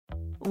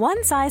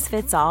One size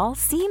fits all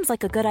seems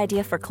like a good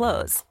idea for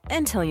clothes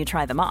until you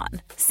try them on.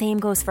 Same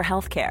goes for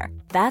healthcare.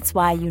 That's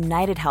why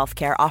United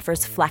Healthcare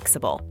offers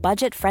flexible,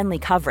 budget-friendly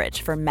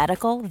coverage for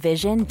medical,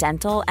 vision,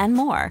 dental, and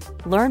more.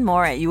 Learn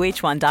more at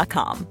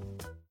uh1.com.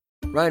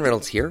 Ryan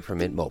Reynolds here from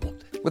Mint Mobile.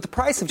 With the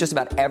price of just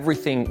about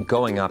everything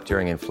going up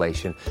during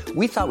inflation,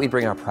 we thought we'd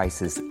bring our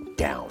prices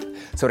down.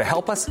 So to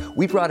help us,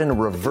 we brought in a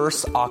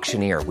reverse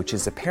auctioneer, which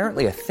is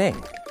apparently a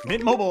thing.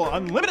 Mint Mobile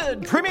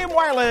Unlimited Premium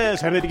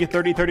Wireless. How to get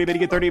 30, 30, how to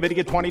get 30, how to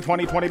get 20,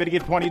 20, 20, how to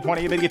get 20,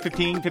 20, how to get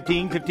 15,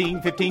 15,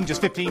 15, 15,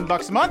 just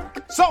 $15 a month?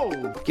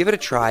 Sold! Give it a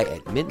try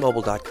at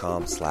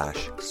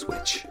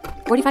mintmobile.com/switch.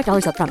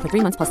 $45 up front for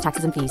 3 months plus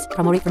taxes and fees.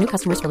 Promo rate for new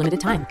customers for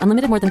limited time.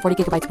 Unlimited more than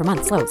 40 gigabytes per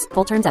month. Slows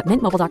full terms at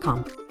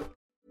mintmobile.com.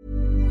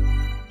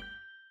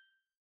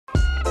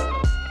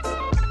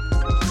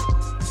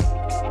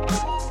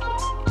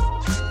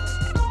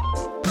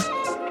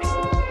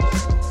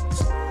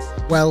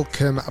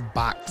 Welcome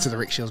back to the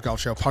Rick Shields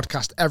Golf Show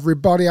podcast,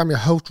 everybody. I'm your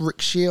host,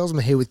 Rick Shields. I'm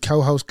here with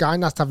co-host Guy.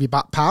 Nice to have you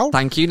back, pal.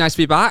 Thank you. Nice to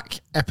be back.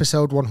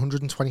 Episode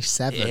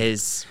 127. It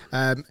is.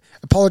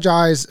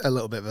 Apologise, a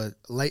little bit of a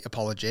late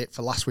apology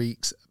for last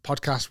week's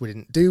podcast. We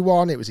didn't do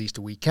one. It was Easter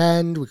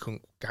weekend. We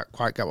couldn't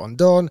quite get one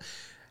done.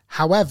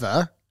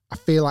 However, I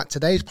feel like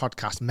today's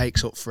podcast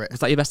makes up for it. Was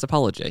that your best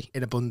apology?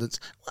 In abundance.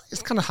 Well,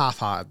 it's kind of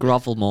half-hearted.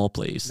 Grovel more,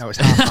 please. No, it's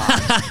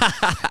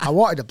half-hearted. I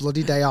wanted a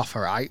bloody day off,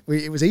 all right?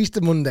 It was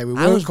Easter Monday. We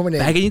weren't coming in.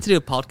 I was begging you to do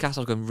a podcast. I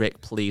was going, Rick,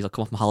 please, I'll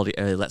come off my holiday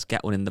early. Let's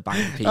get one in the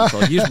bank,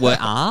 people. You just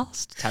weren't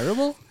asked.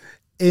 Terrible.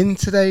 In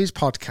today's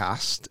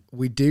podcast,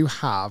 we do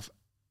have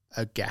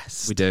a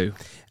guest. We do.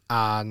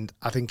 And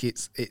I think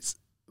it's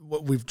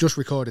we've just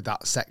recorded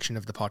that section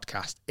of the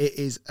podcast. It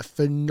is a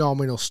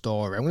phenomenal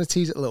story. I'm going to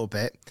tease it a little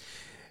bit.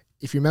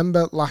 If you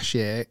remember last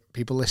year,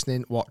 people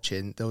listening,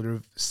 watching, they would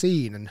have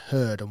seen and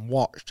heard and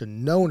watched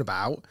and known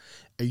about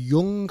a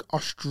young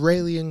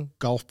Australian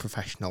golf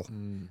professional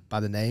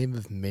by the name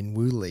of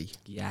Min-Woo Lee.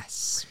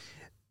 Yes.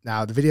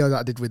 Now, the video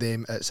that I did with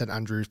him at St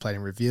Andrews playing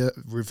in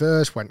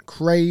reverse went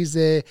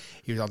crazy.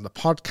 He was on the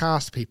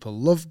podcast. People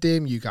loved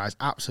him. You guys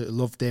absolutely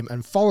loved him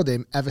and followed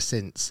him ever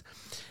since.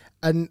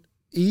 And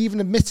he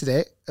even admitted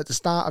it at the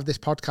start of this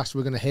podcast.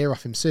 We're going to hear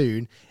off him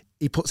soon.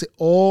 He puts it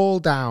all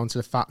down to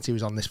the fact he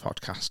was on this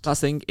podcast.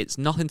 That's the thing. It's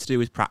nothing to do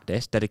with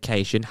practice,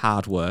 dedication,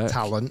 hard work.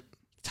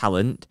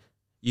 Talent.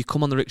 You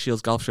come on the Rick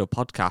Shields Golf Show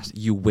podcast,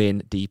 you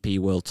win DP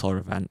World Tour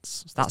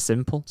events. It's that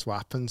simple. That's what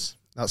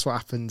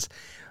happens.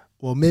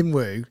 Well,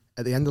 Min-Woo,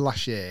 at the end of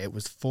last year,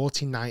 was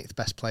 49th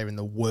best player in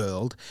the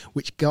world,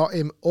 which got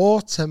him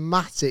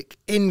automatic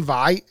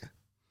invite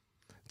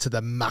to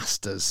the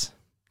Masters.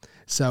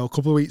 So a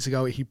couple of weeks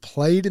ago, he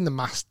played in the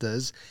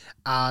Masters,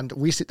 and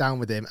we sit down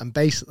with him, and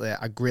basically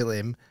I grill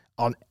him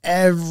on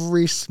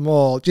every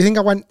small... Do you think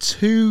I went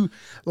too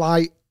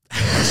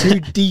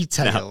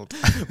detailed?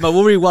 No. My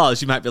worry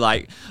was you might be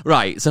like,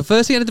 right, so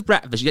first you had the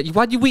breakfast. You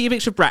had your wheaty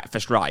mix for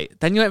breakfast, right?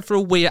 Then you went for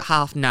a wee at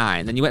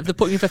 9:30. Then you went for the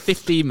putting in for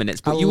 15 minutes,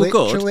 but you were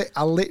good.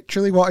 I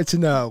literally wanted to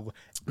know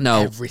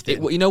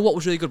everything. You know what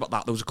was really good about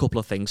that? There was a couple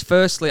of things.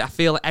 Firstly, I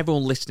feel like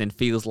everyone listening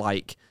feels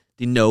like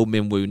they know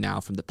Min-Woo now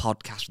from the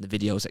podcast, from the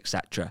videos,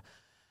 etc.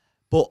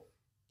 But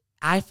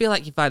I feel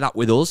like you find that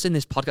with us in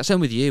this podcast, and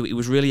with you, he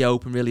was really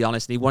open, really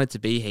honest, and he wanted to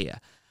be here.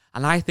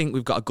 And I think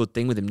we've got a good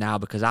thing with him now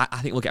because I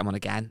think we'll get him on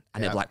again.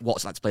 And it'll be like,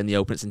 what's like to play in the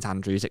Open at St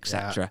Andrews,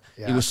 etc.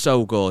 Yeah. He was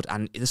so good.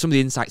 And some of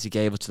the insights he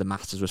gave us to the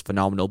Masters was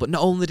phenomenal. But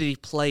not only did he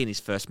play in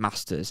his first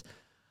Masters,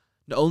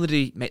 not only did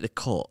he make the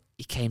cut,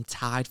 he came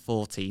tied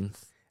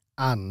 14th.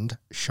 And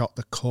shot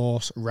the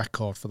course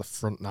record for the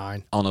front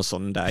nine. On a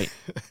Sunday.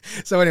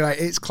 So anyway,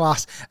 it's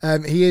class.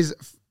 He is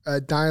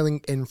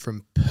dialing in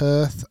from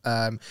Perth.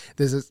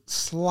 There's a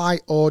slight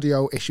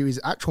audio issue.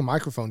 His actual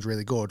microphone's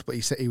really good, but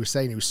he was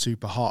saying he was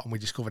super hot, and we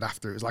discovered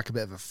after it was like a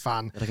bit of a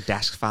fan. Like a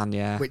desk fan,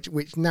 yeah.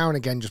 Which now and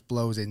again just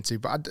blows into,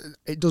 but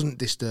it doesn't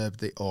disturb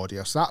the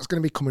audio. So that's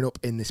going to be coming up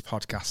in this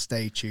podcast.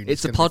 Stay tuned.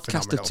 It's a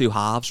podcast of two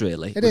halves,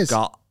 really. We've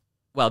got,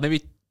 well,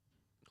 maybe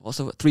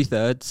also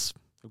 3/3.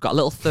 We've got a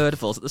little third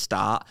of us at the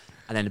start,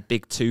 and then a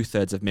big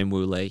 2/3 of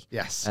Min-Woo Lee.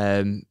 Yes.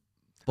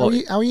 But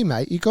how are you,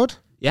 mate? You good?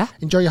 Yeah.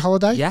 Enjoy your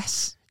holiday?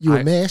 Yes. You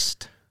were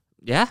missed.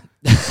 Yeah.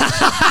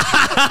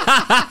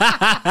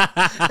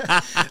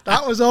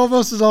 That was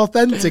almost as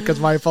authentic as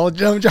my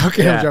apology. No, I'm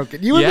joking. I'm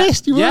joking. You were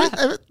missed.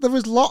 There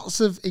was lots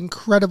of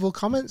incredible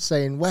comments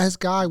saying, "Where's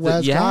Guy?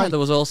 Where's Guy?" There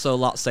was also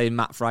lots saying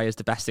Matt Fry is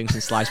the best thing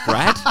since sliced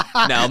bread.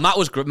 No, Matt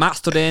was great. Matt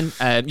stood in.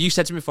 You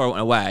said to me before I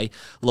went away,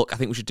 look, I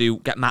think we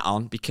should get Matt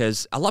on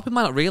because a lot of people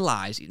might not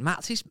realise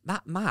Matt should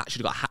have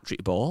got a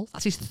hat-trick ball.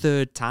 That's his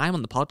third time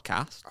on the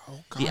podcast.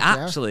 Oh, God, he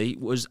actually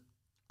was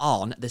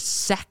on the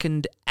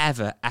second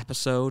ever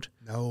episode.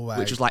 No way.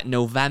 Which was like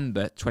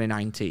November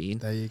 2019.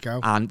 There you go.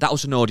 And that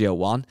was an audio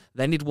one.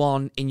 Then he did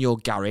one in your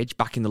garage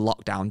back in the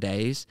lockdown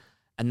days.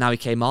 And now he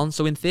came on,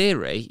 so in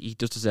theory, he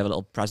does deserve a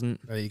little present.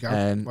 There you go. What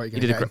are you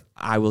going to get him?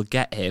 I will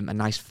get him a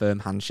nice firm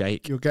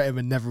handshake. You'll get him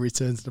a never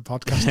return to the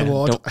podcast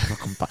award.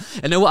 Come back.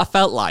 And know what I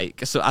felt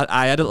like? So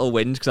I had a little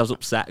whinge because I was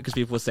upset because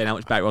people were saying how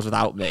much better it was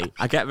without me.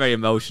 I get very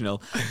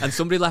emotional. And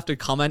somebody left a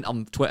comment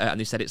on Twitter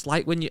and he said, it's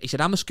like when he said,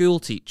 I'm a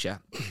school teacher.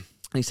 And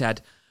he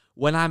said,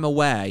 when I'm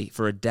away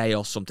for a day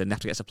or something, they have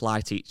to get a supply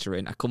teacher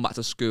in. I come back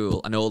to school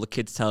and all the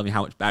kids tell me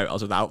how much better it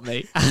was without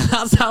me.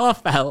 That's how I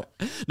felt.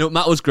 No,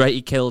 Matt was great.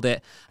 He killed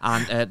it.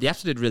 And the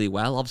episode did really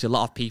well. Obviously, a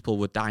lot of people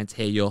were dying to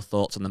hear your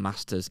thoughts on the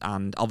Masters.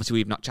 And obviously,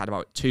 we've not chatted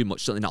about it too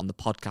much, certainly not on the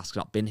podcast,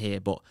 not been here,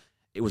 but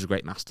it was a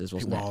great Masters,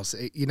 wasn't it? It was.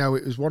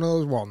 It was one of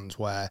those ones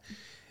where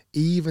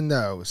even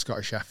though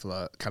Scotty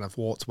Scheffler kind of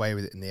walked away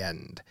with it in the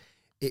end,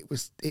 it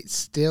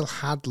still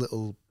had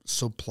little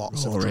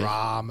subplots of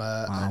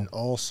drama and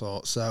all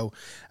sorts. So,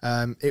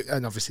 and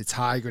obviously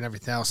Tiger and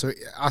everything else. So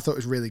I thought it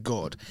was really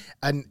good.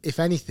 And if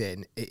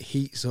anything, it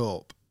heats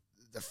up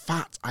the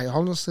fact I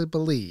honestly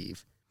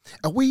believe,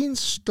 are we in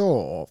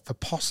store for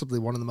possibly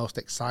one of the most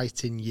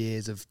exciting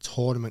years of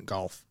tournament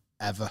golf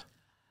ever?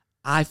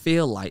 I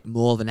feel like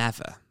more than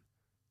ever,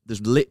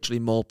 there's literally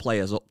more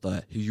players up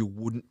there who you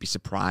wouldn't be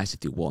surprised if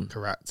they won.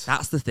 Correct.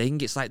 That's the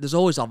thing. It's like there's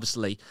always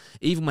obviously,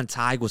 even when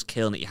Tiger was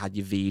killing it, you had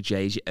your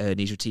VJs, your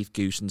Ernies, your Teef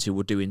Goosens who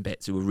were doing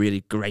bits, who were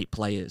really great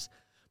players.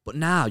 But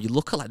now you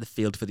look at like the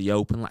field for the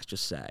Open, let's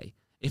just say.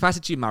 If I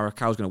said to you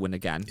Morikawa's going to win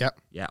again. Yep.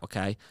 Yeah,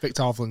 okay.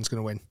 Victor Hovland's going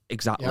to win.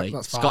 Exactly. Yep,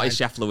 that's Scotty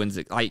fine. Scheffler wins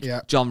it. Like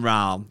Yep. John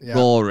Rahm, Yep.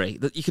 Rory.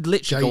 You could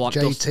literally go on.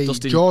 JT,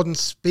 Dustin, Jordan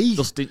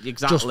Spieth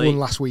exactly. just won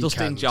last weekend.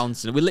 Dustin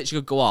Johnson. We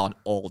literally could go on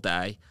all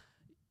day.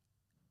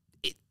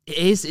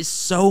 It's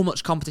so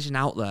much competition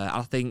out there.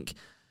 I think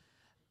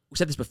we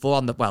said this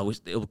before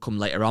it'll come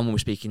later on when we're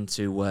speaking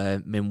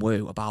to Min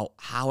Woo about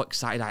how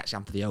excited I actually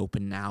am for the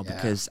Open now,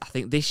 because I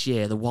think this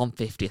year, the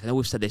 150th, I know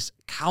we've said this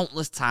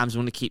countless times, I'm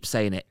going to keep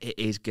saying it, it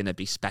is going to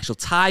be special.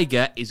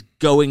 Tiger is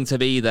going to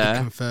be there.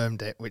 He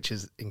confirmed it, which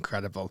is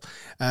incredible.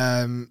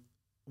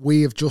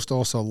 We have just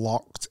also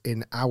locked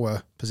in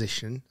our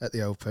position at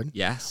the Open.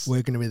 Yes.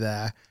 We're going to be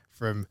there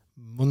from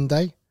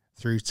Monday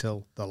through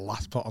till the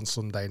last pot on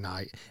Sunday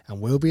night, and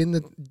we'll be in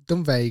the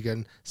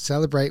Dunvegan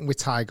celebrating with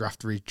Tiger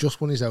after he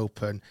just won his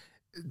Open,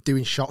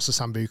 doing shots of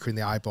Sambuca in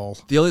the eyeball.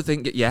 The only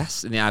thing,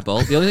 yes, in the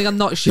eyeball. The only thing I'm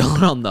not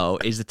sure on though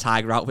is the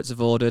Tiger outfits I've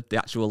ordered, the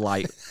actual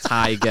like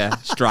Tiger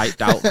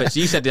striped outfits.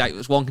 You said like,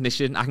 it's one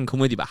condition, I can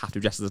come with you, but I have to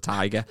dress as a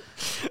tiger.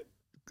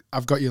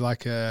 I've got you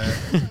like a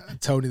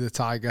Tony the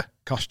Tiger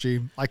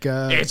costume.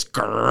 It's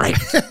great.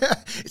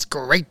 It's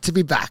great to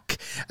be back.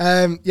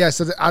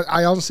 So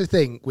I honestly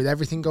think with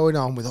everything going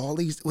on, with all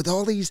these,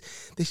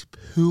 this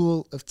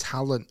pool of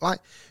talent, like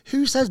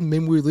who says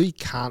Min Woo Lee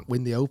can't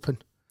win the Open?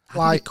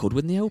 He could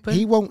win the Open.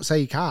 He won't say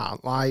he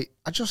can't. Like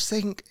I just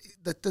think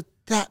that the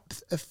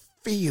depth of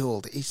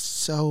field is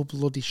so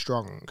bloody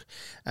strong.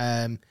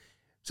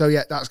 So,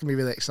 yeah, that's going to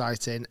be really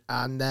exciting.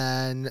 And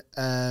then...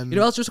 you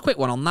know, just a quick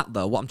one on that,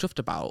 though. What I'm chuffed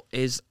about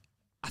is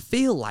I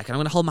feel like, and I'm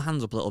going to hold my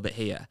hands up a little bit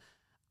here,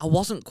 I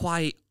wasn't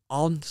quite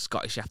on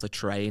Scotty Scheffler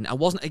train. I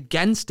wasn't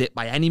against it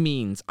by any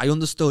means. I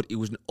understood he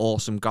was an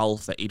awesome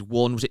golfer. He'd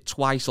won, was it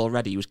twice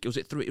already? Was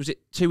it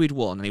two he'd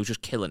won, and he was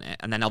just killing it.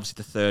 And then,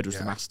 obviously, the third was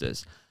the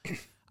Masters.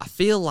 I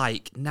feel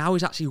like now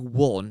he's actually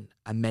won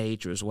a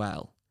major as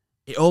well.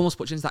 It almost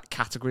puts you into that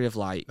category of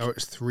like... No,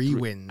 it's three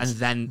wins. And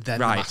then the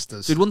right.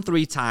 Masters. So he'd won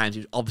 3 times.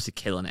 He was obviously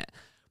killing it.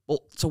 But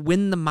to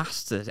win the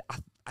Masters,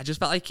 I just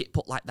felt like it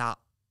put like that...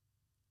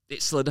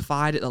 It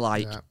solidified it.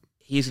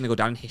 He's going to go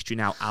down in history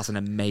now as an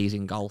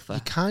amazing golfer. You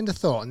kind of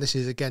thought, and this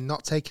is, again,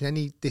 not taking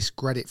any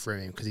discredit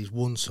from him, because he's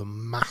won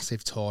some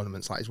massive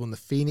tournaments. Like, he's won the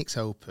Phoenix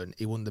Open.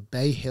 He won the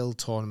Bay Hill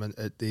tournament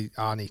at the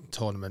Arnie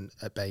tournament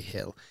at Bay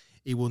Hill.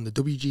 He won the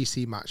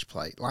WGC match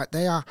play. Like,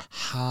 they are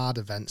hard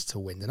events to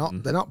win.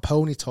 They're not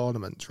pony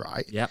tournaments,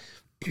 right? Yeah.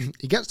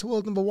 He gets to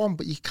world number 1,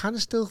 but you kind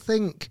of still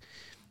think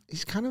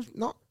he's kind of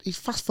not... He's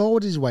fast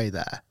forwarded his way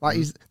there. Like,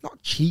 he's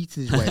not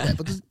cheated his way there,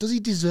 but does he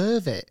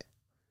deserve it?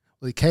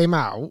 Well, he came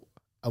out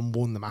and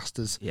won the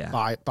Masters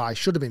by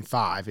should have been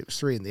 5. It was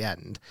 3 in the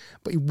end.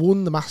 But he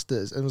won the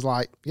Masters and was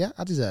like, yeah,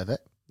 I deserve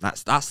it.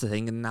 That's the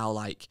thing. And now,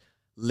 like,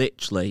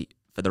 literally...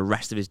 for the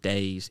rest of his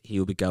days,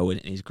 he'll be going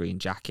in his green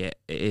jacket.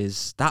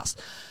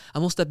 I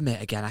must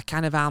admit, again, I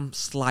kind of am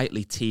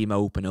slightly Team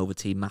Open over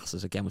Team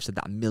Masters. Again, we've said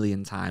that a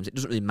million times. It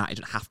doesn't really matter. You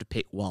don't have to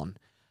pick one.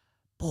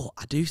 But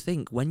I do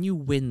think when you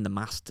win the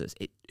Masters,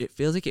 it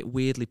feels like it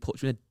weirdly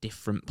puts you in a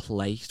different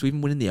place to even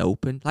winning the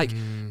Open. Like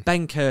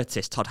Ben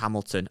Curtis, Todd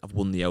Hamilton have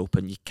won the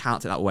Open. You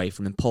can't take that away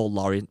from him. Paul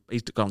Lawrie,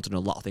 he's gone on to do a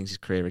lot of things in his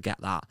career. I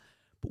get that.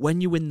 But when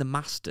you win the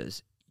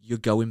Masters, you're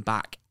going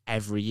back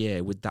every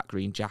year with that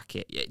green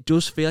jacket. It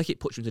does feel like it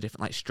puts you into a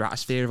different like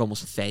stratosphere of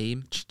almost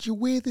fame. Do you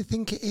weirdly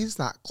think it is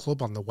that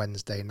club on the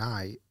Wednesday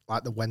night,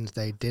 like the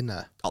Wednesday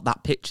dinner? Oh,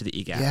 that picture that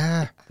you get.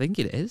 Yeah. I think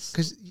it is.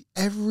 Because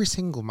every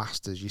single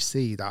Masters, you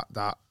see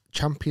that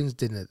Champions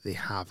dinner that they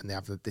have, and they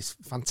have this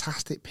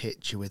fantastic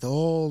picture with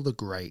all the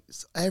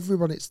greats,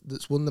 everyone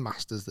that's won the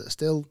Masters that are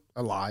still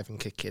alive and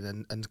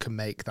kicking and can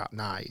make that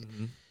night.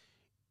 Mm-hmm.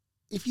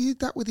 if you did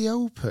that with the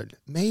Open,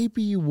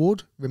 maybe you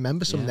would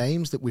remember some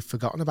names that we've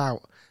forgotten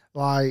about.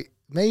 Like,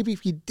 maybe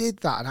if you did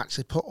that and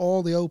actually put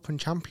all the Open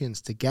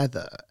champions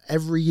together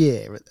every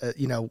year,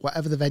 you know,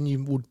 whatever the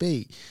venue would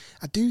be,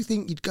 I do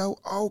think you'd go,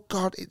 oh,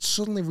 God, it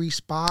suddenly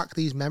re-spark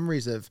these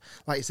memories of,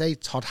 like you say,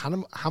 Todd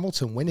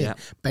Hamilton winning,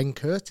 Ben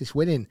Curtis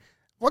winning.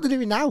 What are they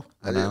doing now?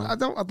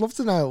 I'd love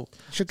to know.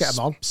 Should get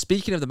them on.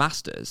 Speaking of the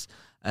Masters,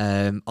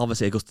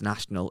 obviously Augusta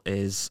National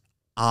is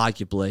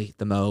arguably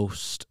the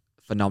most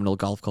phenomenal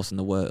golf course in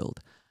the world.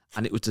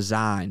 And it was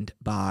designed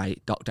by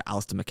Dr.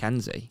 Alistair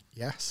Mackenzie.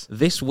 Yes.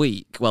 This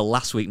week, well,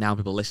 last week now,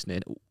 people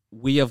listening,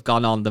 we have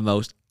gone on the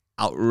most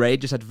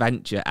outrageous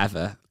adventure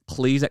ever.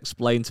 Please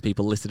explain to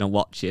people listening and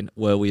watching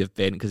where we have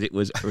been, because it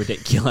was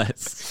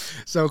ridiculous.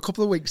 So a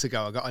couple of weeks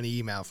ago, I got an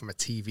email from a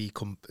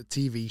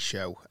TV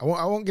show. I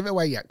won't give it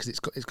away yet because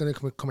it's going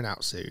to be coming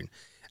out soon.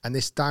 And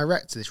this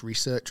director, this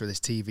researcher of this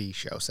TV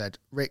show said,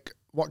 Rick,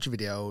 watch your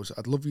videos.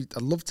 I'd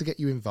love to get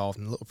you involved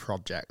in a little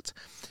project,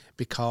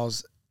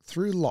 because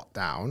through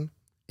lockdown,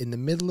 in the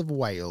middle of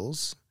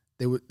Wales,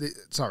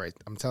 sorry,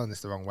 I'm telling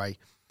this the wrong way.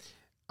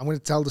 I'm going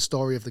to tell the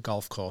story of the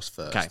golf course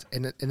first. Okay.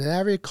 In an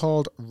area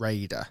called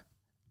Rhayader,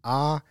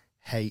 Rhayder,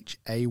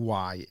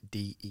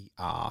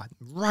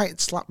 right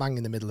slap bang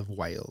in the middle of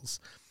Wales.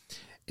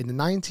 In the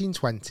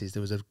 1920s,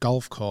 there was a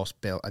golf course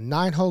built, a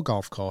 9-hole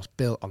golf course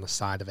built on the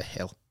side of a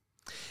hill.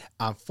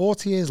 And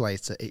 40 years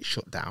later, it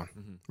shut down,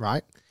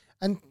 right?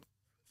 And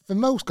for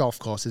most golf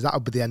courses, that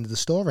would be the end of the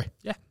story.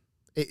 Yeah.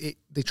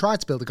 They tried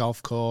to build a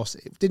golf course.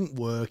 It didn't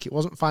work. It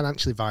wasn't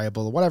financially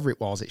viable, or whatever it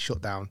was. It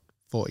shut down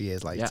 40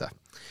 years later.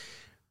 Yeah.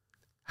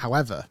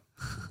 However,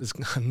 there's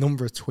a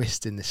number of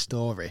twists in this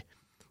story.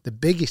 The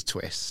biggest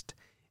twist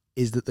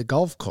is that the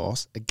golf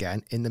course,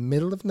 again, in the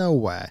middle of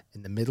nowhere,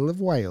 in the middle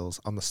of Wales,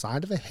 on the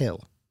side of a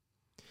hill,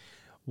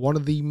 one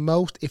of the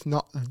most, if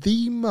not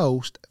the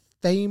most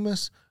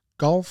famous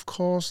golf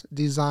course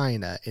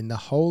designer in the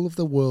whole of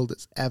the world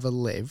that's ever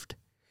lived,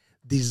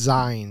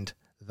 designed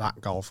that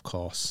golf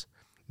course.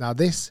 Now,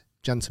 this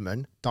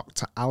gentleman,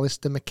 Dr.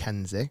 Alistair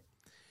Mackenzie,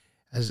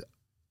 has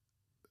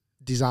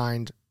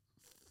designed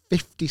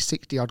 50,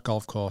 60-odd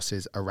golf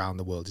courses around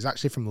the world. He's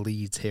actually from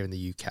Leeds here in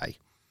the UK.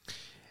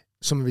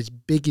 Some of his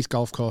biggest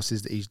golf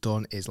courses that he's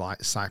done is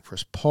like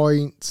Cypress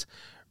Point,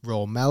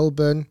 Royal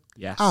Melbourne,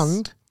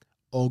 and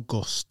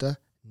Augusta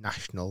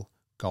National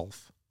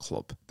Golf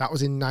Club. That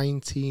was in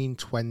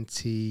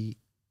 1920...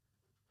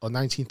 or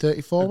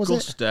 1934, was it?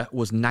 Augusta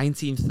was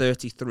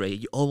 1933.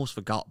 You almost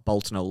forgot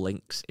Bolton O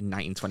Links in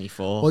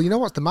 1924. Well, you know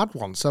what's the mad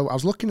one? So I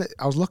was looking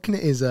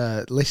at his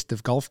list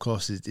of golf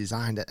courses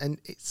designed,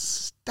 and it's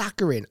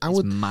staggering.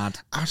 It's mad.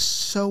 I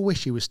so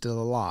wish he was still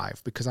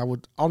alive, because I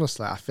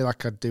feel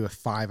like I'd do a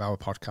 5-hour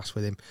podcast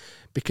with him,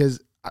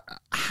 because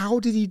how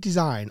did he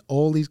design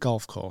all these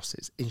golf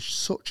courses in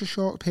such a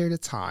short period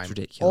of time? It's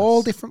ridiculous.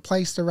 All different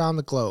places around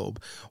the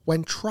globe,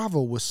 when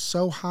travel was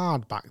so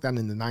hard back then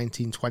in the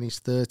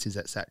 1920s, 30s,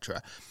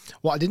 etc.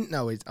 What I didn't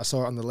know is, I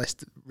saw it on the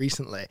list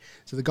recently.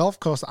 So the golf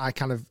course that I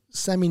kind of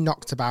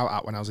semi-knocked about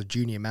at when I was a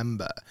junior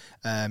member,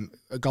 a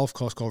golf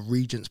course called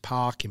Regent's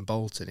Park in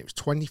Bolton. It was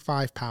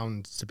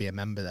 £25 to be a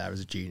member there as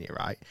a junior,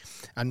 right?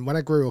 And when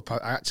I grew up, I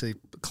actually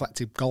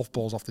collected golf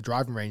balls off the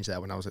driving range there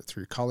when I was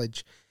through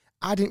college.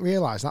 I didn't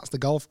realise that's the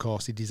golf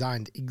course he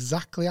designed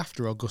exactly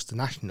after Augusta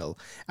National,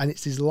 and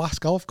it's his last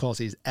golf course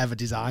he's ever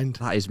designed.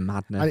 That is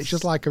madness. And it's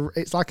just like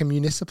a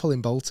municipal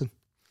in Bolton.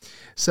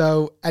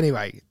 So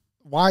anyway,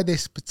 why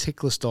this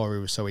particular story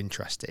was so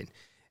interesting.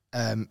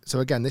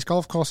 So again, this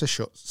golf course was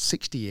shut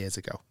 60 years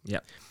ago.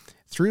 Yep.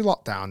 Through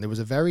lockdown, there was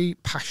a very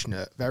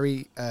passionate,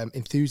 very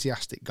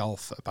enthusiastic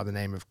golfer by the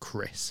name of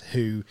Chris,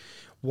 who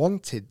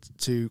wanted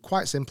to,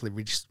 quite simply,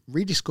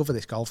 rediscover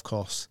this golf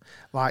course.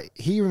 Like,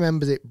 he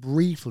remembers it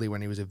briefly when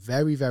he was a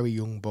very, very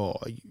young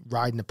boy,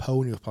 riding a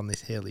pony up on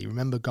this hill. He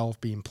remembered golf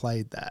being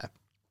played there.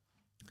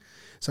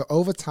 So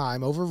over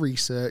time, over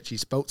research, he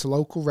spoke to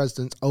local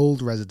residents,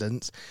 old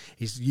residents.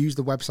 He's used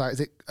the website. Is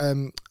it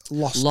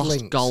Lost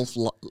Links?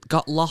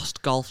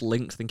 Lost Golf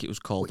Links, I think it was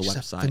called, the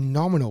website. A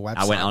phenomenal website.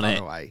 I went on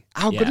it.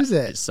 How good is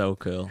it? It's so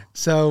cool.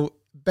 So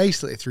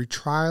basically, through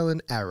trial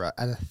and error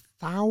and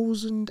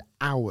 1,000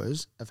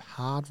 hours of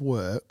hard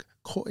work,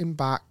 cutting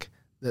back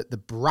the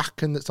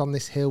bracken that's on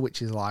this hill,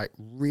 which is like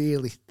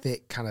really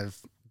thick, kind of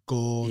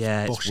gorse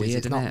bushes. It's weird,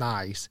 it's not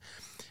nice.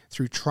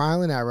 Through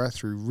trial and error,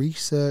 through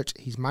research,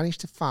 he's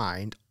managed to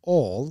find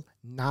all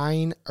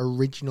 9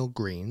 original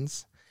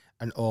greens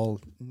and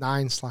all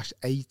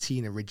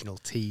 9/18 original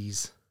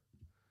tees.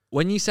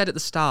 When you said at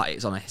the start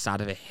it's on the side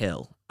of a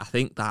hill, I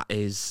think that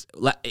is...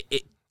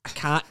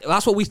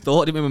 That's what we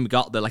thought, didn't we, when we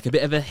got there? Like a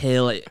bit of a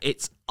hill.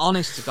 It's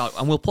honest to God.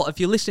 And we'll put, if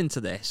you're listening to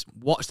this,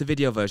 watch the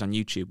video version on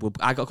YouTube.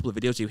 I got a couple of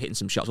videos of you hitting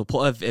some shots. We'll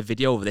put a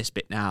video over this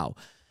bit now.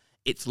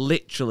 It's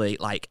literally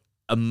like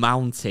a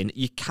mountain.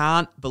 You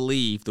can't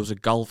believe there was a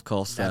golf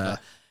course there.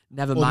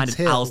 Never mind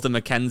an Alistair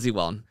Mackenzie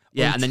one.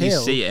 Yeah, and then you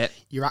until see it.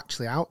 You're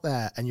actually out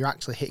there and you're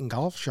actually hitting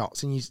golf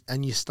shots,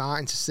 and you're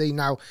starting to see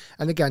now.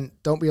 And again,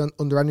 don't be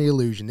under any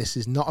illusion. This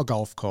is not a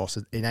golf course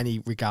in any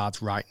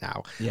regards right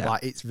now. Yeah.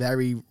 Like, it's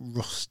very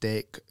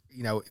rustic.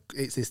 You know,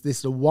 this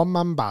is a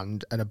one-man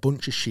band and a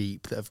bunch of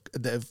sheep that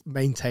have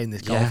maintained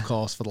this golf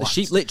course for the last...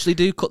 sheep literally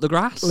do cut the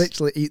grass.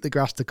 Literally eat the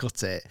grass to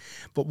cut it.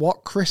 But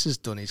what Chris has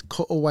done is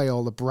cut away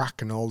all the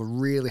bracken, all the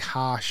really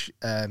harsh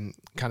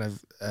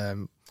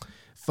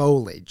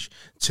foliage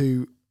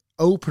to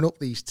open up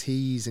these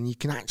tees, and you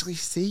can actually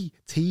see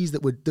tees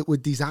that were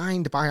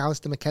designed by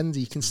Alistair McKenzie.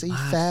 You can see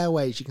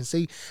fairways, you can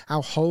see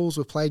how holes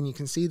were played, and you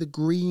can see the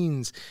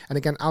greens. And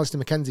again, Alistair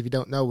McKenzie, if you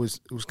don't know, was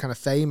kind of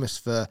famous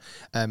for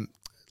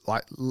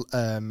like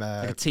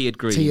a tiered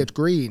green. Tiered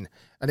green.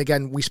 And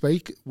again, we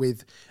spoke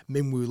with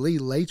Minwoo Lee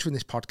later in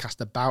this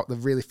podcast about the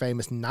really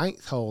famous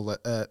 9th hole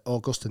at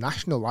Augusta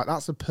National. Like,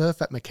 that's a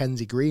perfect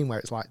Mackenzie green where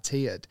it's like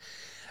tiered.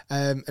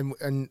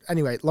 And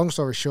anyway, long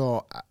story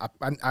short,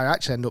 I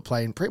actually ended up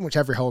playing pretty much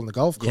every hole in the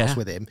golf course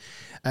with him.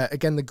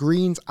 Again, the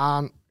greens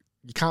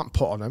you can't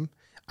put on them.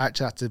 I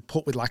actually had to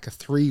put with like a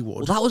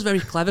 3-wood. Well, that was very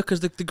clever because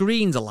the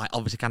greens are like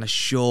obviously kind of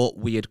short,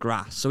 weird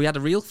grass. So we had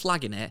a real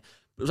flag in it.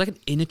 It was like an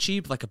inner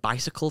tube, like a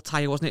bicycle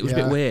tyre, wasn't it? It was a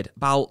bit weird.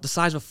 About the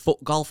size of a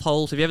foot golf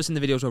hole. So have you ever seen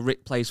the videos where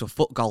Rick plays to a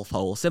foot golf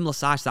hole? Similar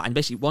size to that. And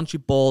basically, once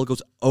your ball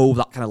goes over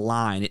that kind of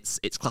line, it's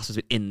classed as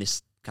in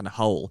this kind of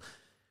hole,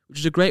 which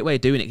is a great way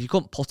of doing it because you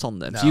couldn't put on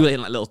them. No. So you were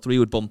in like little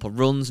 3-wood bumper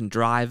runs and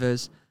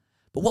drivers.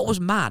 But what was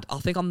mad, I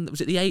think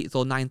was it the 8th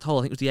or 9th hole?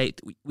 I think it was the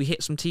 8th. We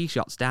hit some tee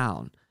shots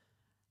down.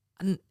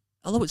 And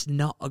although it's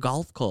not a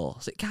golf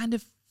course, it kind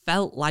of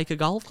felt like a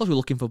golf course. We were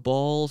looking for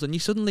balls, and you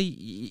suddenly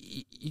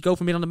you go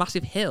from being on a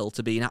massive hill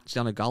to being actually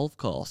on a golf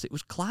course. It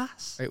was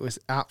class. It was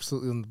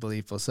absolutely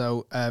unbelievable.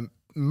 So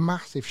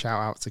massive shout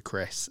out to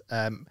Chris.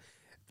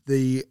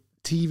 The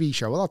TV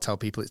show, well, I'll tell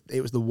people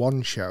it was the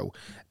one show.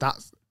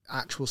 That's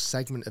actual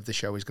segment of the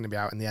show is going to be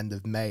out in the end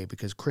of May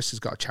because Chris has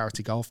got a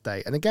charity golf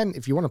day. And again,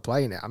 if you want to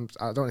play in it, I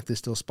don't know if there's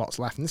still spots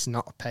left, and this is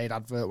not a paid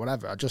advert,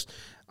 whatever.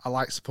 I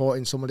like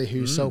supporting somebody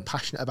who's so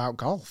passionate about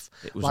golf.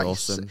 It was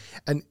awesome.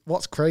 And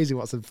what's crazy,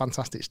 what's a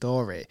fantastic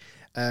story,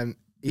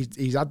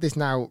 he's had this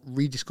now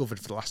rediscovered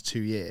for the last 2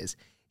 years.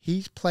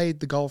 He's played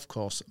the golf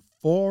course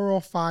 4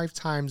 or 5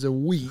 times a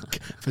week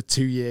for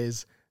 2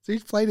 years. So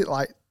he's played it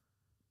like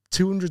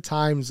 200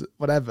 times,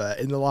 whatever,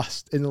 in the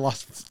last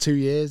 2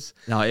 years.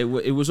 No,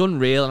 it was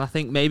unreal, and I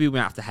think maybe we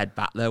have to head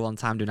back there one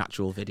time, do an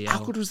actual video.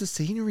 How good was the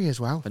scenery as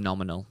well?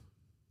 Phenomenal.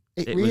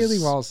 It really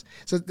was.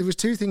 So there was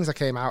 2 things that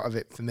came out of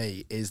it for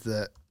me, is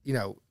that, you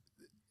know,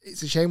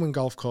 it's a shame when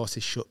golf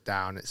courses shut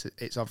down.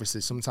 It's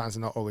obviously sometimes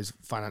they're not always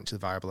financially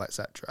viable,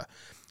 etc.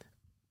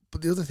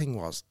 But the other thing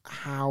was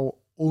how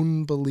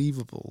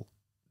unbelievable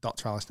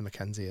Dr. Alistair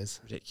McKenzie is.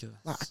 Ridiculous.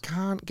 Like,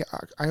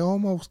 I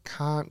almost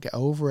can't get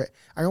over it.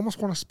 I almost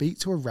want to speak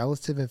to a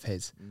relative of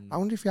his. I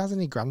wonder if he has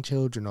any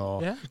grandchildren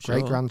or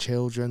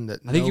great-grandchildren.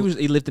 I think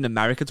he lived in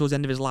America towards the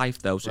end of his life,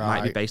 though, so it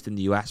might be based in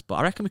the US, but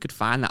I reckon we could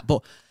find that.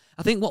 But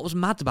I think what was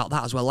mad about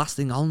that as well, last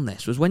thing on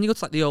this, was when you go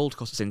to like the old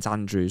course of St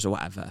Andrews or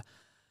whatever,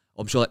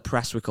 or I'm sure like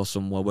Prestwick or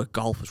somewhere where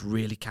golf was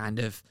really kind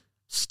of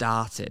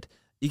started,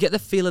 you get the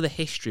feel of the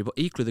history, but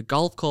equally the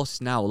golf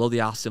courses now, although they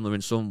are similar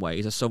in some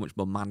ways, are so much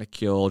more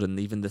manicured, and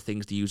even the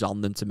things they use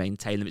on them to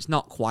maintain them, it's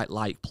not quite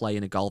like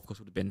playing a golf course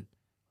would have been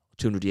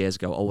 200 years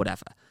ago or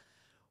whatever.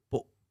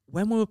 But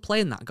when we were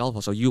playing that golf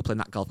course, or you were playing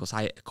that golf course,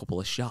 I hit a couple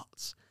of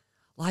shots.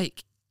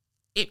 Like,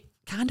 it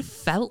kind of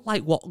felt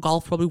like what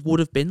golf probably would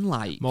have been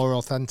like. More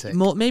authentic.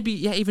 Maybe,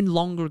 even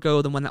longer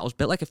ago than when that was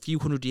built, like a few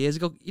hundred years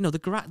ago. You know, the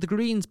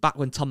greens back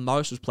when Tom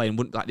Morris was playing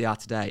wouldn't be like they are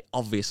today,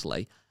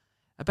 obviously.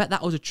 I bet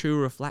that was a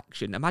true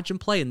reflection. Imagine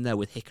playing there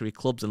with hickory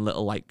clubs and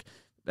little, like,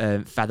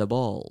 feather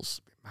balls.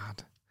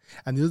 Mad.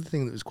 And the other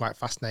thing that was quite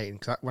fascinating,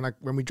 because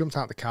when we jumped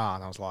out the car,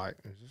 and I was like,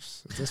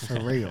 is this for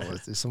real?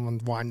 Is someone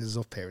winding us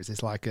up here? Is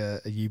this like a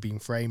you being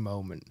framed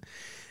moment?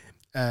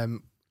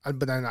 But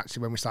then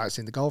actually when we started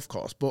seeing the golf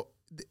course, but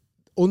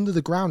under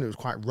the ground it was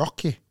quite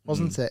rocky,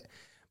 wasn't it?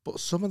 But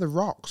some of the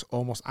rocks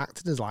almost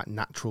acted as like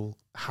natural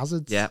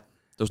hazards. Yeah.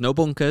 There was no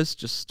bunkers,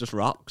 just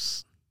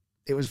rocks.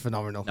 It was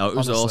phenomenal. No, it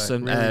was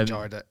awesome. Really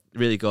enjoyed it.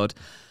 Really good.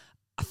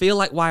 I feel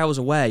like while I was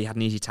away, you had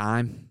an easy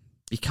time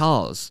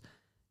because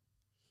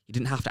you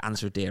didn't have to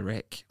answer a Dear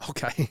Rick.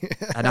 Okay.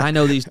 And I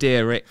know these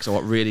Dear Ricks are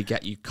what really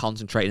get you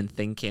concentrating and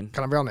thinking.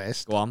 Can I be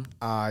honest? Go on.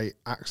 I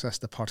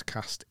accessed the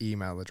podcast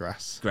email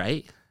address.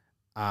 Great.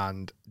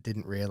 And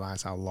didn't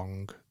realise how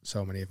long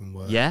so many of them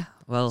were. Yeah,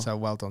 well... So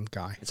well done,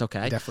 Guy. It's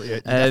okay. You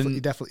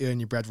definitely earn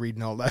your bread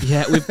reading all that.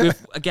 Yeah,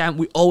 again,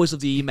 we always love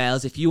the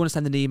emails. If you want to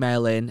send an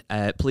email in,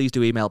 please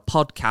do email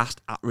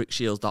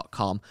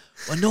podcast@rickshields.com.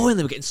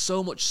 Annoyingly, we're getting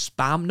so much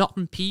spam, not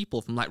from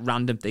people, from like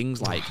random things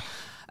like,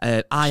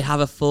 I have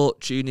a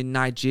fortune in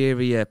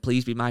Nigeria,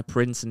 please be my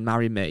prince and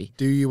marry me.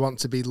 Do you want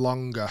to be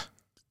longer?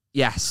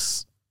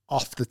 Yes.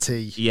 Off the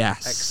tee. Yes.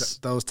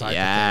 Except those type of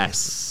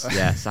things.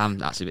 Yes,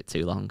 I'm actually a bit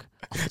too long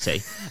off the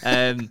tee.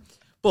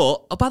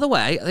 But, oh, by the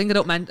way, I think I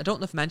don't know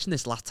if I mentioned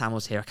this last time I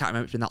was here. I can't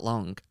remember it's been that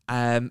long.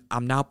 I'm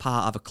now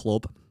part of a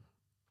club.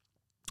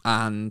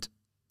 And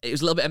it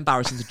was a little bit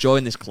embarrassing to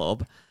join this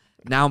club.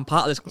 Now I'm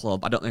part of this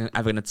club. I don't think I'm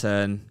ever going to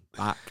turn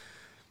back.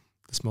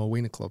 The Small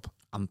Wiener Club.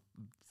 I'm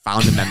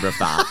founder member of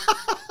that.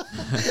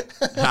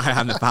 I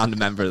am the founder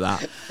member of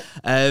that.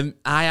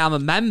 I am a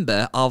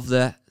member of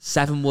the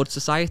Sevenwood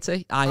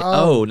Society. I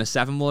own a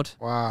Sevenwood.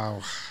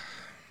 Wow.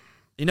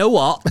 You know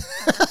what?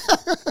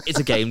 It's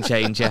a game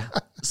changer.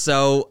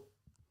 So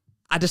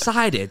I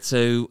decided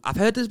to. I've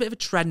heard there's a bit of a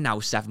trend now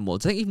with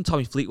Sevenwoods. I think even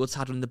Tommy Fleetwood's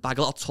had one in the bag.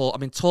 A lot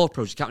of tour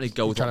pros. You can't really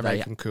go with Trying what to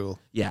make them cool.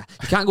 Yeah,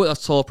 you can't go with what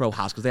a tour pro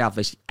has because they have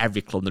basically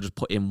every club. They just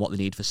put in what they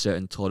need for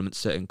certain tournaments,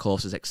 certain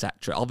courses,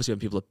 etc. Obviously, when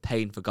people are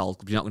paying for golf,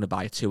 you're not going to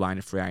buy a 2-iron,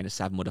 a 3-iron, a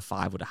 7-wood, a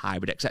 5-wood, a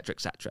hybrid, etc.,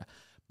 etc.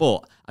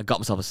 But I got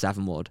myself a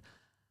 7-wood.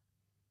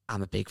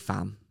 I'm a big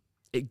fan.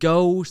 It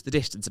goes the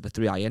distance of a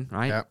 3-iron,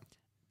 right? Yeah.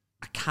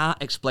 I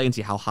can't explain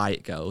to you how high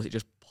it goes. It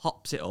just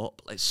pops it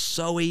up. It's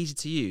so easy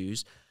to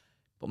use.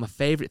 But my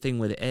favourite thing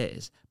with it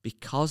is,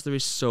 because there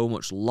is so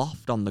much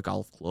loft on the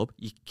golf club,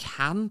 you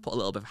can put a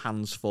little bit of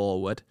hands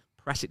forward,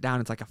 press it down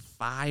into like a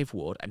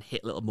 5-wood and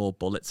hit a little more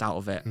bullets out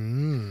of it.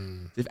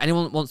 If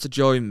anyone wants to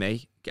join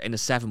me, getting a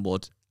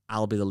 7-wood,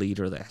 I'll be the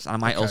leader of this. And I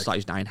might also start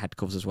using iron head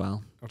covers as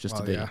well. Just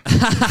to be... Yeah.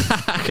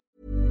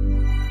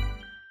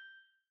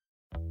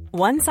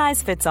 One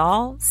size fits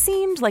all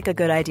seemed like a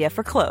good idea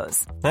for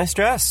clothes. Nice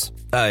dress.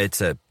 It's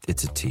a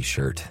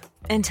t-shirt.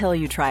 Until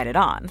you tried it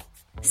on.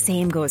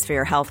 Same goes for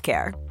your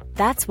healthcare.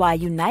 That's why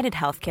United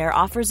Healthcare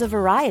offers a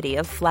variety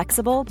of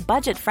flexible,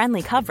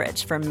 budget-friendly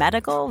coverage for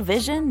medical,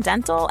 vision,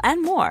 dental,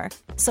 and more.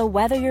 So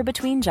whether you're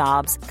between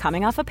jobs,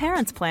 coming off a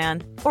parent's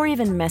plan, or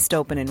even missed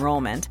open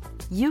enrollment,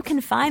 you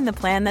can find the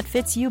plan that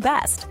fits you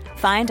best.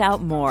 Find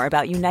out more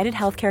about United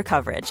Healthcare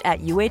coverage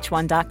at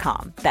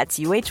uh1.com. That's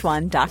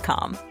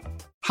uh1.com.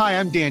 Hi,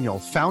 I'm Daniel,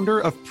 founder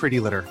of Pretty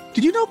Litter.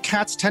 Did you know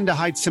cats tend to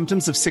hide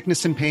symptoms of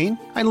sickness and pain?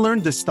 I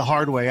learned this the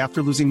hard way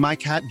after losing my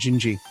cat,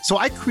 Gingy. So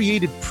I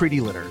created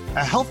Pretty Litter,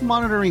 a health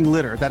monitoring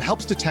litter that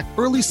helps detect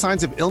early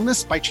signs of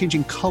illness by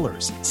changing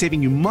colors,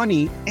 saving you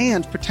money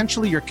and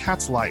potentially your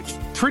cat's life.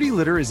 Pretty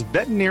Litter is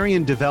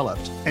veterinarian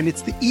developed, and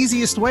it's the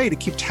easiest way to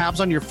keep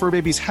tabs on your fur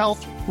baby's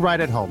health right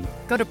at home.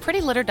 Go to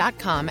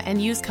prettylitter.com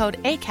and use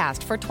code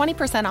ACAST for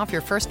 20% off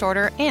your first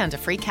order and a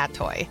free cat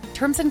toy.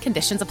 Terms and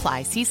conditions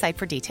apply. See site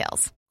for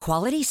details.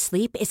 Quality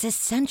sleep is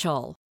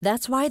essential.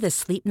 That's why the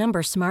Sleep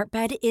Number Smart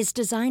Bed is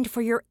designed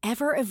for your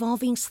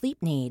ever-evolving sleep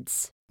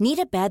needs. Need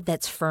a bed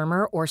that's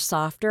firmer or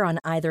softer on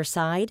either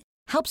side?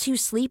 Helps you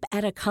sleep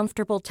at a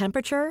comfortable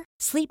temperature?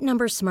 Sleep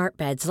Number Smart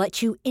Beds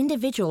let you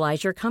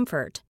individualize your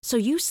comfort, so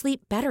you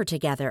sleep better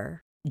together.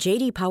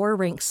 J.D. Power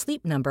ranks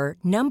Sleep Number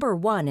number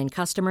 1 in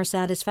customer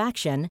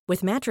satisfaction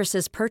with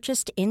mattresses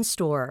purchased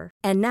in-store.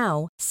 And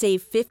now,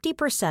 save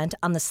 50%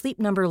 on the Sleep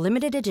Number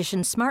Limited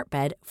Edition Smart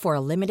Bed for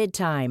a limited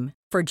time.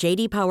 For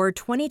J.D. Power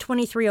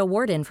 2023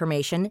 award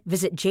information,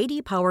 visit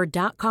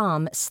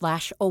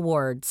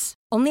jdpower.com/awards.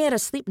 Only at a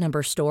Sleep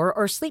Number store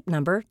or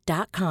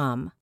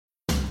sleepnumber.com.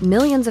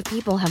 Millions of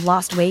people have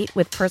lost weight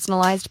with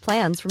personalized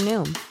plans from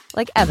Noom.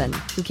 Like Evan,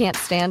 who can't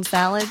stand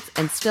salads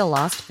and still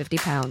lost 50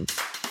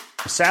 pounds.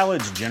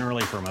 Salads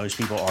generally for most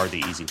people are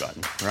the easy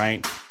button,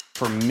 right?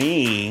 For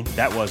me,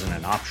 that wasn't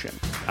an option.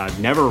 I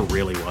never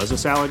really was a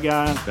salad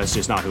guy. That's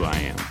just not who I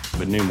am.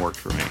 But Noom worked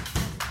for me.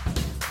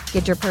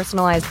 Get your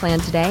personalized plan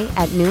today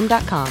at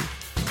Noom.com.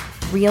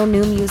 Real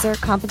Noom user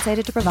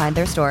compensated to provide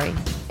their story.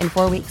 In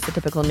 4 weeks, the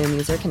typical Noom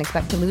user can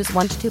expect to lose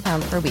 1 to 2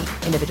 pounds per week.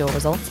 Individual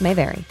results may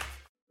vary.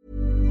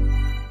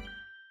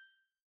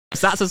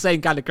 So that's the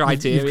same kind of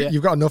criteria.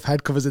 You've got enough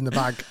head covers in the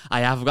bag.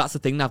 I have. That's the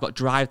thing now. I've got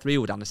drive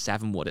 3-wood and a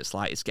 7-wood. It's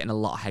like, it's getting a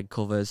lot of head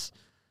covers.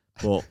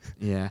 But,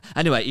 yeah.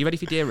 Anyway, you ready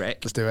for Dear Rick?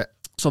 Let's do it.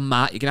 So,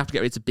 Matt, you're going to have to get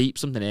ready to beep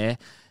something here.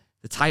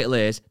 The title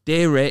is,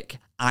 Dear Rick,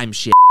 I'm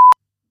shit.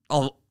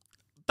 Oh,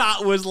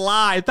 that was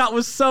live. That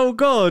was so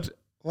good.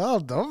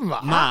 Well done,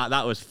 Matt. Matt,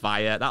 that was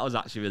fire. That was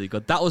actually really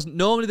good. That was,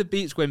 normally the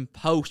beats go in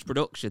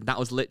post-production. That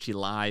was literally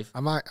live.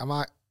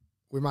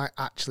 We might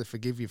actually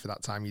forgive you for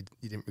that time you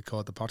didn't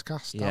record the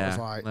podcast. Yeah. That was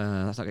like...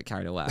 let's not get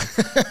carried away.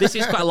 This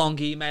is quite a long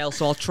email,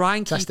 so I'll try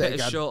and keep it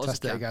as short as I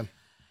can. Again.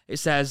 It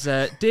says,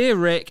 Dear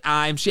Rick,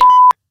 I'm shit.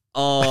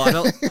 Oh, I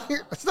don't...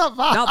 It's not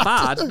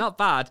bad. Not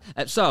bad.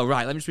 So,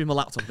 right, let me just read my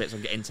laptop a bit so I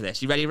can get into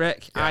this. You ready,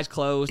 Rick? Yeah. Eyes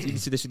closed. You can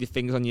see this with your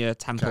fingers on your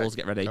temples. Okay.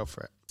 Get ready. Go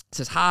for it. It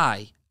says,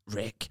 Hi,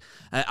 Rick.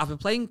 I've been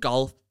playing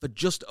golf for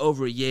just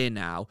over a year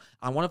now.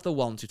 I'm one of the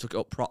ones who took it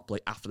up properly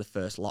after the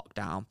first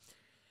lockdown.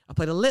 I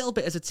played a little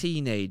bit as a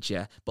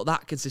teenager, but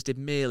that consisted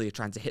merely of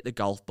trying to hit the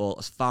golf ball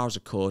as far as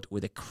I could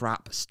with a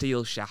crap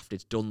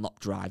steel-shafted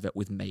Dunlop driver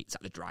with mates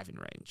at the driving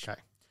range.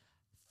 Okay.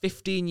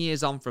 15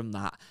 years on from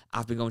that,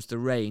 I've been going to the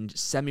range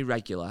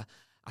semi-regular.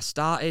 I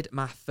started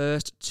my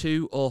first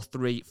 2 or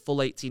 3 full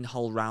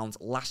 18-hole rounds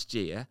last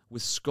year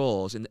with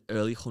scores in the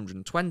early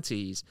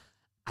 120s.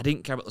 I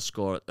didn't care about the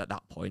score at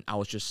that point. I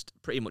was just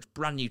pretty much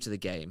brand new to the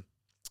game.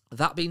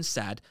 That being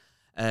said,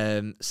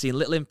 seeing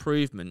little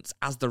improvements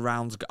as the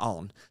rounds got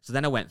on. So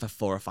then I went for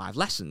 4 or 5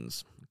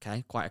 lessons.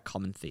 Okay, quite a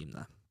common theme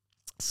there.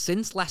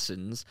 Since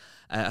lessons,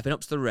 I've been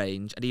up to the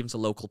range and even to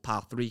local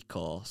par 3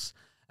 course.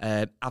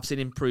 I've seen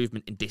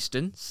improvement in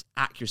distance,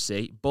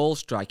 accuracy, ball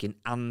striking,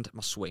 and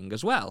my swing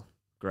as well.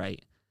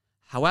 Great.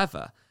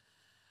 However,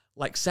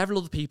 like several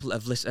other people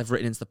have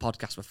written into the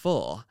podcast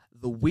before,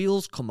 the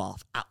wheels come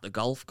off at the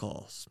golf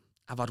course.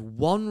 I've had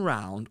one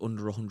round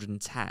under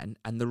 110,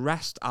 and the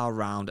rest are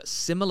around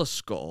similar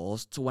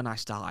scores to when I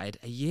started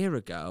a year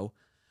ago,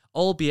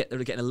 albeit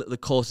the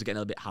course is getting a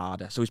little bit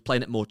harder. So he's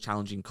playing at more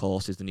challenging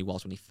courses than he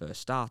was when he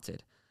first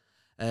started.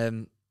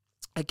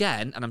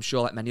 Again, and I'm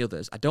sure like many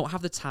others, I don't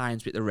have the time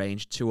to be at the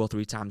range 2 or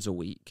 3 times a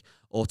week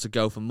or to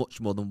go for much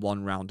more than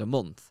one round a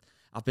month.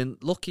 I've been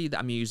lucky that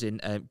I'm using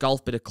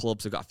golf bit of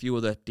clubs. I've got a few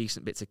other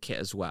decent bits of kit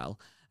as well.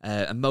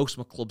 And most of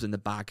my clubs in the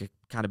bag are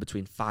kind of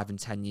between 5 and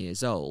 10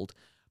 years old.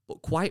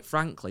 But quite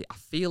frankly, I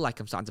feel like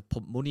I'm starting to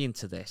pump money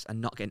into this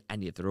and not getting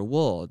any of the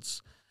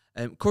rewards.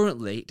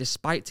 Currently,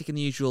 despite ticking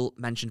the usual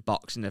mentioned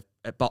boxes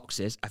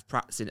of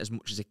practicing as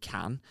much as I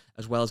can,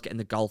 as well as getting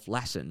the golf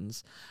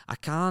lessons, I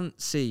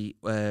can't see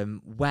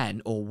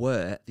when or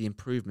where the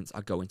improvements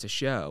are going to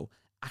show.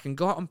 I can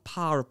go out on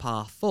par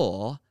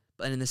 4,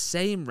 but then in the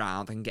same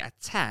round, I can get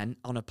a 10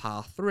 on a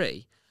par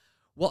 3.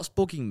 What's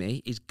bugging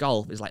me is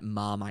golf is like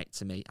Marmite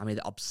to me. I'm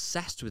either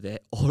obsessed with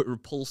it or it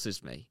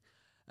repulses me.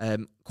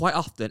 Quite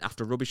often,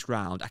 after a rubbish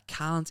round, I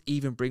can't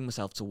even bring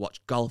myself to watch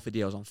golf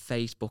videos on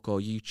Facebook or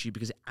YouTube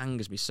because it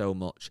angers me so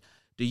much.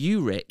 Do you,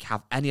 Rick,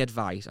 have any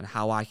advice on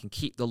how I can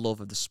keep the love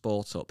of the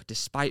sport up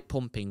despite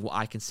pumping what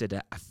I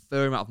consider a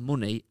fair amount of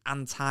money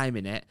and time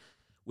in it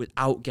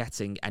without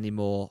getting any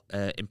more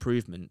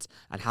improvement?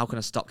 And how can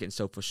I stop getting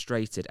so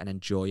frustrated and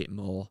enjoy it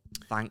more?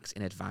 Thanks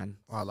in advance.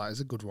 Wow, that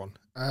is a good one.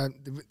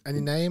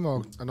 Any name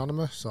or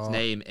anonymous? Or? His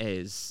name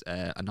is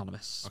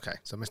Anonymous. Okay,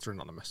 so Mr.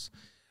 Anonymous.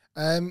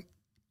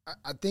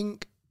 I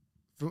think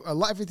from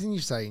everything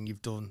you're saying,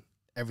 you've done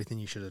everything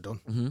you should have done.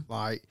 Mm-hmm.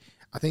 Like,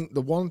 I think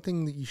the one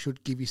thing that you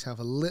should give yourself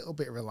a little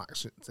bit of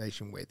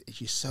relaxation with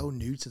is you're so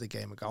new to the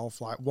game of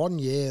golf. Like 1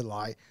 year,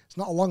 like it's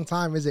not a long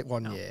time, is it?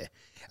 1 year,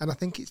 and I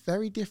think it's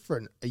very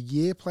different. A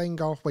year playing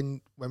golf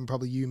when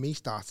probably you and me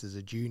started as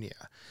a junior,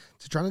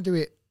 to trying to do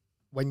it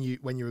when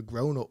you're a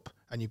grown up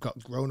and you've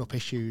got grown up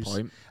issues,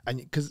 and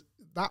because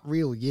that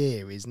real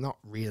year is not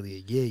really a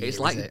year. It's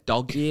like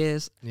dog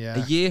years.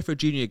 Yeah. A year for a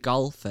junior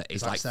golfer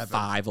is like 7.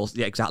 5 or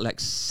exactly like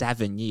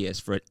 7 years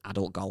for an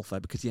adult golfer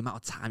because the amount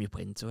of time you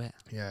put into it.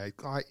 Yeah,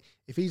 like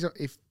if he's got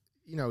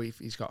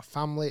a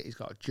family, he's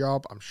got a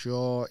job, I'm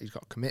sure he's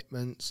got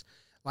commitments.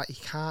 Like he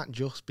can't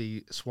just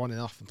be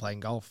swanning off and playing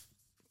golf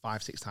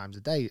 5-6 times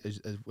a day,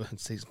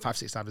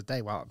 5-6 times a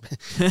day. Well,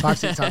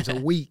 5-6 times a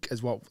week,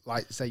 as what,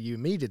 like, say you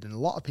and me did, and a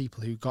lot of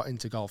people who got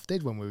into golf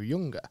did when we were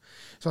younger.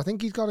 So I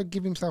think he's got to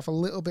give himself a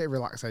little bit of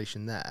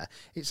relaxation there.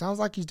 It sounds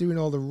like he's doing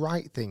all the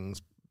right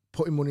things,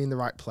 putting money in the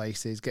right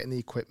places, getting the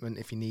equipment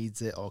if he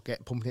needs it, or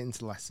pumping it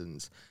into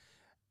lessons.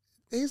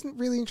 Here's a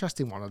really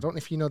interesting one. I don't know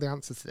if you know the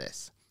answer to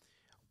this.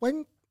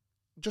 When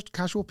just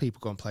casual people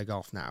go and play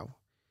golf now,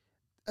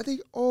 are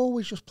they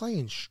always just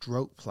playing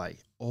stroke play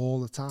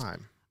all the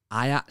time?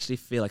 I actually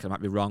feel like I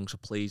might be wrong, so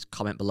please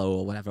comment below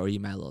or whatever, or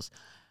email us.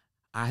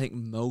 I think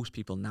most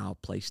people now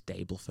play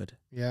Stableford.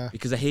 Yeah.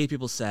 Because I hear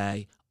people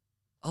say,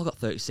 I got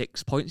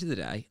 36 points the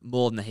other day,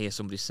 more than I hear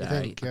somebody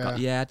say.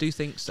 I do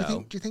think so.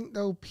 Do you think,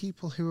 though,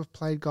 people who have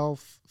played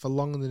golf for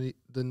longer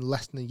than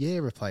less than a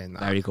year are playing that?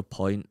 Very good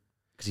point.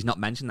 Because he's not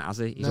mentioned that, has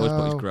he? He's always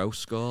put his gross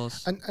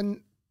scores.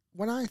 And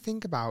when I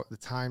think about the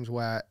times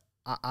where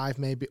I've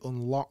maybe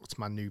unlocked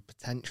my new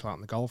potential out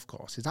on the golf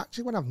course, it's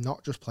actually when I've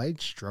not just played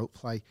stroke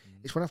play.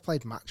 It's when I've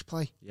played match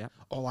play,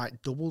 or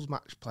like doubles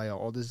match play,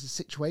 or there's a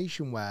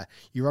situation where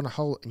you're on a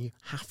hole and you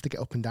have to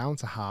get up and down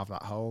to halve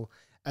that hole.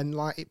 And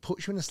like it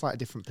puts you in a slightly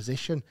different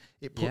position.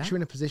 It puts you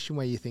in a position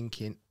where you're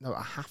thinking, no,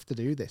 I have to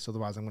do this,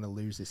 otherwise I'm going to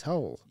lose this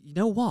hole. You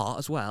know what,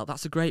 as well?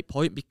 That's a great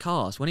point,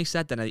 because when he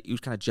said that, he was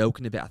kind of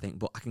joking a bit, I think,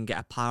 but I can get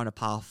a par and a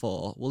par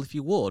 4. Well, if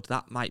you would,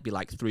 that might be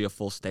like 3 or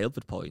 4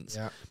 Stableford points.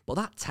 Yeah. But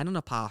that 10 on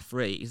a par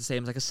 3 is the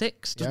same as like a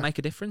 6. Doesn't make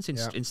a difference in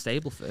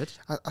Stableford.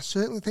 I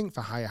certainly think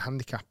for higher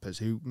handicappers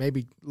who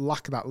maybe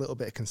lack that little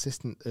bit of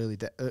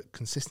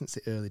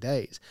consistency early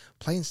days,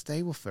 playing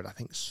Stableford, I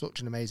think, is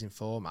such an amazing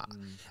format.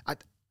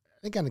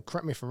 Again,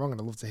 correct me if I'm wrong, and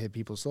I'd love to hear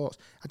people's thoughts.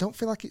 I don't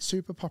feel like it's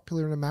super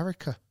popular in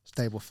America,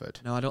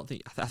 Stableford. No, I don't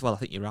think... Well, I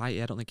think you're right.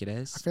 Yeah, I don't think it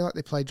is. I feel like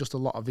they play just a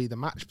lot of either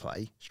match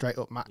play, straight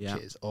up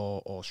matches,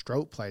 or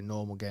stroke play,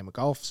 normal game of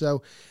golf.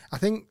 So I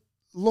think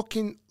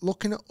looking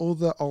at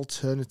other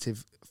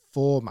alternative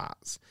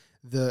formats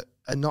that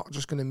are not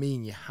just going to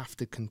mean you have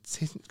to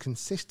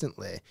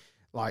consistently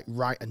like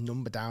write a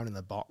number down in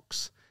the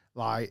box,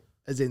 like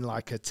as in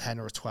like a 10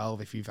 or a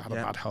 12 if you've had a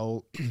bad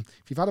hole.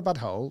 If you've had a bad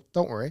hole,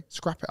 don't worry,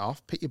 scrap it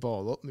off, pick your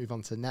ball up, move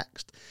on to the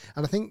next.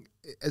 And I think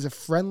as a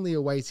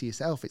friendlier way to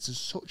yourself, it's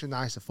such a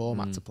nicer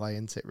format to play,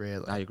 isn't it,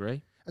 really? I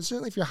agree. And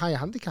certainly if you're a higher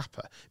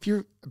handicapper, if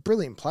you're a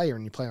brilliant player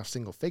and you're playing off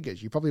single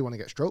figures, you probably want to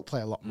get stroke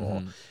play a lot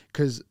more,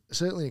 because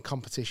certainly in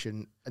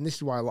competition, and this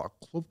is why a lot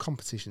of club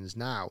competitions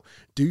now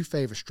do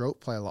favour stroke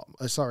play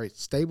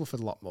Stableford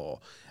a lot more,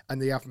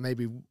 and they have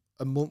maybe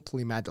a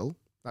monthly medal.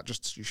 That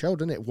just you showed,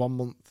 didn't it? 1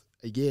 month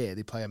a year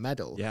they play a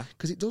medal. Yeah.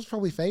 Because it does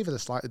probably favour the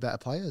slightly better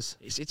players.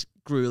 It's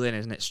grueling,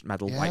 isn't it?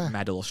 Like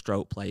medal or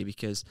stroke play,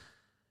 because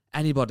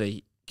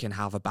anybody can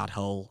have a bad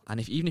hole,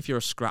 and even if you're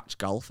a scratch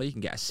golfer, you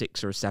can get a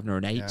 6 or a 7 or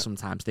an 8. Yeah.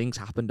 Sometimes things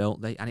happen,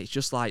 don't they? And it's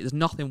just like there's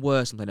nothing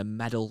worse than playing a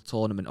medal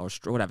tournament or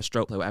whatever,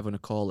 stroke play, whatever you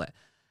want to call it,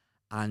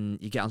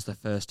 and you get onto the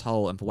first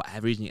hole, and for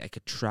whatever reason you get like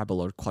a treble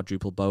or a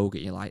quadruple bogey,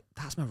 and you're like,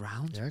 that's my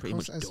round, pretty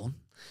much done.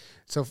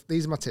 So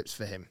these are my tips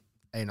for him.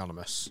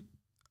 Anonymous.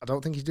 I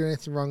don't think he's doing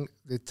anything wrong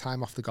the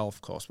time off the golf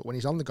course, but when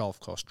he's on the golf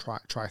course,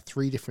 try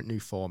 3 different new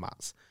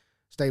formats.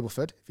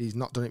 Stableford, if he's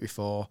not done it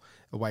before,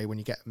 away when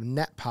you get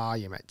net par,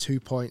 you make 2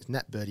 points,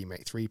 net birdie, you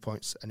make 3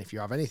 points, and if you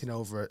have anything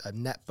over a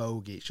net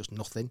bogey, it's just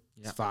nothing.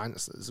 Yep. It's fine.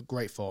 It's a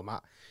great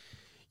format.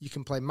 You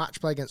can play match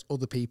play against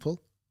other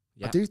people.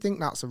 Yep. I do think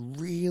that's a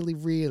really,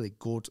 really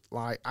good,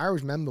 like, I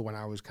always remember when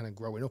I was kind of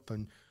growing up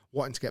and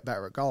wanting to get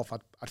better at golf,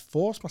 I'd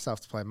force myself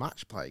to play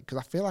match play because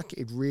I feel like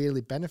it'd really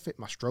benefit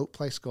my stroke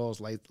play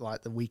scores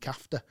like the week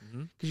after.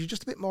 Because you're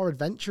just a bit more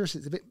adventurous.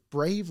 It's a bit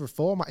braver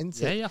format,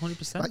 isn't it? Yeah,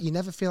 100%. Like you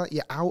never feel like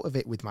you're out of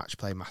it with match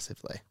play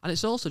massively. And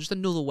it's also just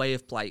another way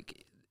of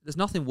like, there's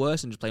nothing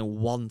worse than just playing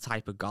one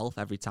type of golf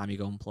every time you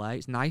go and play.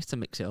 It's nice to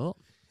mix it up.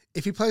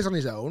 If he plays on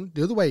his own,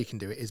 the other way you can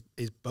do it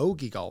is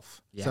bogey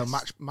golf. Yes. So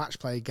match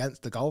play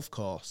against the golf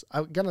course.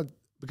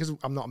 Because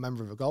I'm not a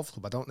member of a golf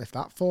club, I don't know if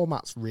that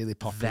format's really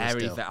popular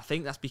still. I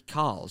think that's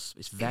because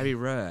it's very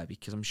rare,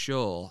 because I'm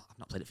sure, I've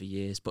not played it for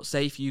years, but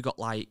say if you got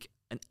like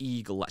an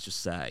eagle, let's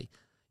just say,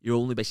 you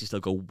only basically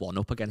still go 1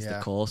 up against the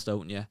course,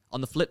 don't you?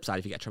 On the flip side,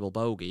 if you get a treble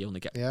bogey, you only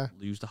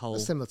lose the hole.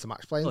 It's similar to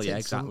match play. Oh yeah,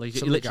 exactly.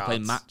 You're literally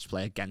playing match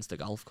play against a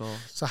golf course.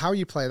 So how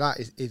you play that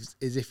is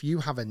if you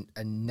have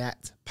a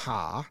net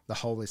par, the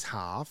hole is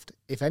halved.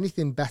 If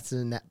anything better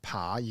than net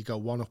par, you go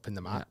 1 up in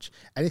the match.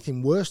 Yeah.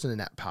 Anything worse than a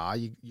net par,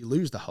 you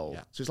lose the hole.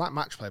 Yeah. So it's like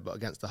match play, but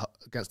against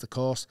the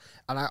course.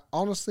 And I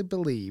honestly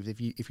believe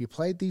if you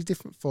played these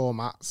different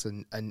formats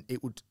and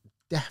it would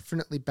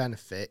definitely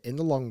benefit in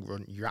the long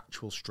run your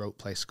actual stroke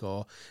play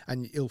score,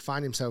 and he'll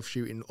find himself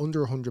shooting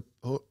under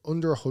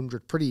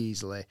 100 pretty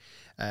easily,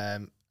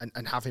 and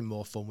having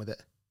more fun with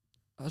it.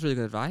 That was really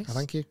good advice.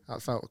 Thank you.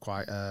 That felt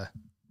quite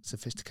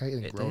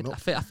sophisticated and grown up.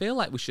 I feel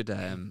like we should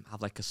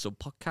have like a sub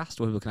podcast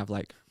where we can have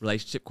like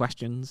relationship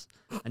questions,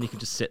 and you can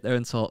just sit there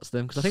and talk to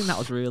them, because I think that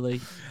was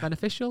really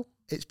beneficial.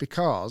 It's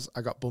because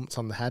I got bumped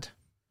on the head.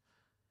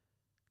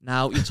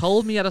 Now you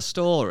told me you had a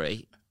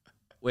story,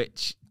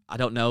 which I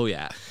don't know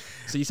yet.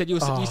 So you said you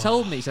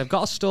told me, so I've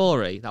got a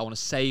story that I want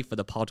to save for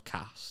the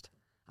podcast,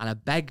 and I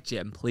begged you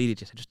and pleaded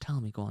you, said, just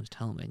tell me, go on, just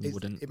tell me, and you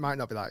wouldn't. It might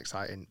not be that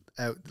exciting.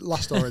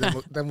 Last story,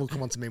 then we'll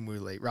come on to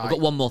Minwoo Lee. Right. I've got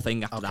one more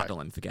thing after that, don't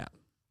let me forget.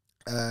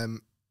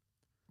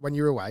 When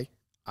you were away,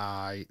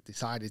 I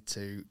decided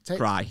to take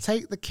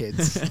the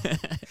kids.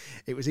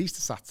 It was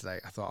Easter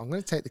Saturday. I thought, I'm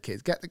going to take the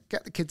kids, get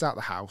the kids out of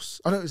the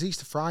house. Oh no, it was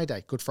Easter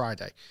Friday, Good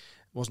Friday.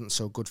 Wasn't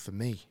so good for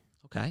me.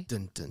 Okay.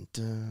 Dun, dun,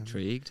 dun.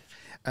 Intrigued.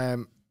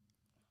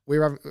 We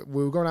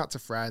were going out to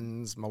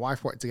friends. My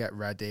wife wanted to get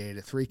ready.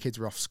 The 3 kids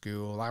were off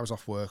school. I was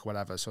off work,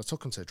 whatever. So I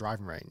took them to the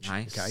driving range.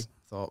 Nice. Okay.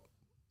 Thought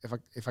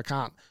if I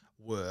can't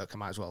work, I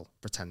might as well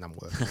pretend I'm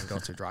working and go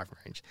to a driving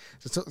range.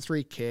 So I took the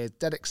 3 kids,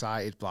 dead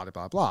excited, blah, blah,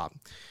 blah, blah.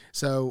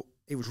 So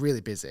it was really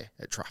busy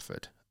at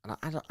Trafford. And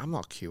I'm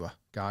not a queuer,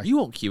 guy. You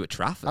won't queue at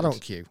Trafford? I don't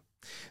queue.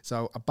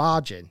 So I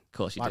barge in. Of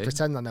course you do.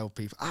 Pretend I know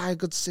people.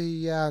 Good to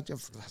see you.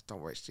 Don't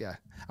worry. Yeah.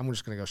 I'm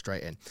just going to go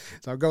straight in.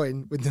 So I go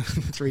in with the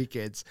 3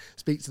 kids,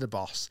 speak to the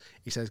boss.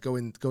 He says, go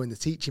in the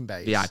teaching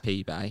bays.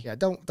 VIP bay. Yeah,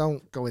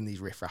 don't go in these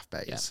riff-raff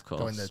bays. Yeah, of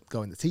course.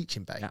 Go in the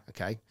teaching bay. Yeah.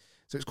 Okay.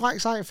 So it's quite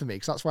exciting for me,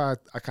 because that's why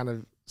I kind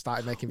of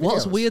started making videos.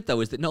 What's weird, though,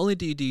 is that not only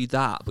do you do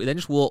that, but you then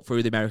just walk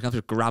through the American clubs,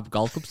 just grab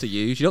golf clubs to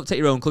use. You don't take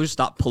your own clubs, just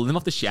start pulling them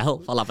off the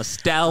shelf. I'll have a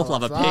stealth,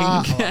 I'll have a pink.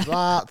 I'll have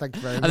that. Thank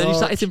you very much. And then you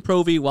start hitting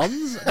Pro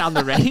V1s down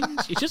the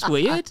range. It's just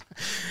weird.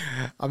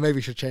 I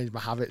maybe should change my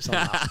habits on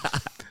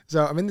that.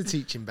 So I'm in the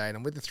teaching bay and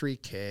I'm with the 3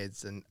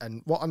 kids.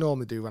 And what I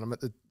normally do when I'm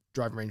at the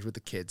driving range with the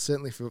kids,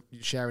 certainly if you're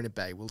sharing a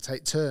bay, we'll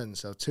take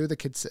turns. So 2 of the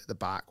kids sit at the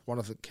back, one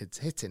of the kids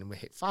hitting, and we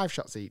hit 5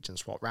 shots each and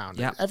swap round.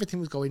 Yep. Everything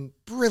was going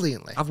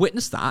brilliantly. I've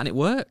witnessed that, and it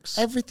works.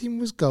 Everything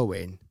was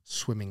going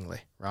swimmingly,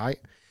 right?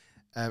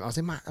 I was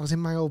in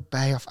my old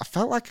bay. I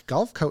felt like a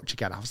golf coach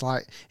again. I was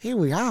like, here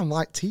we are. I'm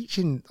like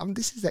teaching.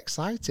 This is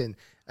exciting.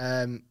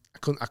 I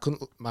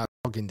couldn't. My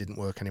login didn't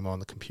work anymore on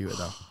the computer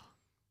though.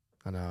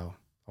 I know.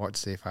 I wanted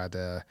to see if I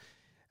had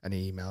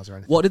any emails or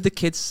anything. What did the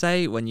kids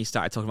say when you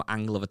started talking about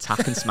angle of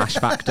attack and smash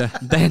factor?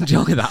 Did they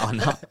enjoy that or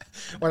not?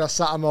 When I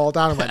sat them all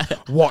down and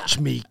went, watch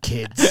me,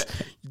 kids.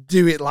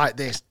 Do it like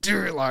this.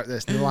 Do it like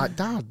this. And they're like,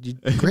 Dad,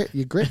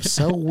 your grip's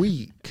so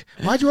weak.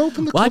 Why'd you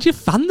open the Why'd you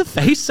fan the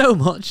face so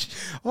much?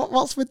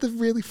 What's with the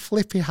really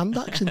flippy hand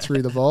action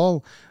through the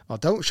ball? Oh,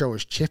 don't show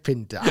us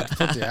chipping, Dad.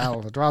 Bloody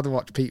hell. I'd rather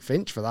watch Pete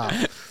Finch for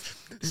that.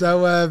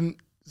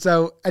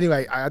 So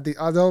anyway, I had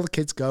all the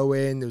kids go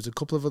in. There was a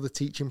couple of other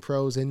teaching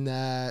pros in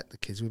there. The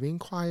kids were being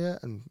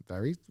quiet and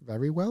very,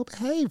 very well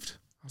behaved.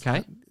 Okay.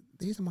 Like,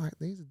 these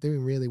are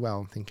doing really well.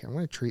 I'm thinking, I'm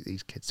going to treat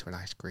these kids to an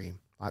ice cream.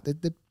 Like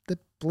the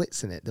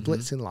blitzing it, the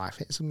blitzing life,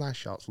 hitting some nice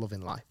shots,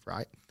 loving life,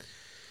 right?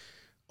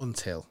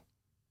 Until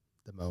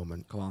the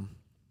moment. Go on.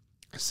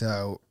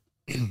 So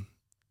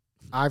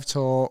I've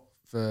taught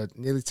for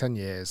nearly 10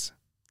 years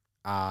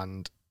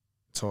and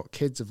taught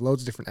kids of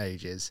loads of different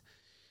ages,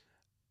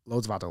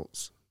 loads of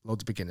adults,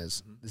 loads of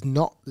beginners.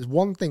 There's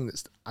one thing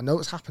I know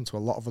it's happened to a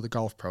lot of other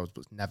golf pros,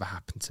 but it's never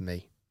happened to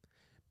me.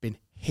 Been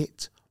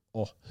hit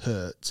or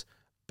hurt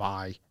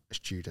by a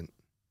student.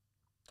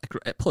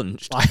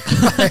 Punched?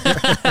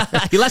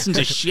 Your lessons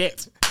are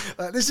shit.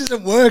 This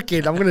isn't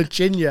working. I'm going to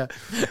chin you.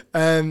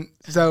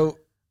 So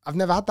I've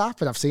never had that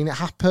happen. I've seen it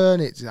happen.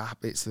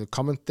 It's a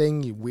common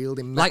thing. You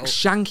wielding metal. Like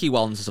shanky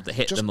ones or something that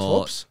hit Just them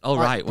clubs. all. Oh,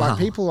 like, right. Wow. Like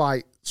people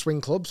like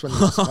swing clubs when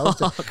they're not supposed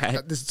to. Okay.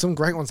 There's some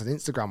great ones on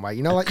Instagram where,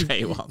 you know, like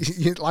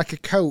you're like a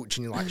coach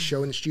and you're like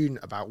showing the student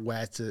about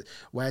where to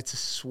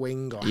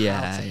swing or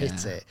how to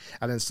hit it.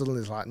 And then suddenly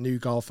there's like new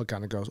golfer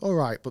kind of goes, all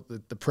right, but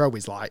the pro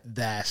is like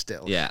there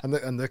still. Yeah. And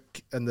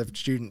the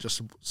student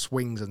just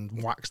swings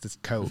and whacks the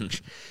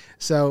coach.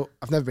 So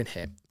I've never been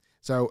hit.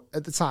 So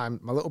at the time,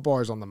 my little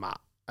boy is on the mat.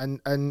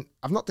 And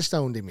I've not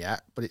disowned him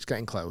yet, but it's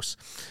getting close.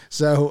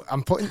 So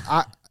I'm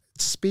to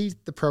speed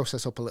the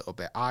process up a little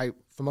bit.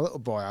 For my little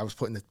boy, I was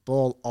putting the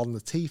ball on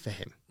the tee for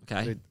him.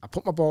 Okay. So I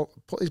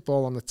put his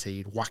ball on the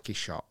tee, whack his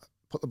shot.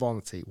 Put the ball on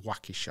the tee,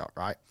 whack his shot,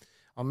 right?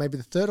 On maybe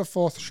the third or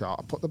fourth shot,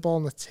 I put the ball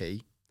on the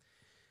tee.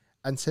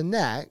 And to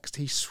next,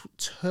 he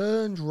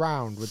turned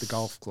round with the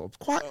golf club,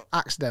 quite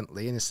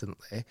accidentally,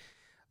 innocently,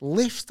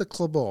 lifts the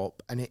club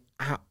up, and it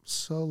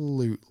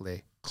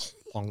absolutely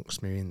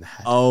clonks me in the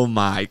head. Oh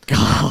my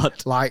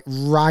God. Like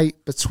right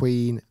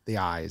between the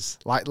eyes.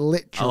 Like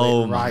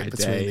literally right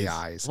between the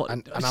eyes.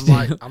 And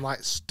I'm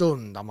like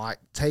stunned. I'm like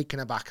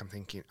taken aback. I'm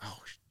thinking, oh,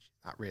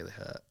 that really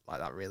hurt. Like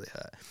that really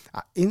hurt.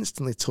 I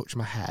instantly touched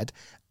my head,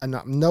 and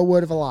no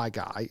word of a lie,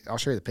 guy. I'll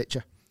show you the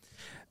picture.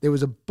 There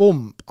was a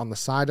bump on the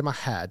side of my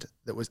head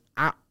that was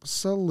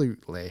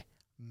absolutely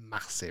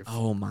massive.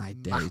 Oh my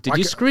days. Did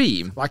you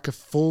scream? Like a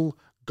full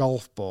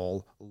golf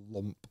ball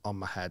lump on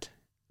my head.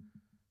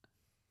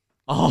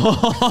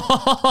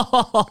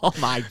 Oh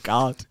my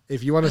God.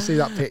 If you want to see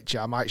that picture,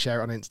 I might share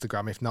it on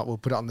Instagram. If not, we'll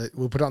put it on the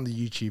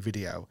YouTube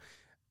video.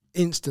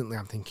 Instantly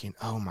I'm thinking,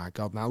 oh my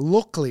God. Now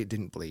luckily it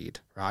didn't bleed,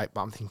 right?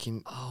 But I'm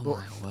thinking,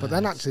 but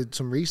then actually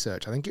some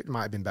research, I think it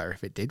might have been better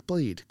if it did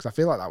bleed, because I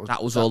feel like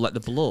that was all like the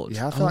blood.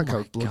 Yeah, I feel like it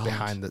was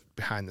blood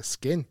behind the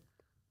skin.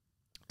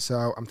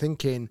 So I'm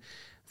thinking,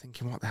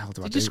 what the hell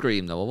do I do? Did you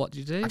scream though, or what did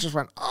you do? I just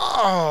went,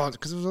 oh,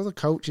 because there was other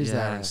coaches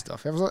there and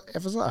stuff. If I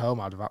was at home,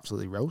 I'd have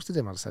absolutely roasted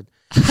him. I'd have said,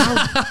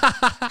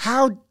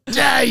 how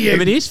dare you? I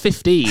mean, he's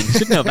 15.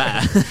 Should know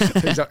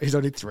better. He's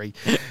only 3.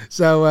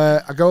 So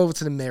I go over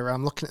to the mirror.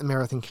 I'm looking at the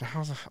mirror thinking,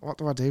 what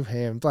do I do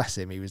here? And bless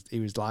him, he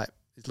was like,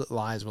 his little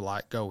eyes were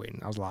like going.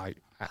 I was like,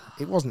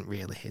 it wasn't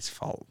really his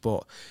fault,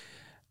 but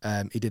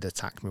he did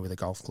attack me with a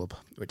golf club,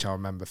 which I'll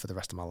remember for the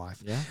rest of my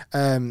life.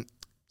 Yeah.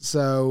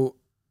 So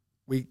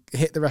we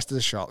hit the rest of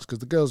the shots because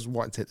the girls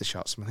wanted to hit the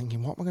shots. So I'm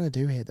thinking, what am I going to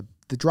do here?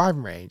 The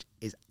driving range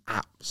is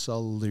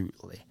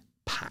absolutely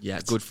packed. Yeah,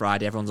 Good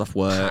Friday, everyone's off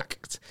work.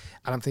 Packed.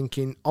 And I'm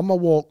thinking, on my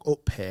walk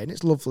up here, and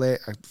it's lovely,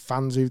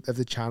 fans of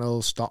the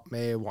channel stopped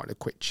me, wanted a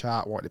quick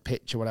chat, wanted a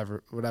picture,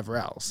 whatever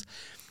else.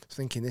 I was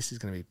thinking, this is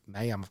going to be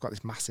mayhem. I've got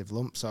this massive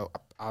lump, so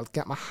I'll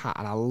get my hat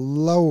and I'll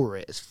lower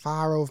it as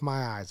far over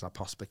my eyes as I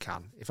possibly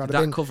can. Did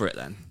that cover it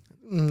then?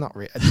 Not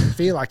really. I didn't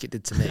feel like it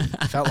did to me.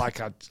 It felt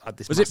like I had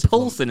this. Was it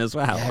pulsing as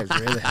well? Yeah,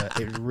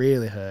 it was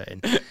really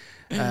hurting.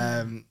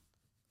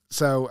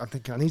 So I'm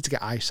thinking I need to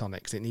get ice on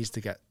it because it needs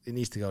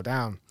to go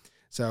down.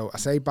 So I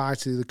say bye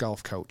to the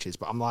golf coaches,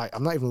 but I'm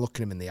not even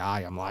looking them in the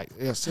eye. I'm like,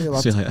 yeah, see you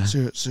lads,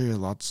 see you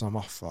lads. I'm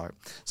off. Like,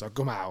 so I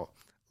come out.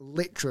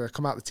 Literally, I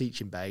come out the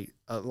teaching bay.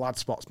 A lad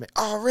spots me.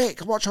 Oh,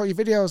 Rick, I watch all your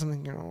videos. I'm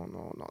thinking, oh,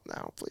 no, not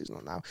now. Please,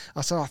 not now.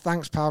 I said, oh,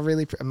 thanks, pal.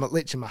 Really. And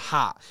literally, my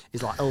hat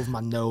is like over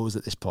my nose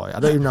at this point. I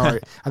don't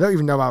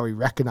even know how he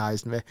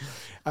recognised me.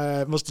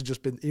 He must have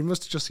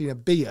just seen a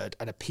beard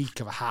and a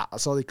peak of a hat.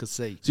 That's all he could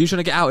see. So you're trying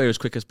to get out here as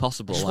quick as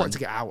possible. I just wanted to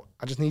get out.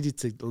 I just needed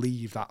to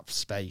leave that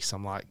space.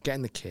 I'm like,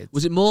 getting the kids.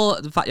 Was it more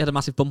the fact you had a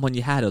massive bump on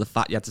your head, or the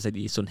fact you had to say that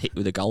your son hit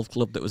you with a golf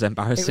club that was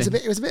embarrassing?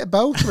 It was a bit of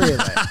both,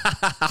 really.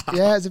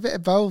 Yeah, it was a bit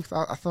of both.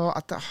 I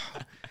thought.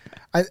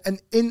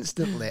 And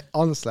instantly,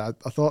 honestly, I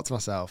thought to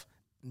myself,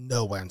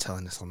 no way I'm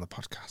telling this on the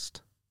podcast.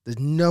 There's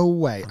no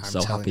way I'm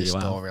so telling this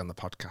story on the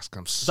podcast.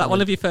 Was that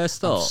one of your first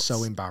thoughts? I'm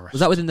so embarrassed.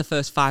 Was that within the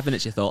first 5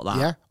 minutes you thought that?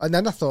 Yeah. And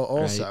then I thought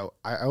also,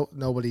 I hope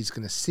nobody's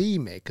going to see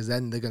me, because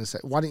then they're going to say,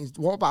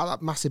 what about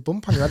that massive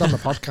bump on your head on the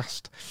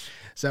podcast?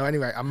 So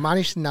anyway, I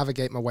managed to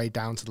navigate my way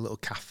down to the little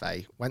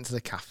cafe, went to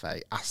the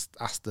cafe,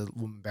 asked the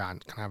woman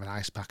behind, can I have an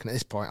ice pack? And at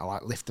this point, I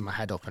lifted my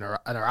head up, and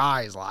her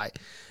eyes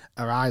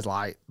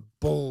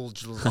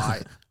bulged, was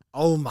like,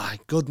 oh my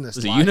goodness.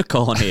 There's a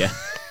unicorn here.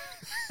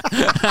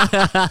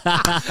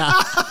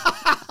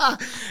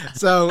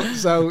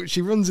 So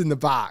she runs in the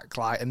back,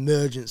 like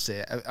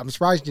emergency. I'm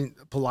surprised you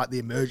didn't pull like the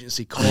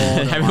emergency call.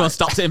 Everyone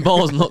stops it in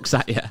balls and looks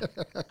at you.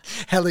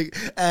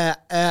 Air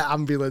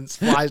ambulance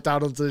flies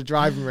down onto the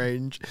driving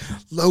range.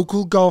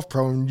 Local golf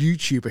pro and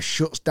YouTuber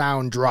shuts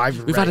down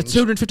driving We've range.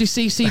 had a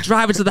 250cc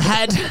driver to the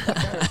head.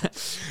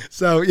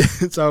 So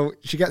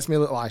she gets me a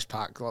little ice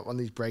pack, like one of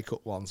these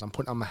break-up ones. I'm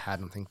putting it on my head.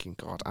 I'm thinking,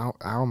 God, how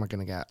am I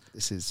going to get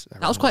this? Is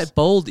That was quite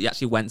bold that you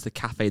actually went to the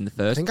cafe in the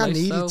first place. I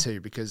think I needed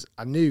to because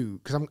I knew,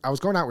 because I was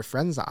going out with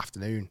friends that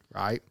afternoon,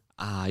 right?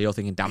 You're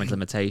thinking damage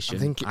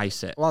limitation.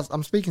 Ice it. Well,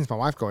 I'm speaking to my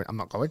wife going, I'm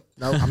not going.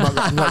 No, I'm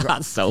not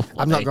That's so funny.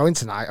 I'm not going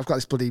tonight. I've got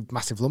this bloody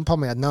massive lump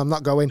on my head. No, I'm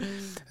not going.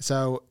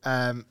 So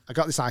I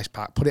got this ice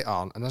pack, put it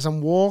on, and as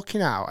I'm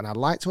walking out, and I'd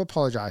like to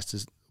apologise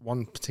to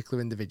one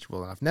particular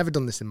individual, and I've never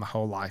done this in my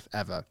whole life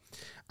ever.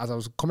 As I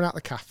was coming out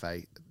the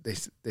cafe,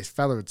 this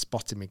fella had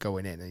spotted me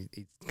going in, and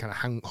he kind of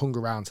hung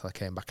around till I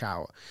came back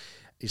out.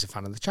 He's a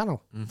fan of the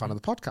channel, fan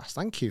of the podcast.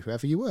 Thank you,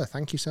 whoever you were.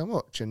 Thank you so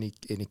much. And he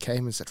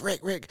came and said,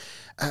 Rick,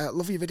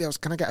 love your videos.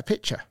 Can I get a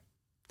picture?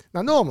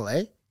 Now,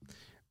 normally,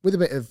 with a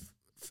bit of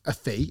a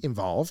fee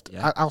involved,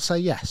 I'll say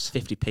yes.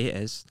 50p it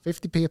is.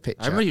 50p a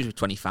picture. I remember you were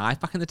 25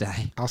 back in the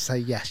day. I'll say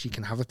yes, you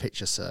can have a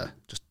picture, sir.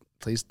 Just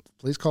please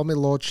call me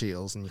Lord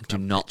Shields, and you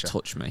can do not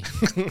touch me.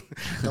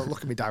 Don't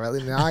look at me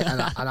directly in the eye,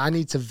 and I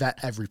need to vet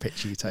every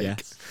picture you take.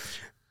 Yes.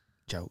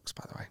 Jokes,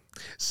 by the way.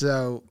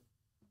 So,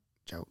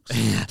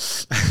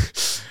 jokes.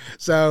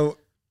 So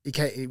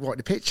he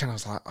wanted a picture, and I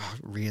was like, oh, I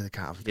really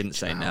can't have a Didn't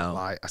picture say now. no.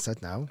 Like, I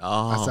said no.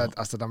 Oh.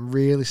 I said, I'm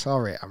really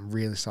sorry.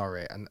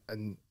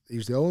 And he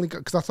was the only guy,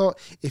 because I thought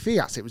if he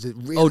asked, it was a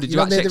really, did you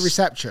actually near the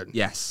reception?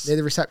 Yes. Near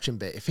the reception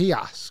bit. If he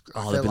asked,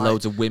 there'd be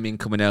loads of women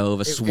coming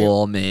over,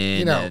 swarming.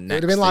 You know, it would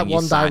have been like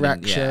One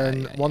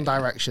Direction, One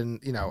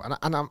Direction, you know,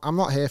 and I'm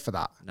not here for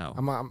that. No.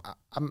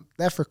 I'm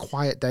there for a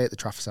quiet day at the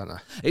Trafford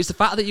Centre. It's the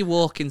fact that you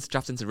walk into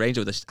Trafford Centre Range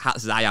with a hat that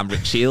says I am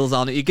Rick Shields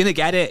on it. You're going to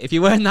get it. If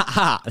you're wearing that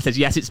hat that says,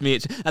 yes, it's me.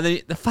 And then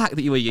the fact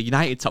that you were your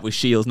United top with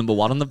Shields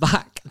 #1 on the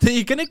back, then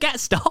you're going to get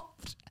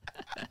stopped.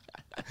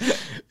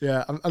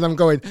 Yeah, and I'm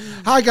going,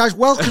 hi guys,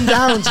 welcome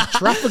down to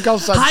Trafford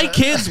Golf Centre. Hi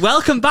kids,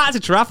 welcome back to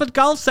Trafford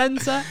Golf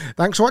Centre.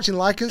 Thanks for watching,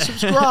 like and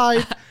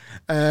subscribe.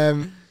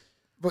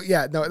 But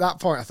yeah, no, at that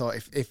point I thought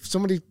if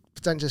somebody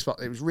potentially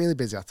spotted, it was really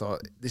busy, I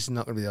thought this is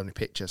not going to be the only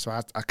picture. So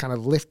I kind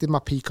of lifted my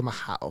peak of my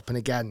hat up, and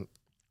again,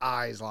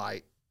 eyes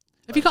like...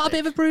 Have you got a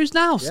bit of a bruise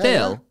now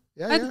still?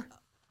 Yeah.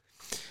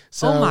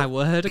 So, oh my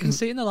word, I can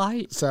see it in the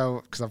light.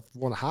 So, because I've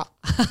worn a hat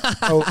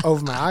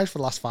over my eyes for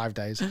the last 5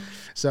 days.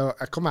 So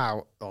I come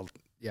out,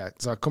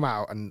 so I come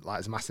out and like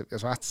it's massive.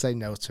 So I have to say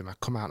no to him. I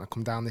come out and I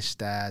come down these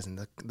stairs, and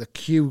the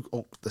queue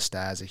up the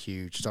stairs are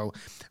huge. So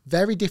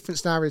very different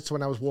scenario to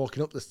when I was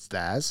walking up the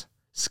stairs,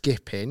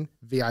 skipping,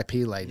 VIP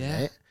lane in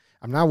it.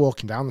 I'm now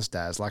walking down the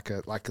stairs like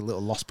a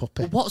little lost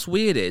puppy. Well, what's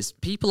weird is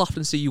people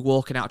often see you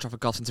walking out of Trafford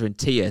Golf Centre in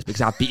tears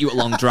because I beat you at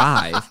long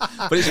drive.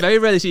 But it's very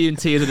rare to see you in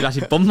tears with a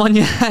massive bum on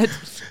your head.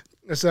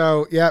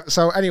 So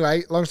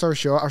anyway, long story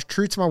short, I was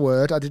true to my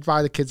word. I did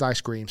buy the kids ice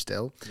cream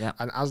still. Yeah.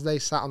 And as they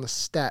sat on the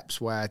steps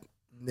where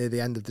near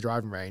the end of the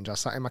driving range, I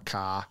sat in my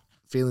car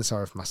feeling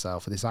sorry for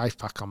myself with this ice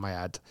pack on my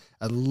head.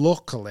 And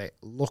luckily,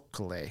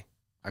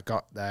 I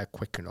got there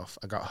quick enough.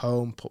 I got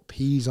home, put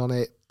peas on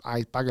it,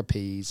 bag of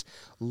peas.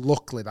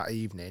 Luckily that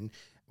evening,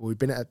 we'd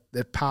been at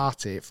the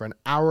party for an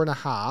hour and a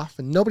half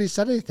and nobody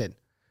said anything.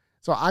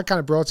 So I kind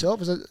of brought it up.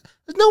 I said,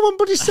 there's no one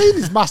but seen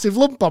this massive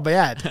lump on my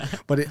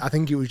head. But I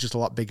think it was just a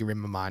lot bigger in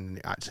my mind than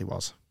it actually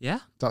was. Yeah.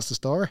 That's the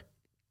story.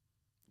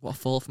 What a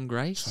fall from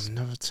grace. So I'm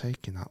never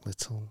taking that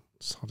little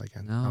sod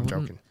again. No, I'm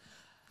joking.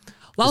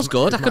 Well, that was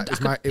good.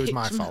 It was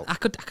my fault.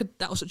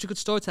 That was such a good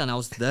storytelling. I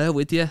was there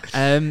with you.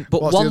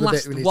 But one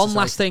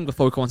last thing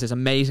before we come on to this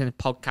amazing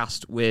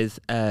podcast with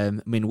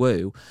Min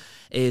Woo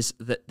is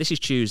that this is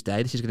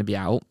Tuesday. This is going to be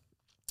out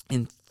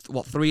in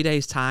 3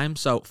 days' time.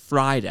 So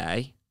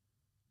Friday,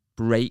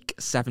 Break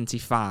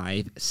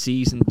 75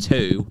 Season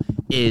 2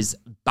 is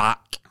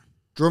back.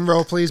 Drum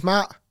roll, please,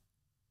 Matt.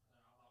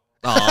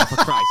 Oh, for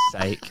Christ's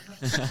sake!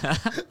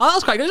 That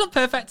was quite good. It was a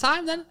perfect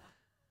time then.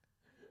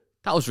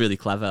 That was really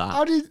clever.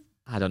 That.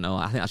 I don't know.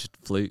 I think that's just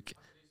fluke.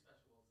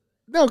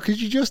 No,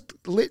 because you just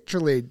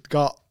literally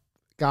got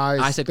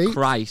guys. I said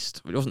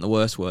Christ. It wasn't the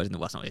worst word in the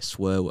West. Not a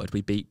swear word.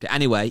 We beeped it.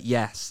 Anyway,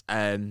 yes.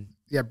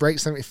 Break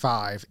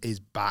 75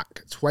 is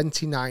back.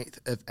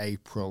 29th of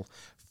April,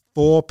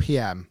 4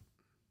 p.m.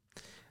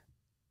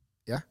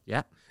 Yeah?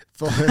 Yeah.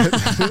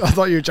 I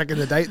thought you were checking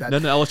the date then.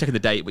 No, I was checking the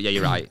date, but yeah,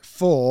 you're right.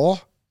 For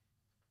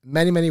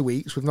many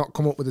weeks, we've not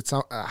come up with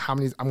how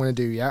many I'm going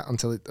to do yet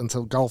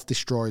until golf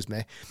destroys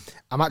me.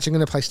 I'm actually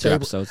going to play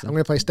stable. I'm going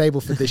to play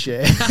stable for this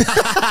year.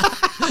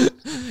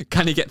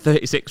 Can he get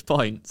 36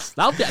 points?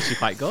 That'll be actually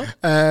quite good.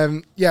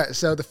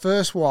 So the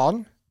first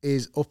one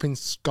is up in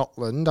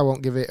Scotland. I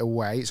won't give it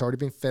away. It's already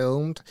been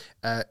filmed.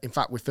 In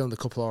fact, we filmed a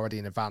couple already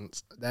in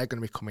advance. They're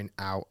going to be coming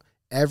out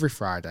every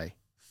Friday,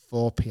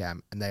 4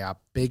 p.m. And they are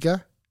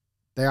bigger,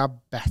 they are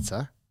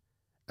better,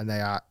 and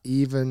they are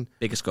even...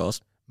 bigger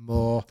scores.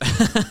 More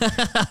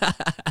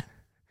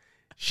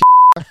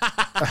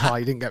Oh,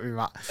 you didn't get me,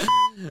 Matt.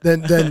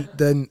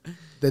 Than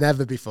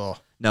ever before.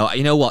 No,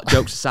 you know what?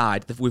 Jokes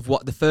aside,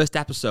 the first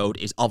episode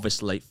is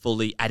obviously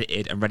fully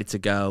edited and ready to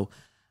go.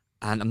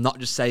 And I'm not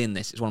just saying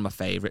this; it's one of my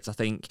favourites. I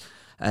think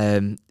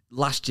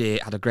last year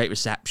it had a great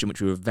reception,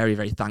 which we were very,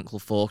 very thankful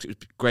for. 'Cause it was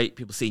great,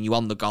 people seeing you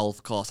on the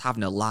golf course,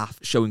 having a laugh,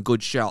 showing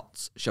good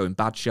shots, showing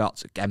bad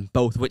shots. Again,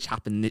 both of which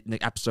happened in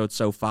the episode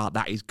so far.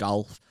 That is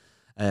golf.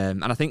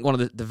 And I think one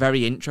of the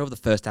very intro of the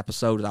first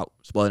episode, without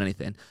spoiling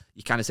anything,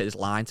 you kind of say this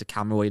line to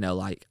camera where,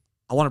 like,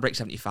 I want to break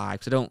 75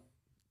 because I don't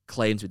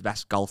claim to be the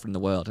best golfer in the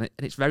world. And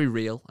it's very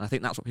real. And I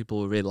think that's what people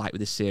will really like with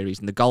this series.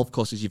 And the golf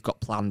courses you've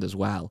got planned as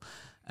well.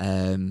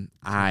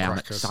 I am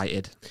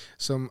excited.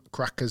 Some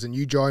crackers. And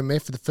you join me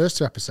for the first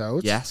 2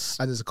 episodes. Yes.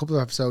 And there's a couple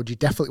of episodes you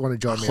definitely want to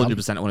join me on.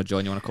 100% I want to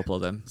join you on a couple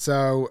of them.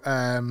 So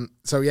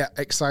yeah,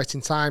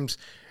 exciting times.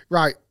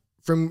 Right.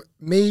 From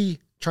me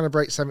trying to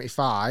break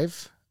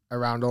 75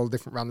 around all the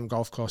different random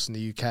golf courses in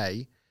the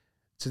UK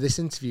to this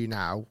interview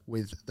now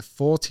with the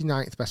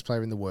 49th best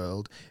player in the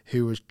world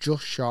who has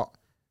just shot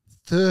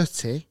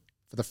 30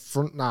 for the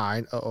front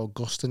 9 at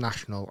Augusta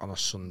National on a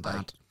Sunday.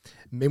 Bad.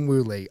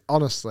 Minwoo Lee.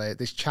 Honestly,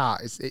 this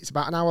chart, it's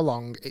about an hour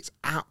long. It's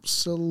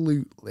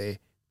absolutely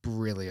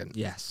brilliant.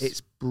 Yes.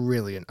 It's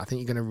brilliant. I think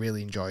you're going to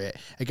really enjoy it.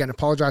 Again,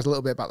 apologise a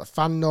little bit about the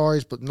fan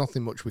noise, but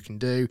nothing much we can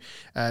do.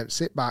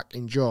 Sit back,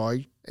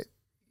 enjoy.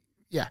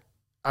 Yeah.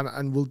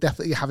 And we'll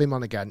definitely have him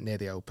on again near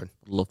the Open.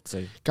 Love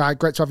to. Guy,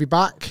 great to have you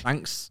back.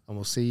 Thanks. And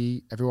we'll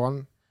see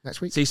everyone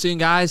next week. See you soon,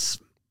 guys.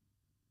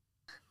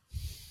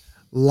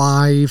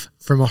 Live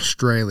from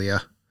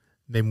Australia,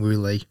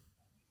 Minwoo Lee.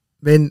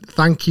 Min,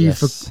 thank you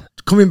for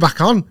coming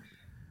back on.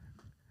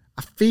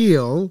 I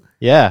feel...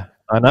 Yeah,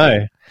 I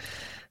know.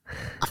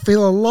 I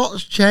feel a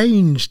lot's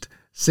changed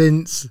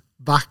since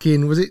back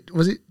in... Was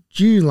it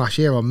June last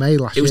year or May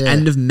last year? It was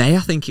end of May,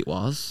 I think it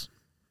was.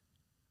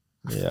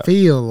 I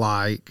feel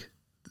like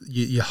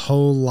your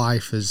whole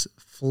life has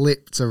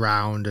flipped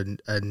around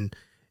and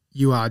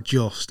you are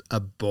just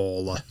a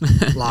baller.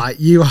 Like,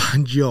 you are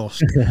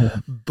just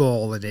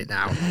balling it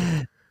now.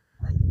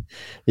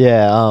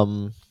 Yeah,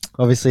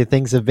 obviously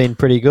things have been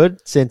pretty good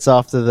since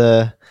after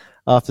the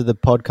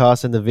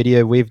podcast and the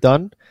video we've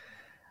done.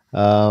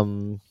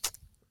 And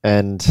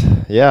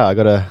yeah,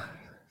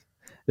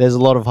 there's a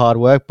lot of hard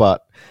work,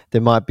 but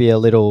there might be a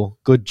little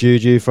good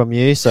juju from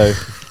you. So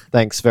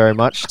thanks very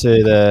much to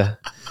the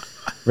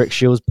Rick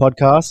Shields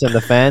podcast and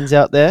the fans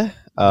out there.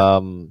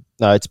 No,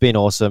 it's been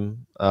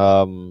awesome.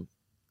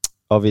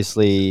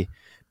 Obviously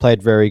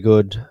played very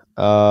good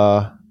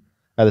at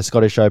the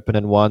Scottish Open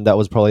and won. That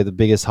was probably the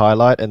biggest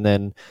highlight. And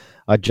then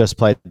I just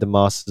played the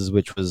Masters,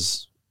 which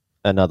was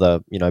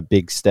another,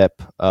 big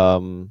step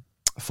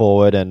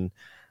forward. And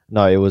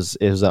no, it was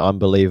an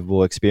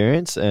unbelievable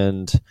experience.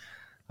 And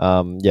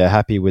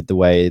happy with the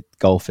way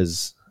golf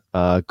has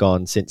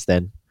gone since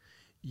then.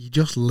 You're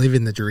just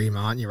living the dream,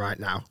 aren't you, right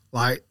now?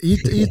 Like,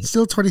 you're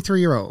still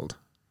 23-year-old.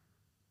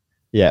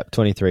 Yeah,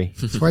 23.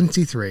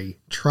 23,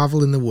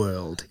 traveling the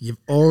world. You've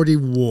already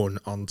won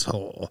on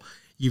tour.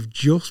 You've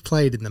just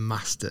played in the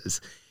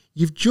Masters.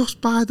 You've just,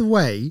 by the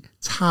way,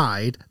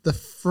 tied the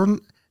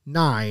front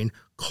 9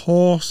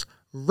 course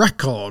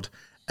record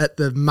at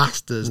the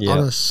Masters on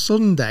a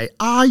Sunday.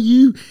 Are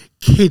you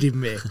kidding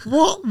me?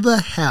 What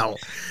the hell?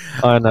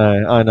 I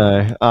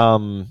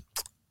know.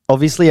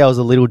 Obviously, I was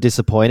a little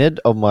disappointed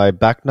on my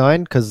back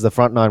 9 because the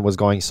front 9 was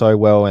going so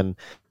well, and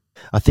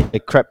I think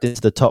it crept into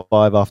the top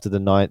 5 after the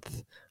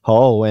 9th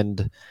hole,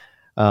 and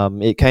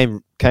it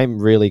came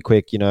really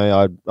quick.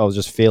 I was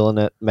just feeling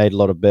it, made a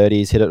lot of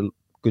birdies, hit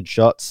good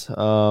shots,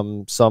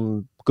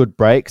 some good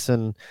breaks,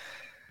 and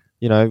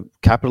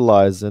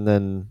capitalized. And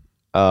then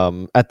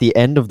at the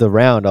end of the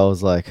round, I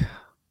was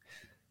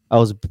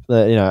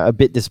a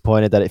bit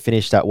disappointed that it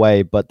finished that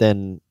way. But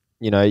then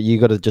you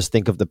got to just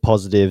think of the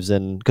positives,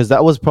 and because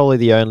that was probably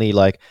the only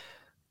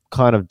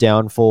kind of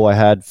downfall. I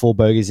had 4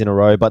 bogeys in a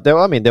row, but they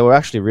were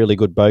actually really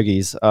good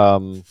bogeys.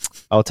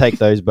 I'll take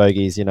those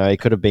bogeys. It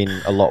could have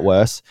been a lot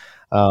worse,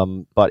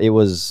 but it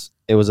was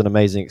an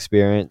amazing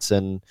experience,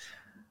 and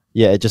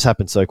yeah, it just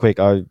happened so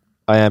quick. I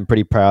am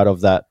pretty proud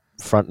of that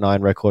front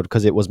 9 record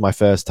because it was my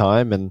first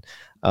time, and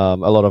a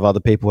lot of other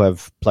people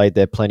have played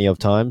there plenty of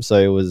times, so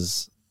it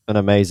was an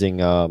amazing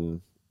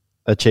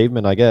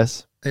achievement, I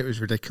guess. It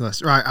was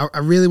ridiculous. Right, I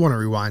really want to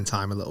rewind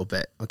time a little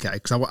bit, okay,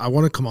 because I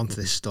want to come on to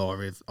this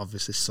story of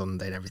obviously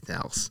Sunday and everything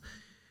else.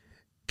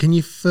 Can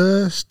you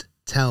first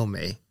tell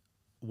me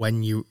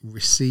when you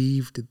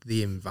received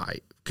the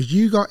invite? Because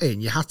you got in,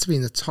 you had to be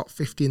in the top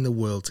 50 in the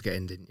world to get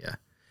in, didn't you?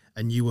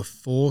 And you were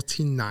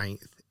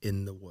 49th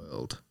in the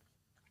world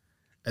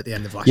at the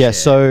end of last year.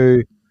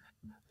 Yeah,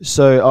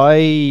 so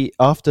I,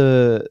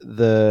 after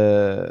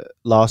the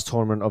last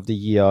tournament of the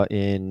year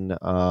in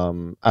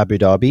Abu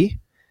Dhabi,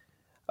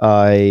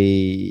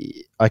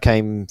 I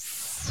came,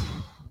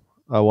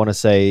 I want to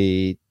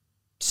say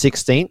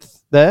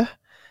 16th there,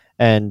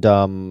 and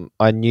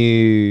I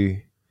knew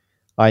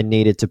I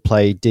needed to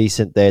play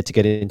decent there to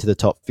get into the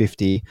top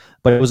 50.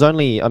 But it was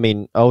only, I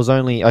came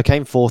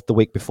 4th the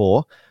week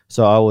before,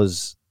 so I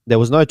was there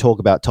was no talk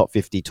about top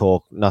 50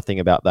 talk, nothing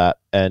about that.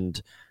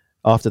 And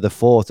after the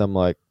fourth, I'm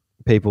like,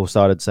 people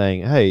started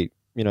saying, hey,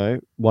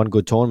 one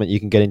good tournament, you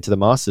can get into the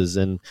Masters,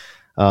 and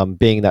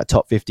being that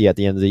top 50 at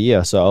the end of the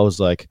year. So I was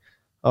like,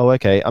 oh,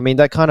 okay. I mean,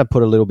 that kind of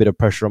put a little bit of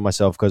pressure on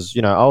myself because,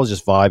 I was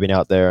just vibing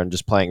out there and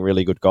just playing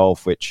really good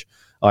golf, which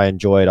I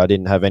enjoyed. I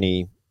didn't have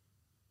any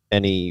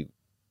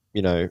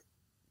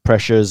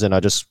pressures, and I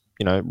just,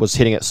 was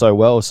hitting it so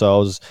well. So I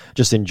was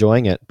just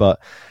enjoying it. But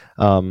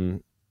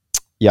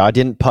I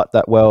didn't putt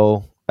that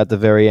well at the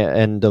very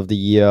end of the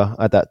year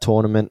at that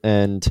tournament.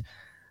 And,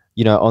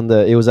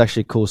 it was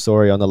actually a cool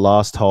story. On the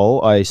last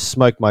hole, I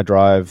smoked my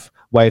drive,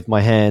 waved my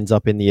hands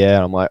up in the air.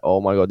 And I'm like, oh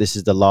my God, this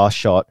is the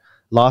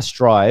last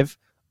drive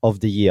of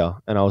the year.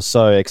 And I was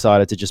so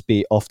excited to just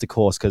be off the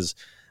course because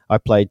I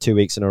played 2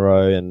 weeks in a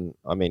row, and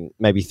I mean,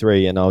 maybe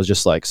 3. And I was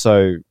just like,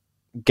 so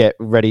get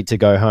ready to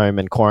go home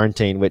and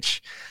quarantine,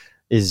 which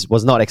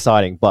was not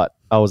exciting, but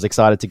I was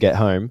excited to get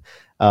home.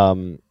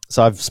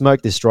 So I've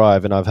smoked this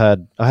drive, and I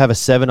have a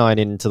 7-iron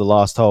into the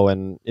last hole.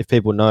 And if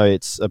people know,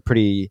 it's a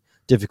pretty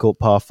difficult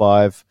par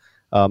 5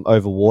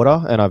 over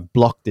water, and I've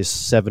blocked this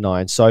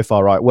 7-iron so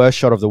far right. Worst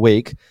shot of the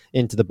week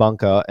into the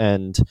bunker,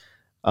 and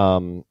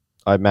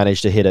I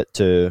managed to hit it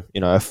to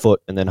a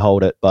foot and then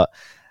hold it. But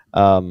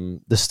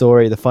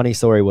the funny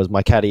story was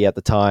my caddy at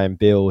the time,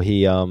 Bill.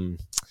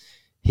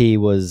 He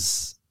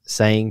was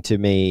saying to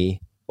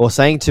me, or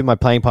saying to my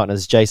playing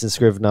partners, Jason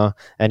Scrivener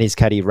and his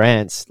caddy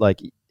Rance, like,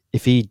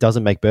 if he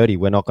doesn't make birdie,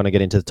 we're not going to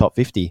get into the top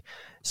 50.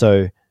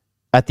 So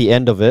at the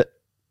end of it,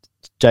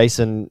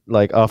 Jason,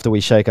 like, after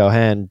we shake our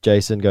hand,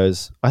 Jason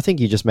goes, I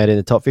think you just made it in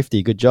the top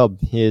 50. Good job.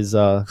 Here's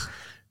the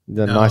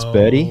nice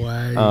birdie.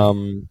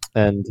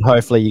 And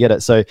hopefully you get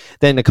it. So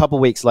then a couple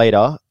of weeks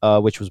later,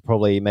 which was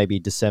probably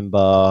maybe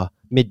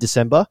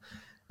mid-December,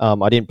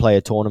 I didn't play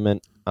a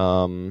tournament.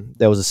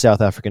 There was a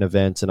South African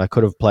event, and I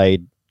could have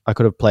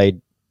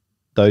played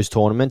those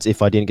tournaments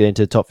if I didn't get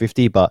into the top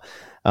 50. But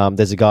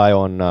there's a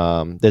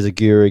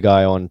guru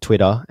guy on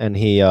Twitter, and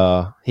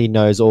he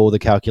knows all the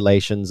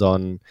calculations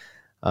on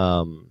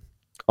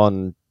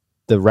the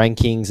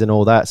rankings and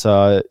all that.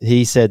 So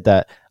he said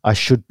that I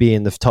should be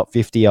in the top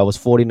 50. I was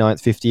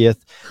 49th, 50th.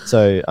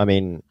 So, I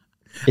mean,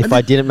 if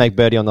I didn't make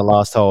birdie on the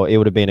last hole, it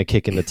would have been a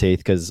kick in the teeth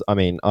because, I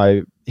mean,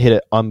 I hit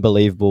it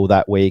unbelievable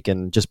that week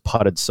and just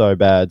putted so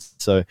bad.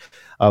 So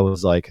I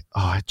was like,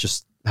 I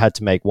just had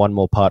to make one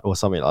more putt or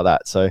something like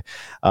that. So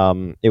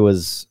it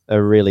was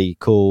a really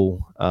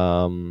cool,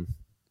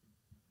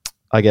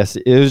 I guess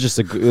it was just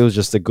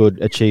a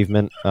good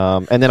achievement.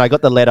 And then I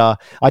got the letter.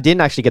 I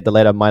didn't actually get the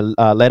letter. My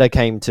letter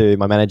came to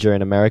my manager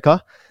in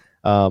America.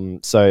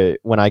 So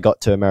when I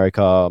got to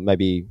America,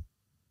 maybe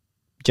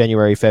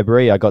January,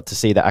 February, I got to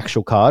see the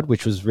actual card,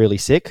 which was really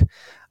sick.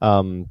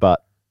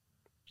 But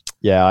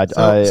yeah,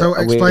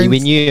 we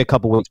knew a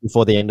couple of weeks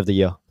before the end of the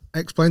year.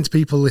 Explain to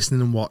people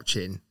listening and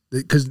watching,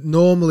 because it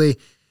normally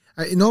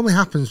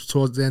happens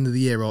towards the end of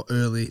the year or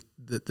early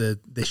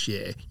this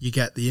year. You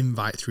get the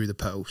invite through the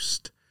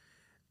post.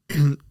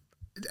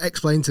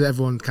 Explain to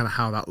everyone kind of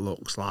how that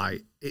looks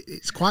like.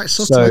 It's quite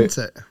subtle,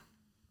 isn't it?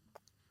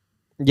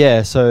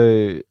 Yeah,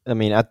 so I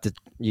mean,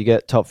 you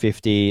get top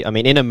 50. I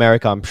mean, in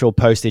America, I'm sure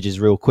postage is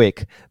real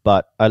quick,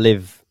 but I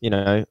live,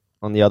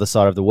 on the other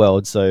side of the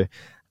world, so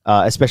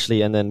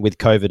especially, and then with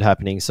COVID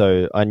happening,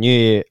 so I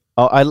knew.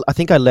 I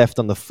think I left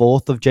on the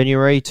 4th of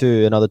January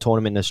to another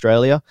tournament in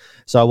Australia,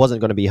 so I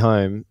wasn't going to be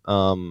home.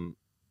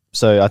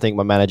 So I think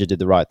my manager did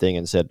the right thing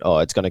and said, "Oh,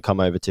 it's going to come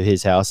over to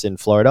his house in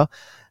Florida."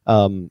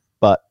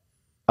 But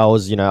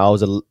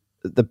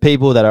the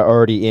people that are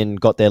already in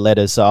got their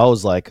letters, so I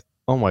was like,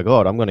 oh my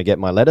God, I'm going to get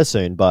my letter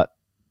soon. But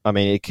I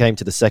mean, it came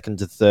to the 2nd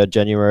to 3rd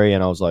January,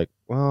 and I was like,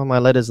 well, my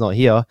letter's not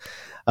here.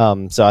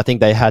 So I think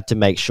they had to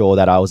make sure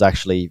that I was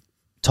actually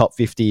top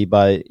 50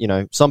 by,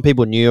 some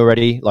people knew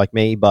already, like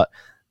me, but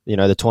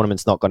the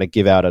tournament's not going to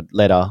give out a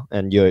letter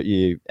and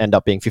you end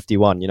up being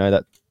 51,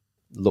 that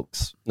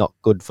looks not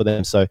good for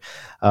them. So,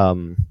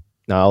 no,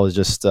 I was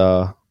just,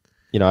 I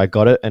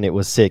got it and it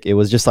was sick. It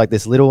was just like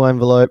this little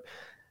envelope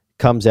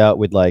comes out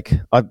with like,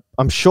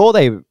 I'm sure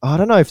I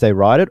don't know if they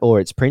write it or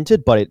it's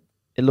printed, but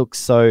it looks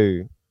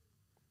so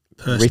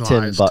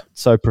written, but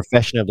so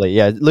professionally.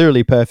 Yeah,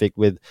 literally perfect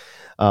with,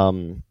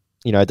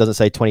 it doesn't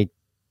say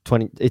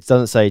 2020, it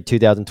doesn't say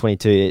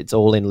 2022. It's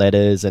all in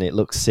letters and it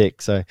looks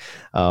sick. So,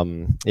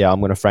 I'm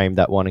going to frame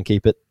that one and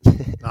keep it.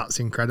 That's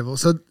incredible.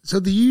 So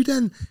do you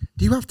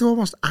have to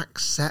almost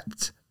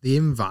accept the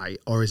invite,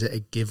 or is it a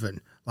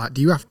given? Like,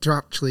 do you have to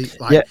actually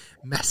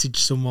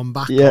message someone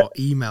back or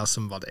email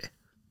somebody?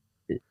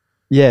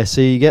 Yeah,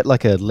 so you get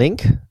like a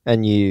link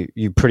and you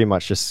pretty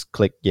much just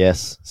click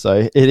yes.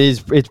 So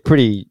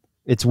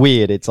it's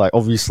weird. It's like,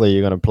 obviously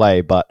you're going to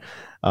play, but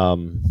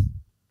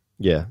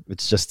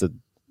it's just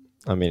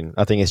I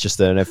think it's just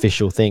an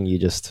official thing. You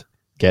just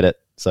get it.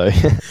 So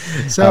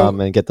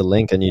and get the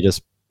link and you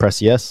just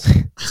press yes.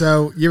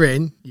 So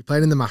you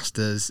played in the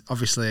Masters.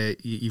 Obviously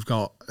you've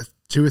got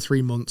 2 or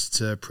 3 months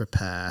to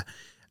prepare.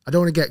 I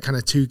don't want to get kind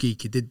of too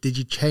geeky. Did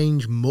you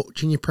change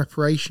much in your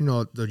preparation,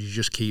 or did you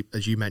just keep,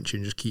 as you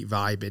mentioned, just keep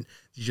vibing?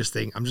 Did you just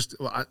think,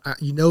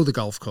 you know the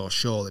golf course,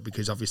 surely,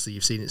 because obviously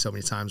you've seen it so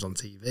many times on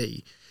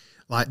TV.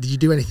 Like, did you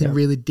do anything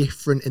really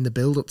different in the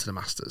build-up to the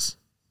Masters?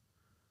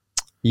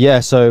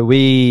 Yeah, so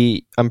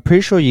I'm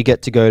pretty sure you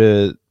get to go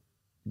to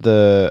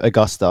the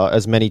Augusta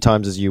as many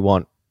times as you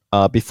want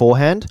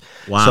beforehand.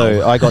 Wow.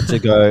 So I got to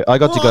go.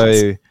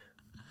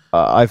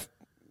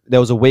 There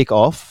was a week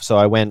off, so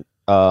I went.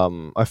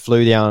 I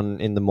flew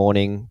down in the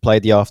morning,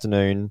 played the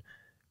afternoon,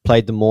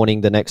 played the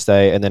morning the next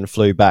day, and then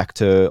flew back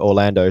to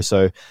Orlando.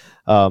 So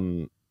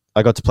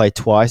I got to play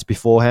twice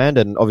beforehand,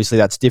 and obviously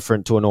that's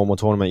different to a normal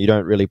tournament. You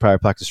don't really play a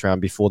practice round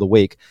before the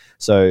week.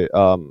 So,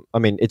 I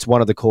mean, it's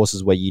one of the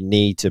courses where you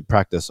need to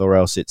practice, or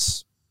else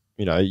it's,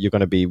 you're going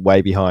to be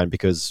way behind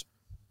because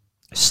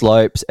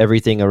slopes,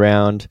 everything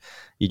around,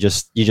 you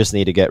just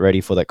need to get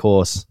ready for that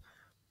course.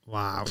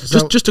 Wow.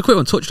 Just a quick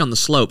one, touching on the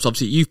slopes.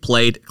 Obviously, you've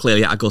played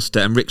clearly at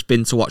Augusta, and Rick's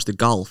been to watch the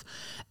golf.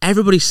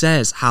 Everybody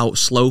says how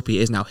slopey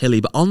it is now,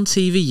 hilly, but on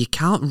TV, you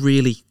can't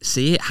really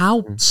see it.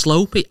 How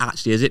slopey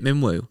actually is it,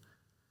 Minwoo?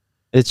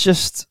 It's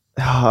just,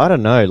 I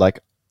don't know,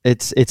 like,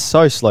 it's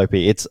so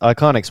slopey. I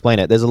can't explain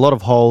it. There's a lot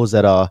of holes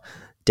that are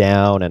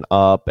down and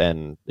up,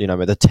 and, the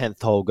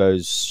 10th hole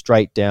goes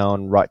straight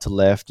down, right to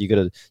left.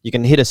 You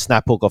can hit a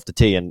snap hook off the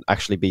tee and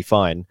actually be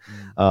fine.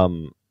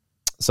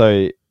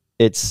 So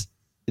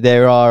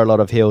there are a lot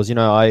of hills.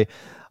 I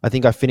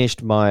think I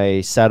finished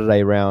my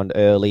Saturday round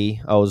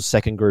early. I was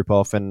second group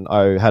off, and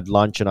I had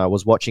lunch, and I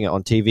was watching it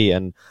on TV,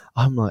 and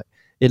I'm like,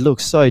 it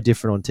looks so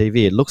different on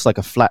TV. It looks like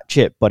a flat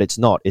chip, but it's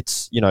not.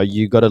 It's,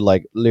 you got to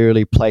like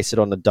literally place it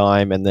on the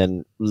dime and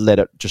then let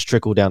it just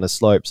trickle down the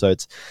slope. So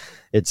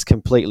it's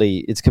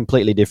completely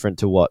different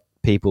to what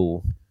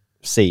people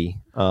see.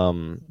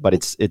 But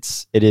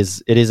it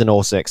is an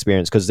awesome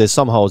experience, because there's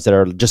some holes that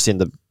are just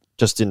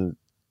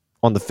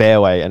on the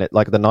fairway, and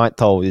like the 9th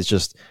hole is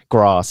just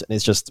grass, and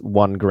it's just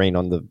one green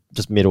on the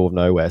just middle of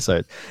nowhere.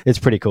 So it's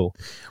pretty cool.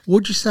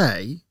 Would you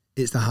say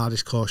it's the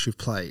hardest course you've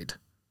played?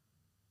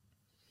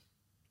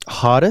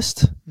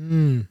 Hardest?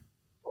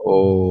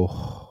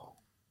 Oh,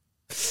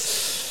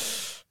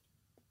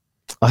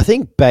 I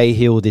think Bay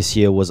Hill this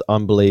year was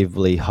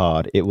unbelievably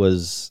hard. It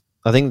was,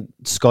 I think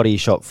Scotty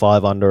shot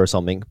 5 under or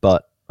something,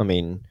 but I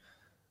mean,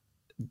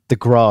 the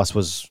grass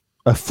was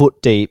a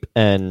foot deep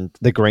and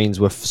the greens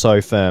were so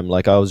firm.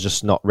 Like, I was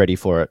just not ready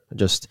for it.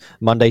 Just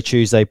Monday,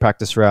 Tuesday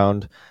practice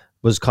round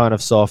was kind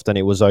of soft and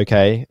it was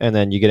okay. And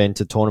then you get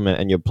into tournament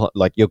and your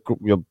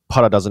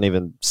putter doesn't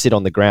even sit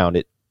on the ground.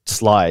 It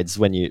slides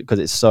because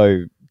it's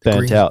so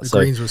burnt out. The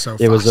greens were so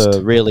fast. It was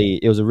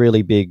a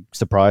really big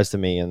surprise to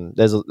me. And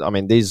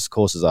these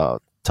courses are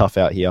tough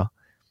out here.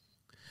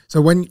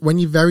 So when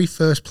you very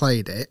first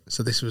played it,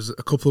 so this was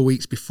a couple of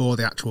weeks before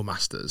the actual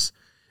Masters,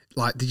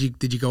 like,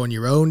 did you go on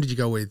your own? Did you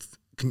go with?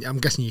 I'm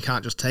guessing you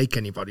can't just take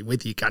anybody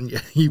with you, can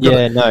you?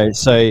 No.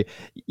 So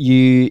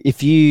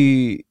if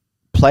you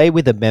play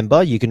with a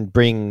member, you can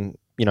bring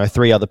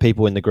 3 other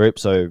people in the group.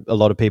 So a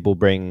lot of people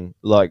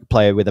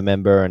play with a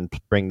member and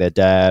bring their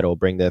dad or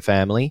bring their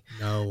family.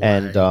 No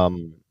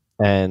way.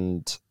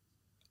 And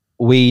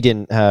we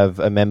didn't have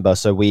a member,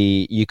 so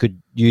you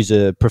could use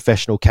a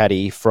professional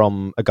caddy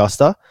from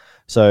Augusta.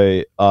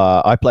 So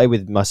I played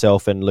with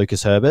myself and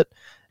Lucas Herbert.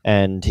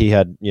 And he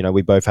had,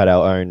 we both had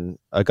our own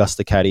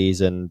Augusta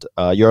caddies, and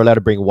you're allowed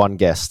to bring one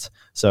guest.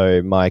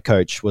 So my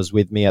coach was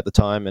with me at the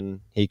time, and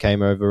he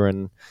came over,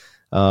 and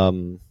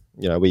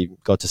we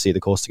got to see the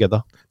course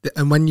together.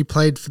 And when you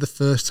played for the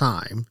first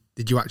time,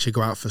 did you actually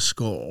go out for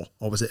score,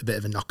 or was it a bit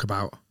of a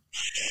knockabout?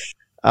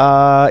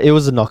 It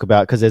was a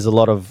knockabout, because there's a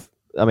lot of,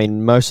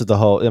 most of the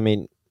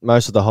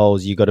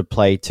holes you got to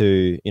play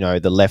to,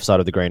 the left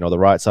side of the green or the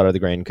right side of the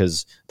green,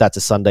 because that's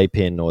a Sunday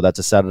pin or that's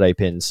a Saturday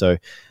pin. So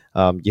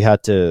you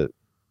had to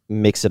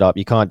mix it up.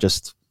 You can't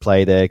just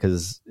play there,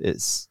 because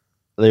it's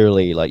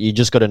literally like, you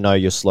just got to know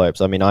your slopes.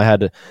 I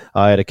had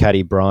a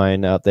caddy,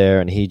 Brian, out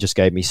there, and he just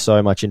gave me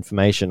so much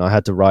information. I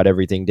had to write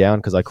everything down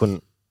because I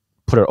couldn't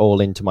put it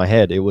all into my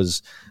head. It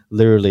was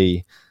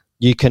literally,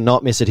 you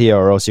cannot miss it here,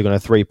 or else you're going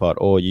to 3-putt,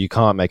 or you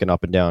can't make an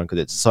up and down because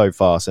it's so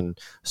fast. And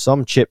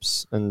some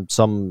chips and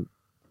some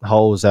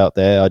holes out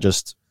there are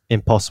just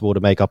impossible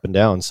to make up and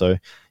down. So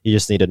you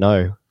just need to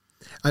know.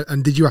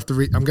 And did you have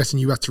to? I'm guessing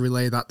you had to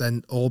relay that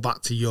then all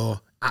back to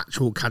your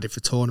actual caddy for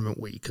tournament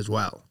week as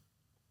well.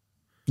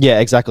 Yeah,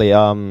 exactly.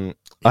 I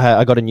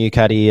got a new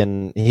caddy,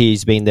 and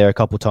he's been there a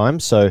couple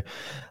times. So,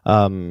 he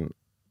kind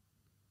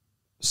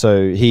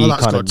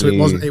of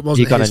knew. So it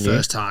wasn't his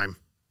first time.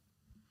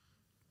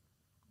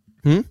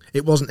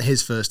 It wasn't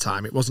his first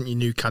time. It wasn't your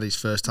new caddy's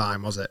first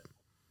time, was it?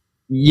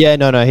 Yeah,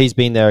 no. He's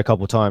been there a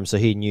couple times, so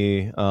he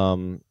knew.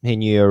 He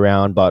knew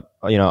around, but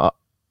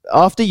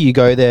after you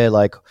go there,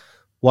 like,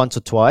 once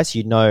or twice,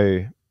 you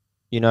know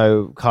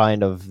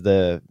kind of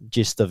the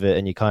gist of it,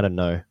 and you kind of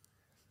know.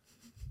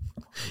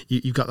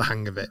 You've got the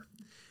hang of it.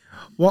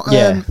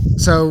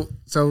 So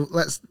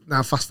let's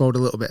now fast forward a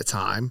little bit of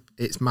time.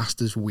 It's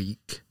Masters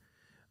week.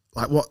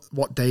 like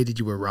what day did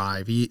you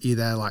arrive? Are you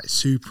there like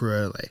super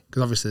early?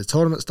 Because obviously the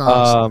tournament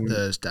starts on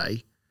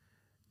Thursday.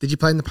 Did you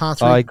play in the par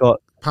 3? I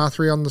got par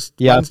 3 on the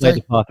Wednesday? I played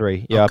the par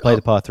 3. Yeah, I played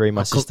the par 3.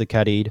 My sister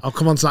caddied. I'll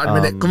come on to that in a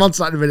minute. Come on to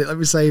that in a minute. Let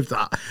me save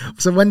that.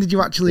 So when did you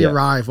actually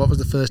arrive? What was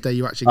the first day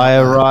you actually got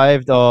there?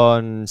 Arrived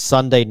on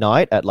Sunday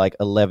night at like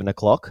 11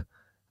 o'clock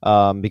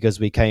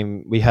because we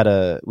had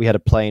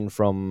a plane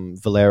from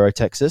Valero,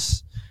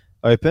 Texas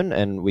open,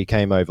 and we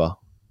came over.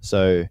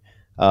 So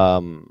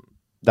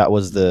that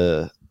was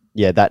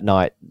that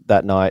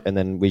night, and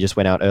then we just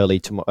went out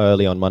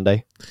early on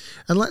Monday.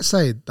 And let's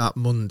say that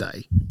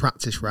Monday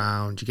practice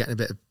round, you're getting a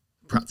bit of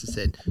practice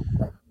in.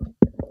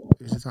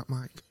 Who's that,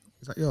 Mike?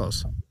 Is that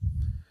yours?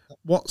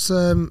 What's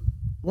your?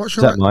 Is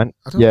that mine?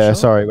 Yeah,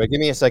 sorry. Wait, give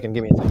me a second.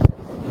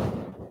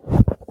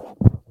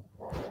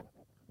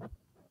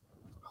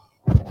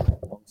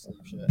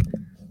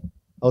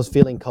 I was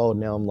feeling cold.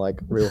 Now I'm like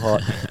real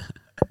hot.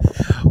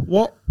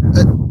 What?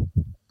 I'm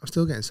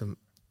still getting some.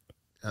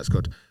 That's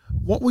good.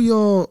 What were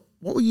your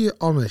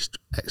honest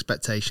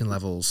expectation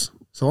levels?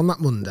 So on that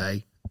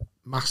Monday,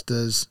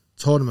 Masters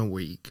tournament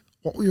week,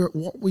 what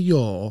were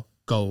your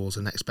goals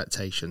and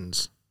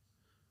expectations?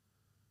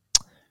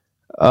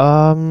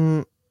 I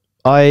mean,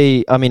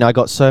 I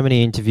got so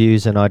many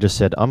interviews, and I just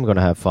said I'm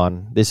gonna have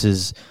fun.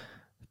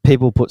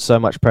 People put so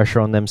much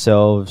pressure on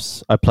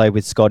themselves. I played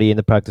with Scotty in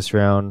the practice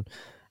round,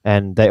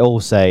 and they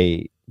all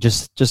say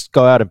just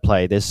go out and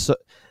play. There's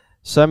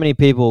so many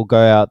people go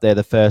out there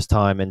the first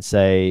time and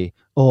say,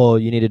 oh,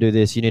 you need to do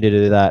this, you need to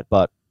do that,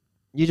 but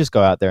you just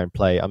go out there and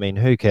play. I mean,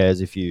 who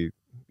cares if you're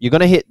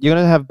gonna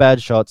have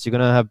bad shots, you're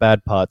gonna have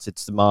bad putts.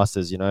 It's the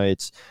Masters,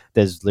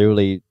 there's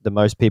literally the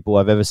most people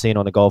I've ever seen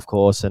on a golf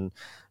course, and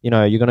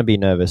you're gonna be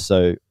nervous.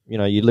 So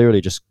you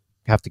literally just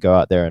have to go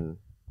out there and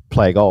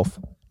play golf.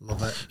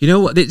 Love it. You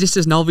know what? This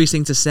is an obvious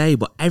thing to say,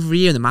 but every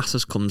year the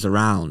Masters comes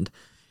around,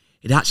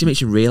 it actually makes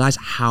you realise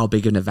how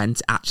big an event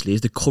it actually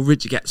is. The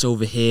coverage it gets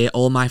over here.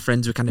 All my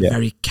friends who are kind of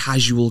very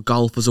casual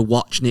golfers are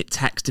watching it,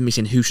 texting me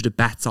saying who should have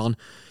bet on.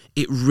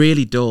 It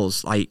really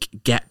does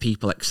get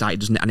people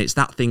excited, doesn't it? And it's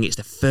that thing, it's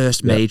the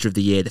first major of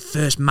the year, the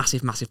first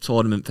massive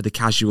tournament for the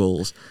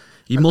casuals.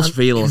 You must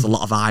feel there's a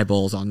lot of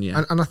eyeballs on you.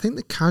 And I think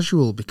the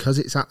casual, because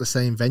it's at the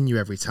same venue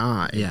every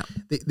time,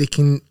 they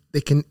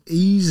can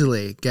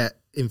easily get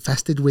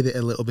infested with it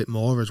a little bit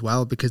more as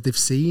well, because they've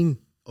seen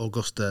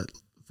Augusta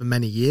for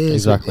many years.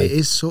 Exactly. It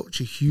is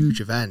such a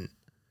huge event.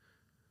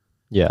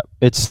 Yeah,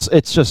 it's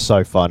just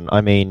so fun.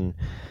 I mean,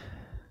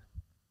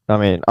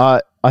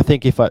 I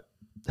think if I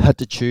had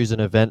to choose an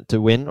event to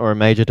win or a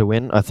major to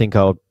win, I think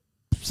I would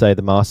say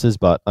the Masters,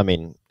 but I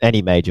mean,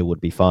 any major would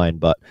be fine.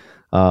 But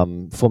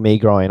for me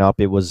growing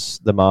up, it was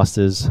the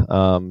Masters.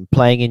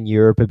 Playing in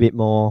Europe a bit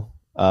more,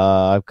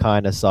 I've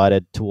kind of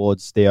sided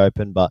towards the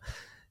Open, but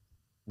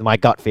my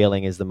gut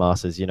feeling is the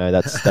Masters.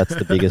 That's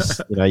the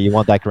biggest. You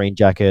want that green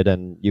jacket,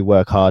 and you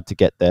work hard to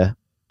get there.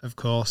 Of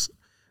course.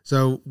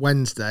 So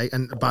Wednesday,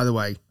 and by the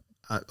way,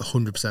 I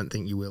 100%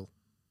 think you will,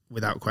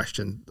 without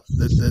question.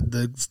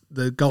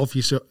 The golf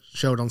you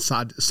showed on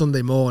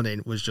Sunday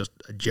morning was just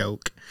a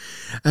joke.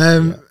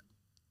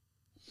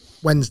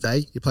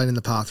 Wednesday, you're playing in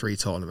the par 3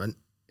 tournament.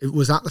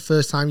 Was that the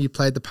first time you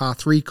played the par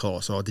 3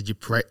 course, or did you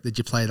play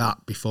that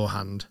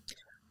beforehand?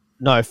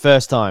 No,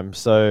 first time.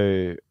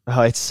 So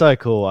it's so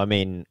cool. I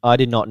mean, I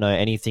did not know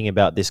anything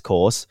about this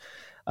course.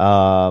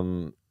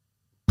 The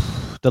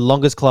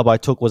longest club I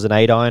took was an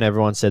 8-iron.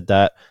 Everyone said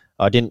that.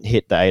 I didn't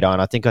hit the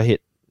 8-iron. I think I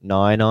hit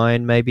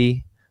 9-iron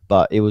maybe,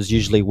 but it was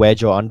usually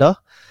wedge or under.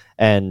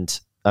 And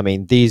I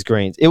mean, these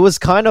greens, it was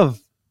kind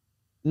of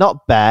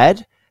not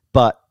bad,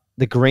 but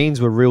the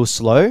greens were real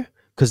slow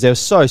because they're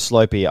so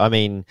slopey. I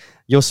mean,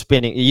 you're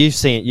spinning. You've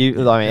seen it.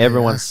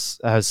 Everyone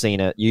has seen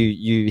it.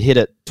 You hit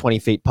it 20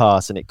 feet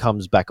past and it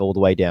comes back all the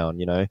way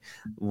down.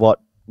 What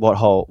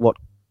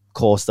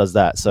course does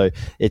that? So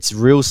it's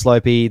real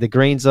slopey. The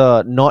greens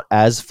are not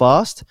as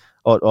fast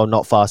or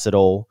not fast at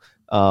all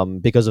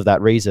because of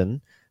that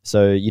reason.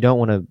 So you don't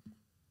want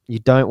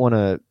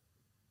to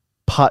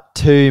putt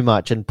too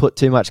much and put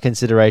too much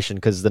consideration,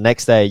 because the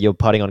next day you're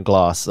putting on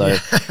glass. So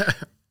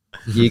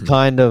you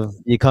kind of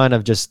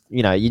just,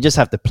 you just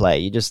have to play.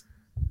 You just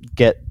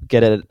get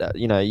it.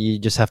 You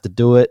just have to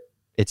do it.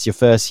 It's your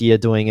first year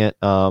doing it.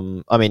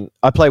 I mean,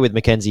 I play with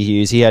Mackenzie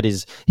Hughes. He had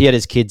his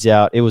kids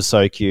out. It was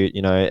so cute.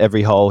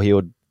 Every hole he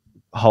would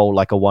hole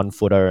like a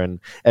 1-footer and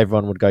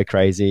everyone would go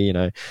crazy,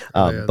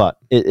 but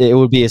it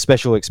would be a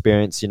special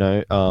experience,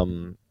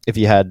 if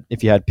you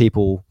had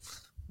people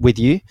with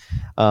you.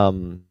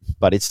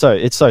 But it's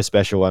so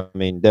special. I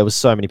mean, there was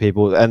so many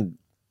people, and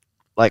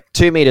like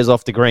 2 meters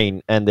off the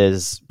green and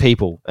there's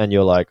people, and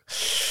you're like,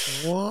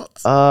 what?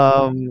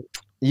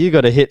 You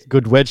got to hit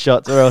good wedge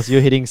shots or else you're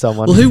hitting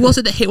someone. Well, who was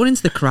it that hit one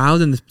into the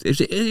crowd? And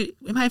it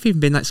might have even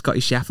been like Scotty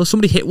Scheffler.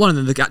 Somebody hit one and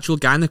then the actual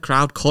guy in the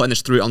crowd caught it and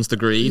just threw it onto the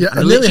green. Yeah,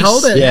 and nearly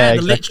hold it. Yeah,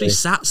 exactly. They literally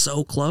sat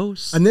so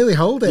close. I nearly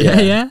hold it.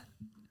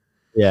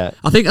 Yeah.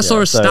 I think I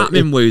saw a stat,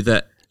 Minwoo,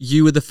 that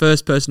you were the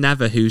first person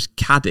ever whose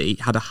caddy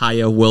had a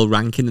higher world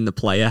ranking than the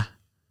player.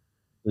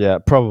 Yeah,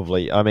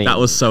 probably. I mean, That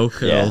was so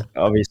cool.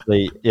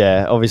 Obviously,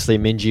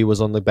 Minji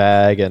was on the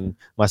bag, and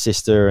my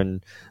sister,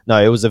 and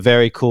no, it was a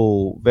very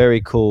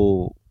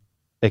cool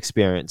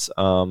experience.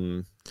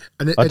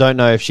 I don't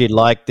know if she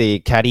liked the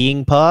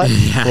caddying part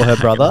for her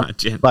brother,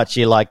 but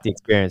she liked the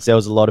experience. There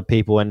was a lot of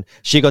people, and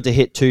she got to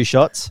hit 2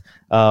 shots,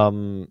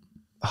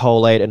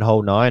 hole 8 and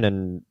hole 9,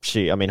 and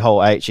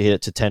hole 8 she hit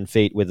it to 10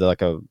 feet with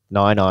like a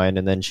 9-iron,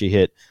 and then she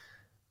hit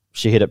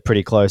it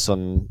pretty close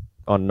on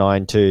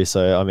 9 too.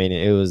 So I mean,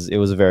 it was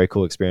a very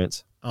cool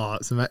experience. Oh,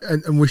 it's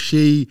amazing. And was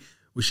she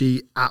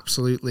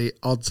absolutely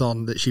odds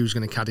on that she was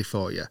going to caddy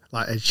for you?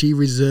 Like, had she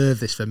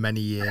reserved this for many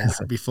years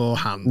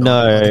beforehand?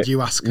 No, or did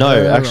you ask her?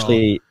 No,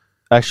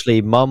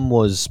 actually, Mum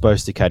was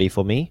supposed to caddy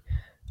for me.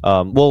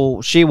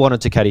 Well, she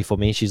wanted to caddy for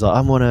me. She's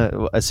like,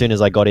 as soon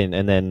as I got in,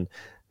 and then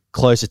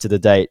closer to the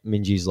date,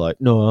 Minji's like,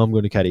 no, I'm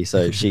going to caddy.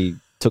 So she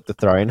took the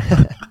throne.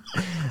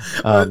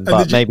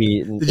 But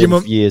maybe in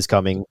years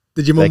coming.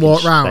 Did your mum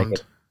walk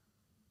round?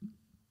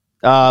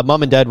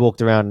 Mum and Dad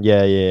walked around.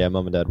 Yeah.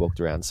 Mum and Dad walked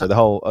around. So the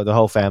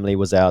whole family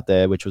was out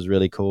there, which was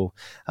really cool.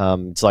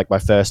 It's like my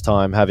first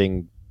time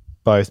having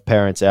both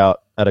parents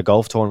out at a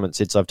golf tournament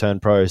since I've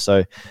turned pro. So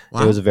It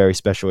was a very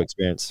special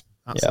experience.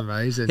 That's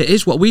amazing. It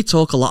is what we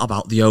talk a lot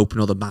about, the Open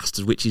or the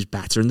Masters, which is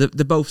better. And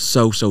they're both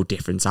so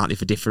different, aren't they,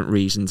 for different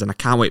reasons. And I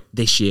can't wait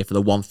this year for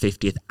the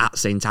 150th at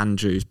St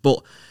Andrews.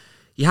 But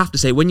you have to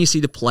say, when you see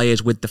the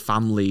players with the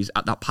families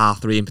at that par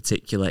 3 in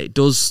particular, it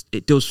does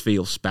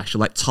feel special.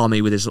 Like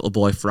Tommy with his little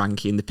boy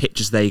Frankie and the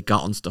pictures they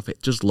got and stuff,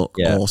 it just looked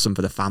awesome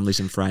for the families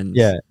and friends.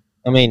 Yeah.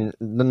 I mean,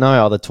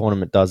 no other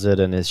tournament does it,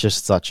 and it's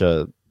just such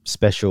a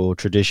special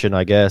tradition,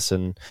 I guess.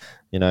 And,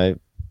 you know,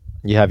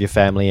 you have your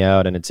family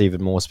out and it's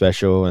even more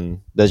special,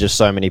 and there's just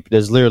so many,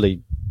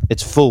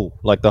 it's full.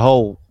 Like the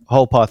whole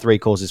par 3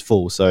 course is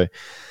full. So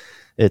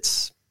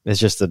it's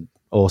just an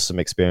awesome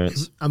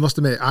experience. I must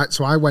admit,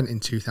 I went in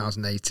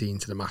 2018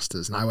 to the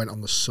Masters, and I went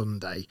on the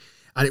Sunday,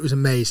 and it was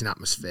amazing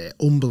atmosphere,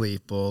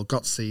 unbelievable.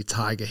 Got to see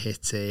Tiger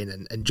hitting,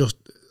 and just,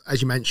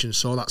 as you mentioned,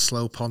 saw that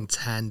slope on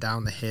 10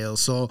 down the hill,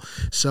 saw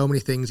so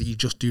many things that you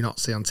just do not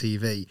see on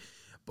TV.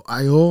 But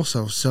I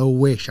also so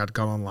wish I'd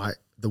gone on like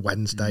the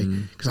Wednesday,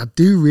 because I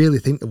do really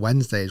think the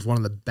Wednesday is one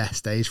of the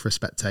best days for a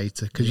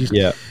spectator, because you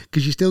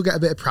still get a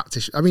bit of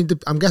practice. I mean,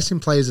 I'm guessing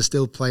players are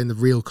still playing the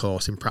real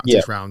course in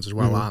practice rounds as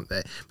well, aren't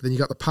they? But then you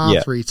got the par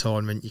 3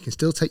 tournament. You can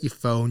still take your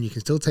phone. You can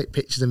still take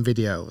pictures and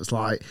videos.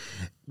 Like,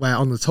 where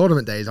on the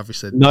tournament days,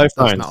 obviously, that's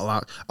phones. not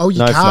allowed. Oh,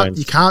 you can't.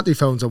 You can't do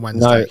phones on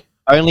Wednesday. No,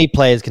 only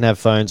players can have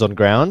phones on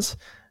grounds,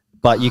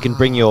 but you can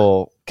bring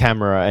your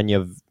camera and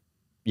your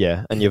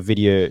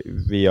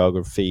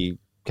videography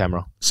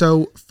camera.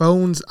 So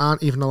phones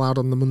aren't even allowed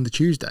on the Monday,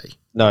 Tuesday?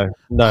 No.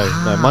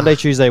 Monday,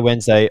 Tuesday,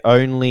 Wednesday,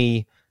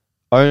 only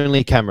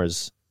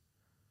cameras.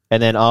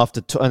 And then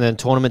and then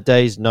tournament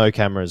days, no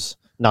cameras,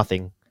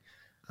 nothing.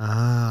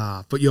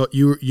 But you're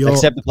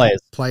except the players.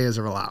 Players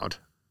are allowed.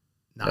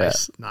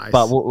 Nice.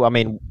 But I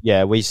mean,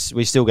 we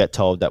still get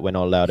told that we're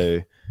not allowed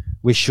to.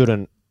 We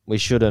shouldn't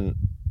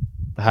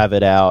have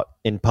it out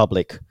in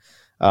public.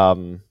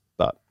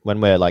 But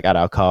when we're like at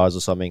our cars or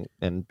something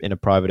and in a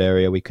private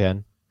area, we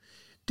can.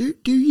 Do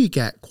you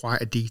get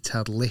quite a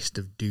detailed list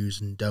of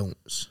do's and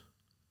don'ts?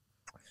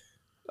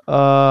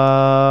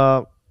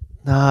 Those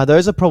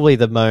are probably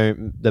the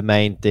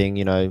main thing.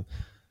 You know,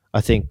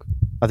 I think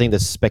the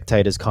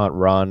spectators can't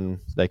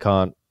run, they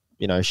can't,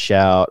 you know,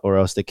 shout, or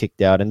else they're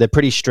kicked out, and they're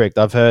pretty strict.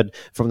 I've heard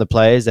from the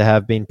players they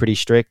have been pretty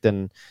strict,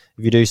 and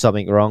if you do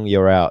something wrong,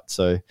 you're out.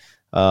 So,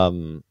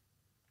 I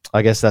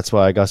guess that's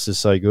why Augusta's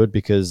so good,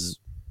 because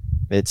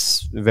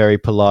it's very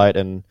polite,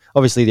 and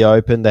obviously the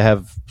Open, they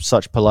have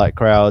such polite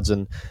crowds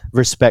and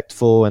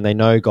respectful, and they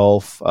know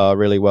golf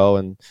really well.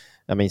 And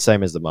I mean,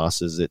 same as the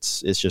Masters,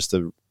 it's just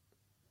a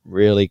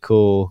really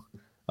cool.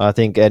 I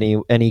think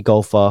any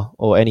golfer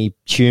or any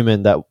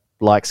human that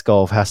likes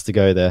golf has to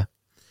go there.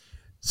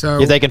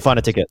 So if they can find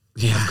a ticket,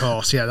 of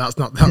course, that's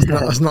not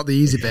the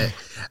easy bit.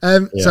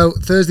 So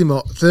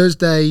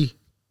Thursday,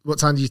 what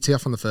time did you tee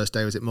off on the first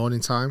day? Was it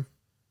morning time?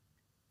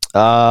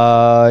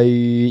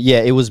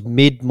 It was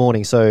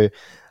mid-morning. So,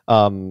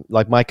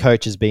 like my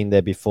coach has been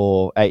there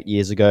before 8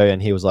 years ago, and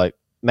he was like,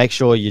 make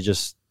sure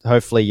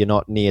hopefully you're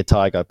not near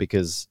Tiger,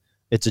 because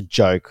it's a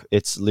joke.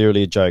 It's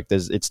literally a joke.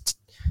 It's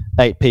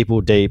 8 people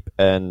deep,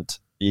 and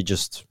you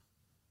just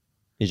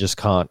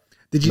can't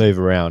move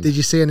around. Did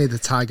you see any of the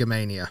Tiger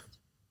Mania?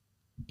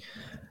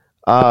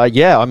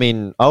 I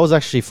mean, I was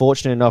actually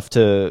fortunate enough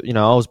to, you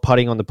know, I was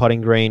putting on the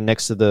putting green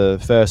next to the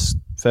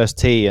first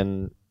tee,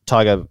 and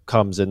Tiger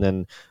comes, and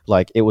then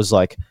like it was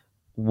like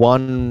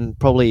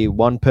probably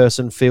one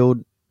person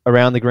field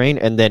around the green,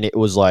 and then it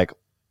was like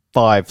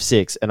 5,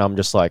 6, and I'm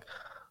just like,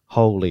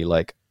 holy,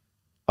 like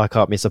I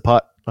can't miss a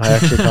putt. I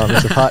actually can't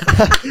miss a putt.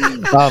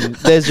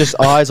 There's just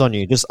eyes on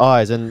you, just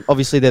eyes, and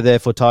obviously they're there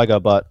for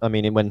Tiger. But I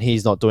mean, when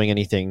he's not doing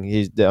anything,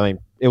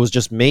 it was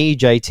just me,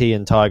 JT,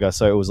 and Tiger.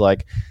 So it was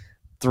like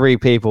 3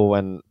 people,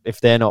 and if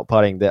they're not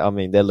putting,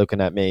 they're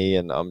looking at me,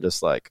 and I'm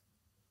just like,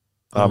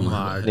 I'm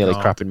nearly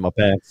crapping my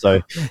pants.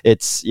 So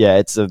it's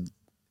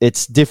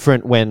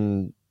different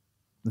when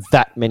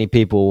that many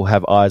people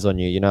have eyes on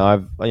you. You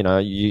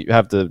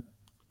have the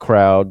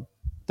crowd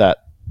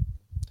that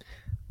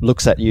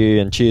looks at you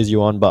and cheers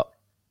you on, but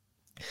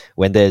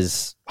when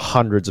there's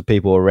hundreds of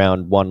people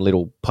around one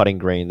little putting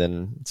green,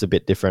 then it's a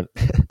bit different.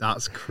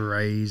 That's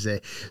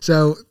crazy.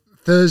 So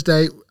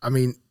Thursday, I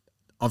mean,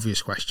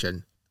 obvious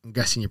question. I'm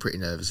guessing you're pretty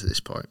nervous at this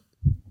point,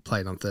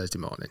 playing on Thursday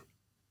morning.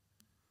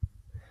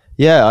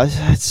 Yeah,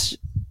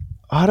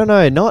 I don't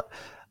know.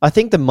 I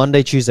think the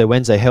Monday, Tuesday,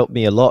 Wednesday helped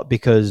me a lot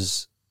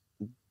because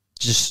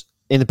just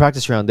in the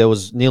practice round, there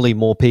was nearly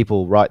more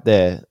people right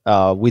there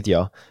with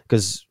you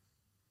because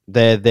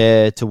they're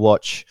there to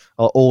watch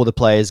all the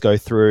players go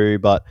through.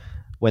 But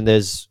when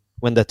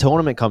the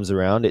tournament comes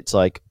around, it's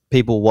like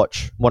people want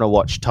to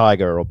watch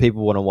Tiger, or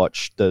people want to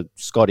watch the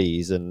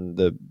Scotties and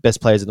the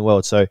best players in the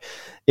world. So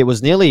it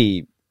was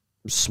nearly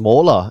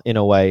smaller in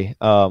a way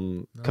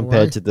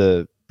compared to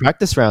the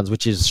practice rounds,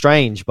 which is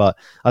strange. But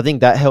I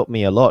think that helped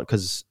me a lot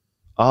because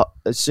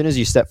as soon as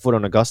you step foot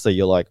on Augusta,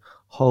 you're like,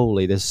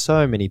 holy, there's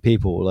so many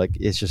people. Like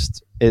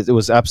it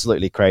was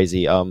absolutely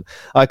crazy.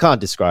 I can't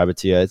describe it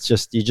to you. It's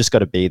just, you just got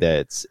to be there.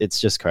 It's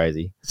just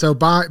crazy. So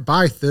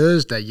by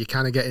Thursday, you're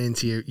kind of getting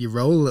into your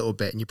role a little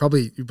bit, and you're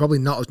probably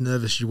not as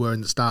nervous as you were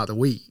in the start of the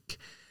week.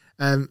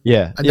 So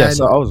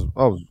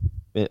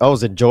I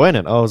was enjoying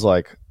it. I was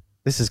like,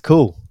 this is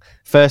cool.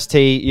 First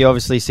tee, you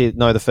obviously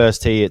know the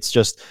first tee. It's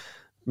just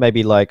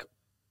maybe like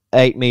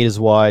 8 meters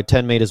wide,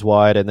 10 meters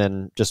wide, and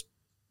then just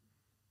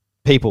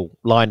people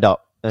lined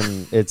up.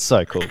 And it's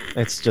so cool.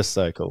 It's just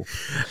so cool.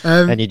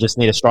 And you just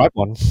need a stripe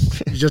one.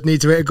 You just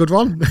need to hit a good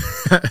one.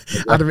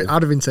 I'd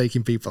have been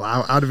taking people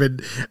out. I'd have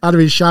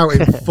been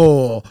shouting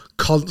 4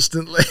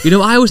 constantly. You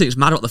know, I always think it's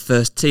mad about the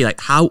first tee,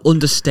 like how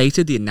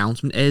understated the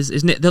announcement is,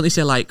 isn't it? Don't they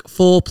say like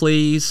 4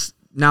 please,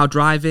 now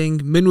driving,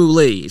 Minwoo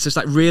Lee? It's just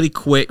like really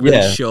quick,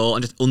 really short,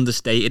 and just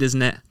understated,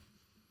 isn't it?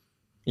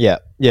 Yeah,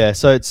 yeah.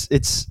 So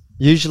it's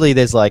usually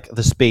there's like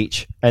the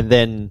speech and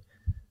then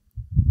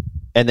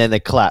they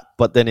clap,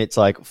 but then it's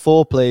like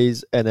 4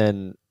 please, and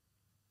then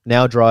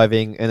now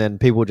driving, and then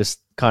people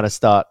just kind of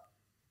start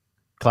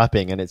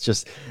clapping, and it's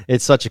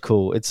so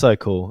cool.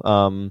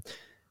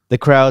 The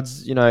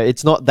crowds,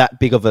 it's not that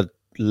big of a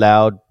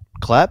loud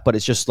clap, but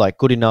it's just like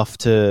good enough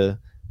to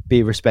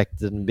be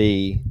respected and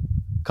be,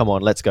 come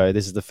on, let's go.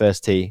 This is the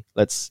first tee.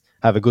 Let's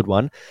have a good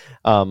one.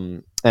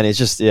 And it's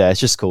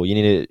just cool.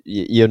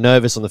 You're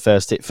nervous on the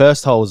first tee.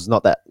 First hole is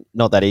not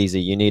that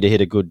easy. You need to hit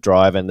a good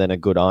drive and then a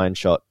good iron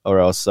shot, or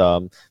else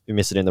if you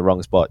miss it in the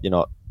wrong spot, you're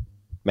not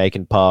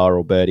making par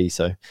or birdie.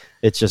 So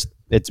it's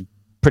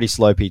pretty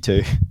slopey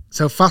too.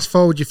 So fast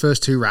forward your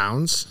first 2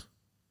 rounds,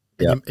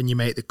 and you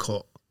make the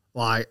cut.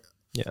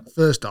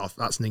 First off,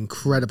 that's an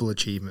incredible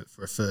achievement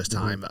for a first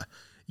timer.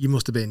 Mm-hmm. You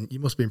must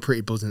have been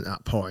pretty buzzing at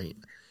that point.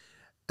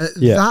 At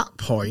that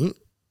point,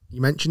 you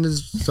mentioned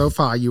as so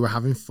far you were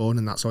having fun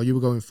and that's all you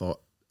were going for.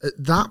 At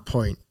that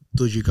point,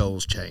 does your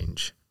goals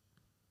change?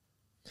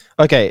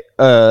 Okay,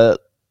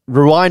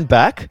 rewind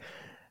back.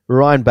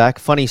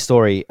 Funny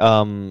story.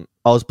 I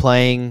was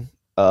playing.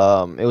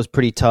 It was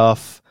pretty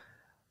tough.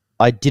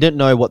 I didn't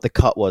know what the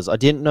cut was. I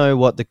didn't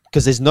know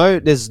because there's no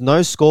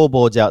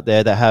scoreboards out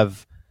there that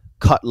have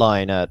cut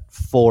line at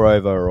 4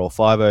 over or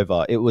 5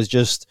 over. It was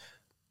just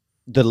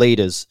the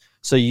leaders.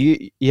 So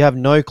you have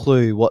no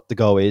clue what the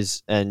goal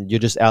is, and you're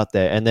just out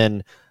there. And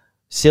then,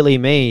 silly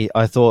me,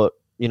 I thought,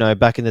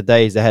 back in the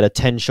days they had a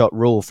 10-shot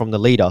rule from the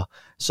leader.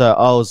 So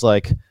I was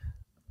like,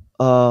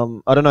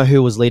 I don't know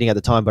who was leading at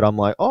the time, but I'm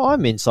like, oh,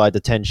 I'm inside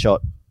the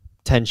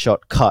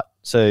 10-shot cut.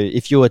 So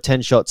if you were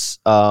 10 shots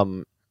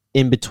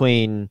in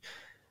between,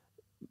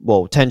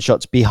 10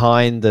 shots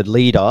behind the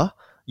leader,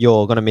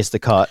 you're going to miss the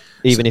cut,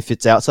 even if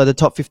it's outside the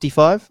top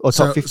 55 or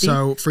top 50.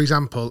 So, for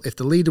example, if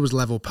the leader was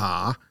level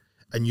par,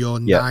 and you're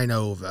 9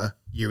 over,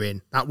 you're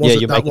in. That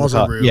was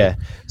a rule. Yeah.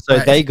 So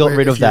they got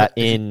rid of that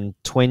in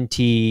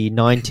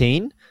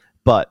 2019,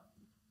 but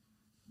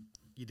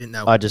you didn't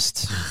know. I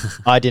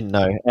didn't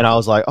know. And I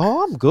was like,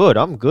 oh, I'm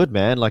good,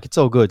 man. Like, it's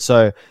all good.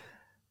 So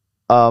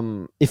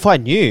if I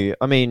knew,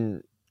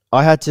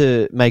 I had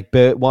to make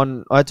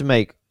one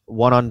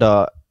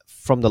under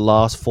from the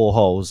last 4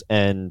 holes,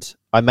 and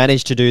I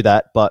managed to do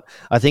that. But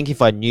I think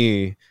if I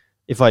knew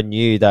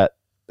that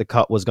the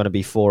cut was going to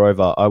be 4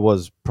 over, I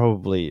was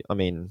probably, I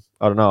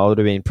don't know, I would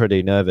have been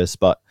pretty nervous,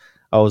 but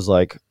I was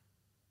like,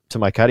 to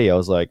my caddy, I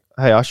was like,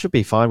 hey, I should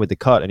be fine with the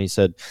cut. And he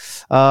said,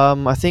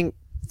 I think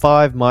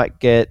 5 might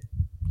get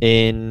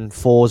in,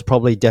 4's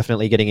probably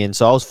definitely getting in.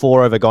 So I was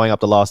 4 over going up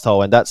the last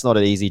hole, and that's not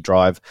an easy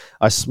drive.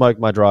 I smoked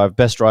my drive,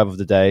 best drive of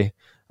the day,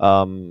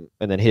 and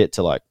then hit it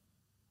to like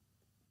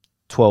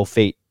 12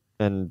 feet,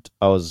 and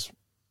I was,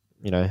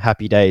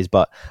 happy days.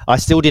 But I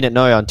still didn't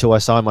know until I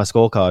signed my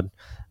scorecard.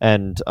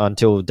 And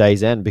until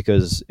day's end,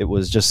 because it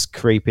was just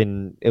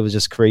creeping. It was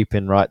just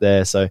creeping right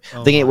there. So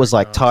I think it was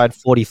like tied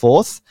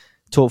 44th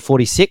to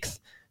 46th.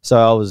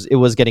 So it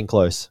was getting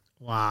close.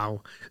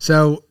 Wow.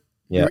 So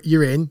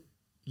you're in.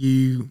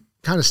 You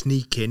kind of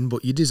sneak in,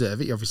 but you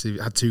deserve it. You obviously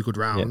had 2 good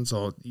rounds,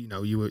 or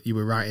you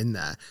were right in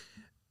there.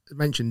 I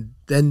mentioned.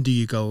 Then do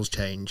your goals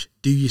change?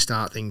 Do you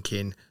start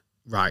thinking,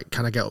 right,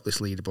 can I get up this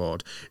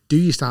leaderboard? Do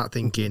you start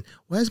thinking,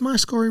 where's my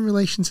score in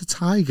relation to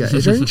Tiger?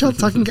 Is there any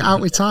chance I can get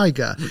out with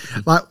Tiger?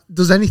 Like,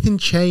 does anything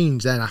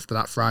change then after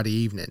that Friday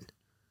evening?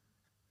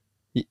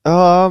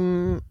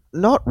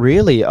 Not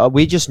really.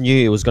 We just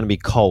knew it was going to be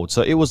cold.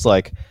 So it was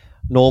like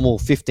normal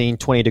 15,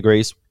 20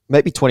 degrees,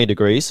 maybe 20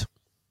 degrees.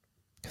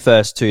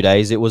 First 2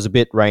 days. It was a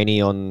bit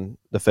rainy on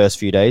the first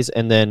few days.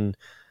 And then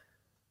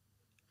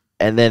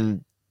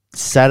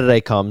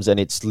Saturday comes and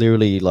it's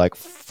literally like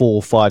 4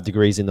 or 5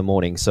 degrees in the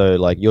morning. So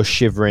like you're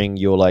shivering,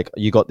 you're like,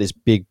 you got this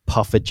big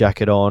puffer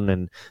jacket on,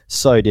 and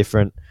so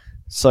different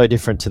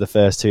to the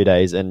first 2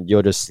 days. And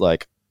you're just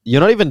like,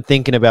 you're not even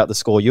thinking about the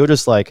score. You're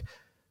just like,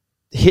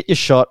 hit your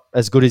shot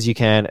as good as you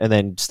can and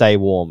then stay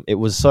warm. It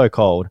was so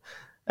cold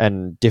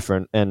and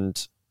different.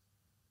 And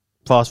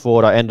fast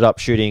forward, I ended up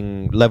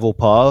shooting level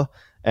par,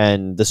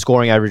 and the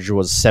scoring average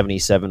was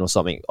 77 or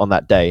something on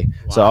that day.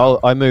 Wow. So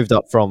I moved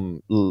up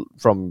from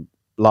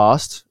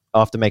last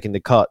after making the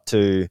cut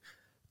to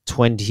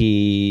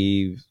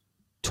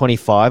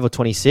 25 or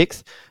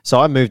 26th.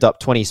 So I moved up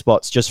 20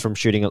 spots just from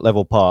shooting at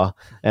level par,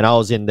 and I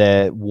was in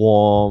there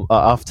warm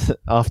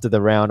after the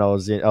round. I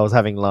was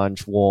having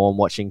lunch, warm,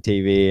 watching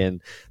TV,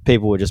 and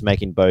people were just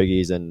making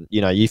bogeys, and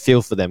you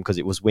feel for them because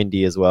it was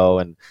windy as well,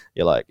 and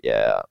you're like,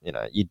 yeah,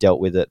 you dealt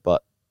with it,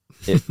 but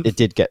it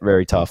did get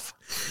very tough.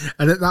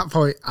 And at that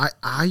point,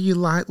 are you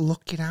like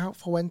looking out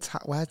for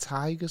where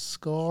Tiger's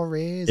score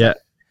is?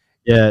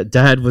 Yeah,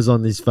 Dad was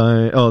on his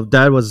phone. Oh,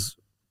 Dad was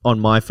on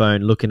my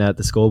phone looking at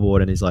the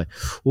scoreboard, and he's like,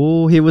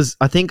 oh,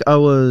 I think I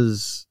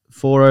was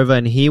 4 over,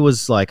 and he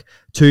was like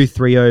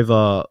 2-3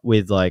 over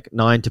with like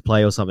 9 to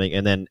play or something,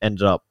 and then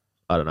ended up,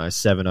 I don't know,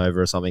 7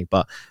 over or something.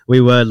 But we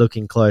were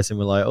looking close, and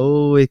we're like,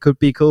 oh, it could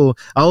be cool.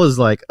 I was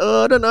like,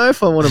 oh, I don't know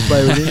if I want to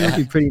play with him. I'd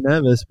be pretty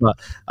nervous. But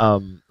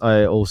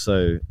I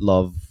also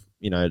love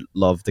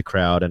the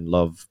crowd and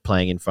love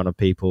playing in front of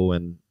people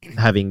and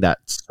having that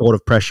sort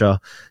of pressure.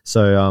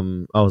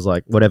 So I was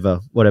like, whatever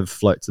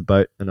floats the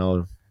boat, and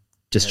I'll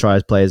just try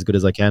to play as good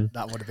as I can.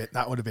 That would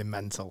have been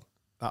mental.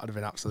 That would have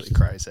been absolutely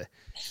crazy.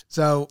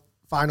 So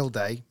final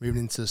day,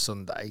 moving into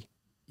Sunday,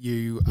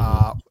 you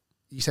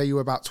say you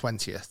were about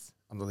 20th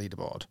on the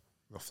leaderboard,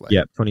 roughly.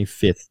 Yeah,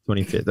 25th,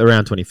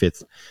 around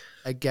 25th.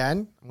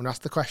 Again, I'm going to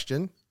ask the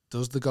question,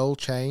 does the goal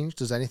change?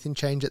 Does anything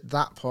change at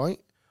that point?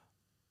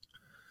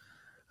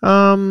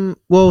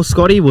 Well,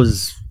 Scotty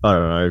was, I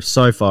don't know,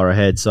 so far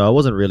ahead, so I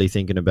wasn't really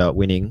thinking about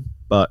winning,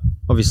 but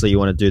obviously you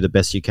want to do the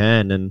best you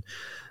can. And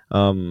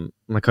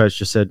my coach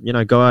just said,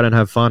 go out and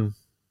have fun,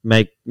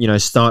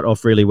 start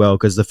off really well,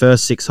 because the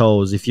first 6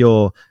 holes, if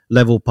you're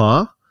level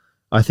par,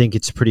 I think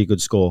it's a pretty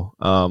good score.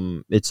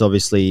 It's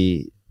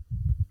obviously,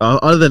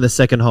 other than the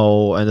second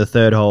hole and the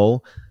third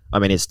hole, I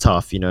mean, it's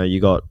tough.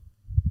 You got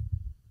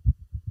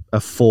a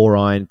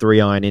 4-iron,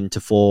 3-iron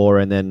into 4,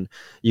 and then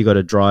you got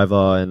a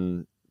driver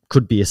and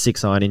could be a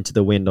 6-iron into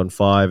the wind on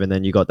 5, and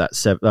then you got that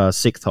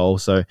 6th hole.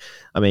 So,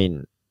 I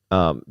mean,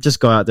 just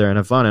go out there and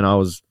have fun. And I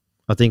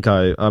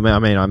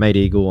made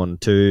eagle on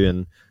 2,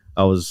 and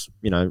I was,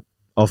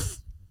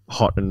 off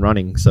hot and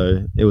running,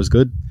 so it was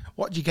good.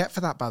 What do you get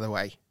for that, by the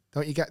way?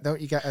 Don't you get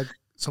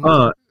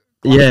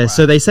yeah,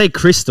 so they say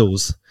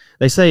crystals.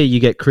 They say you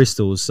get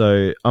crystals,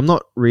 so I'm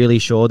not really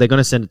sure. They're going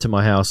to send it to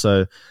my house,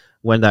 so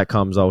when that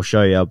comes, I'll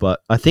show you.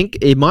 But I think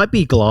it might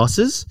be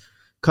glasses,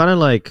 kind of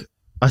like,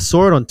 I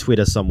saw it on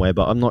Twitter somewhere,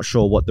 but I'm not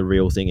sure what the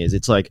real thing is.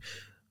 It's like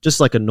just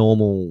like a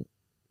normal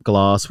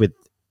glass with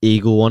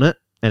eagle on it,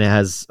 and it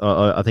has,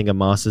 I think, a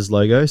Masters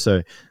logo.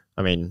 So,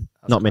 I mean,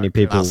 not many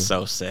people That's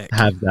so sick.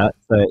 have that,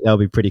 so that'll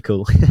be pretty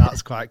cool.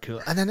 That's quite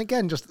cool. And then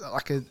again, just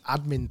like an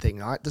admin thing,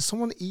 like, does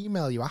someone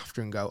email you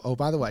after and go, "Oh,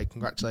 by the way,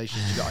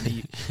 congratulations,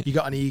 you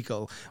got an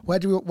eagle. Where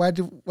do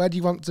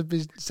you want to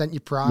be sent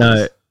your prize?"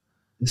 No.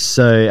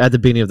 So at the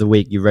beginning of the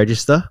week, you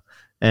register,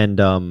 and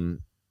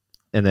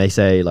they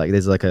say, like,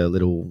 there's like a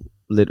little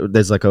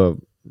there's like a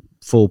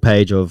full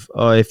page of,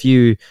 if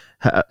you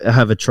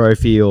have a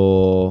trophy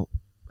or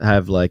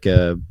have like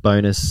a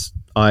bonus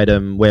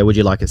item, where would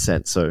you like it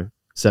sent? So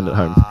send it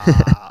home.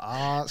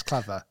 That's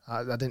clever.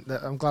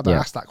 I'm glad I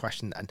asked that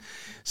question then.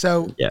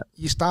 So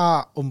you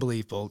start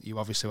unbelievable. You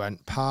obviously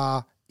went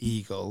par,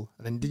 eagle,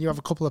 and then didn't you have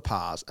a couple of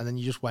pars, and then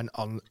you just went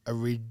on a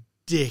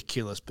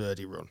ridiculous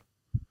birdie run.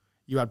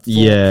 You had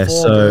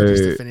four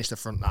birdies to finish the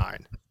front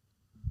 9.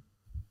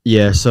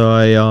 Yeah,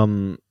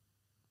 so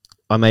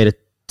I made a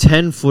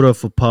 10-footer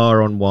for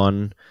par on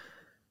 1,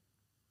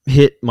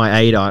 hit my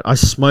 8-iron. I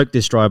smoked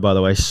this drive, by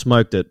the way.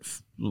 Smoked it.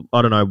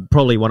 I don't know,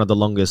 probably one of the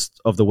longest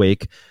of the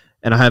week.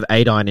 And I have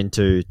 8-iron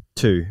into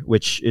 2,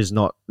 which is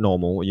not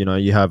normal.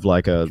 You have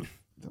like a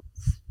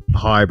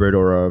hybrid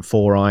or a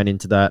 4-iron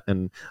into that.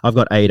 And I've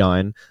got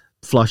 8-iron.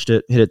 Flushed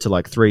it, hit it to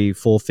like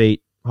 3-4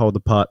 feet, hold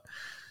the putt.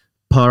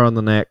 Par on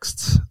the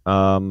next.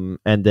 And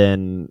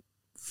then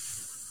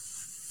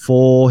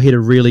 4, hit a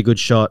really good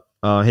shot.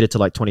 Hit it to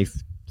like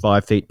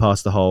 25 feet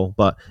past the hole.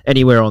 But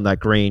anywhere on that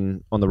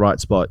green, on the right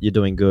spot, you're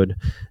doing good.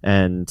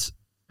 And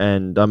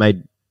I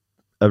made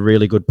a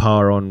really good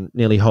par on,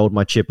 nearly hold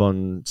my chip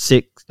on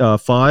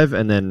 5,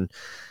 and then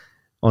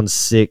on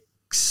 6,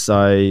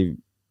 6,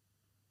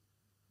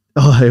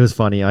 it was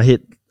funny. I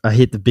hit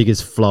the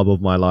biggest flub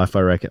of my life,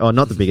 I reckon. Oh,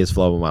 not the biggest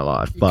flub of my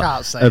life, but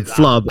can't say a that.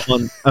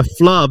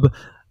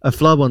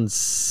 flub on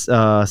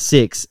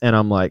 6, and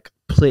I'm like,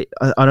 please,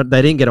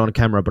 they didn't get on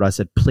camera, but I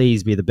said,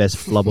 please be the best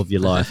flub of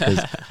your life,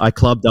 because I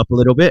clubbed up a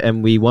little bit,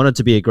 and we wanted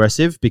to be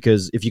aggressive,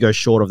 because if you go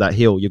short of that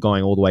hill, you're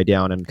going all the way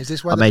down, and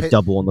I made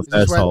double on the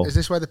first hole. Is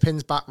this where the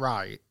pin's back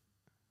right?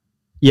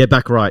 Yeah,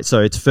 back right.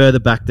 So it's further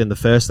back than the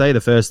first day.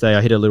 The first day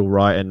I hit a little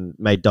right and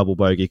made double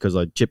bogey because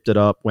I chipped it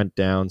up, went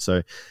down.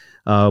 So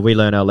we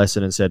learned our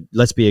lesson and said,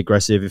 let's be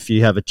aggressive. If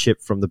you have a chip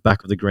from the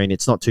back of the green,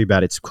 it's not too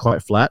bad. It's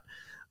quite flat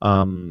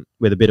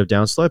with a bit of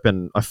downslope.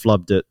 And I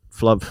flubbed it,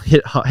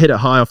 hit it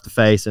high off the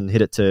face and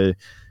hit it to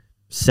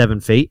 7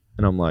 feet.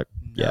 And I'm like,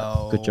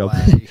 yeah, good job.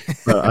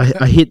 But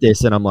I hit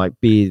this and I'm like,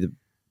 be the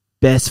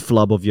best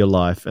flub of your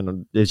life.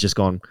 And it's just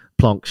gone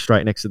plonk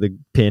straight next to the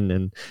pin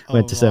and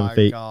went to 7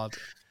 feet. God.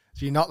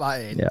 So you knocked that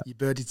in, you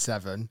birdied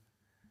 7,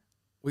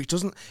 which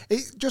doesn't...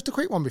 just a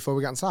quick one before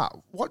we get into that.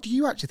 What do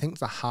you actually think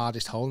the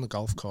hardest hole in the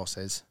golf course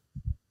is?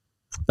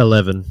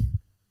 11.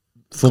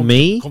 For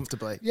me,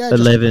 comfortably. Yeah,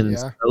 11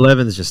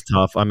 is just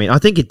tough. I mean, I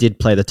think it did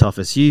play the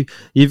toughest.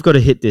 You've got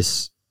to hit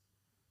this...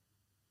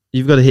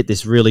 You've got to hit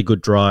this really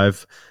good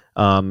drive.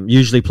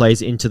 Usually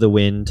plays into the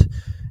wind.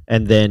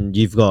 And then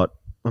you've got...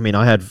 I mean,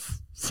 I had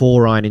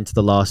 4 iron into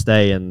the last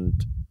day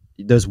and...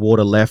 There's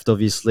water left,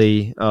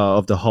 obviously,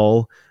 of the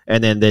hole,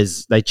 and then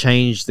they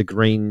changed the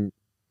green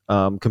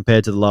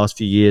compared to the last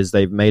few years.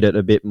 They've made it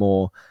a bit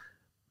more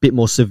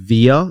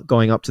severe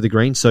going up to the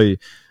green. So,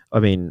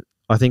 I mean,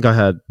 I think I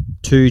had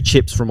 2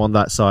 chips from on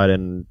that side,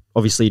 and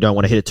obviously you don't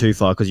want to hit it too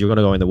far because you're going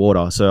to go in the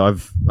water. So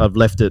I've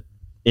left it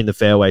in the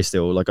fairway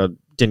still. Like I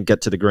didn't get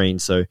to the green,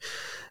 so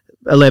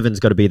 11's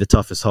got to be the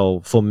toughest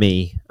hole for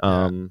me.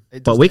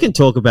 But we can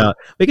talk about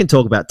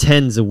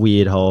 10's a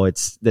weird hole.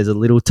 There's a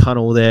little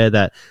tunnel there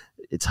that.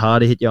 It's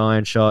hard to hit your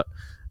iron shot.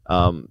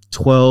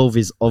 12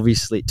 is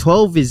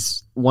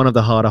one of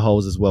the harder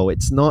holes as well.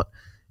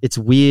 It's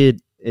weird.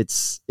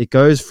 It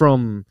goes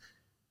from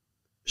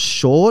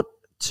short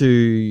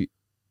to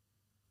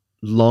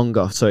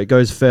longer. So it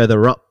goes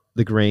further up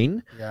the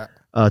green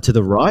to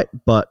the right.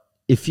 But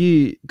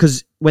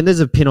because when there's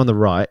a pin on the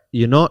right,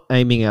 you're not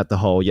aiming at the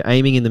hole. You're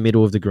aiming in the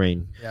middle of the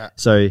green. Yeah.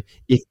 So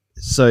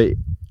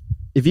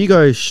if you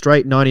go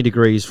straight 90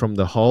 degrees from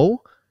the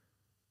hole,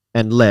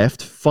 and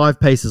left,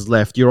 5 paces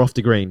left, you're off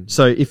the green.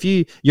 So if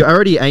you're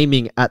already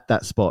aiming at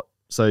that spot.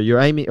 So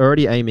you're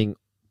already aiming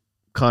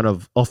kind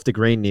of off the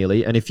green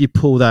nearly. And if you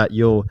pull that,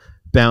 you're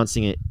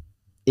bouncing it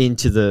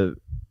into the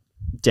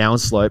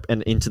downslope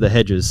and into the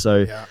hedges.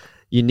 So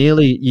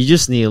you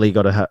just nearly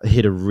got to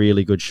hit a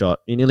really good shot.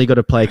 You nearly got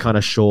to play kind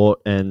of short,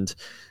 and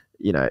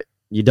you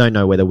don't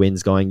know where the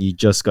wind's going. You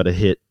just got to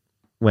hit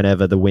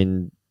whenever the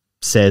wind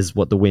says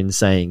what the wind's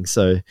saying.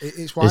 So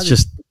it's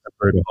just a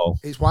brutal hole.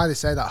 It's why they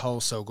say that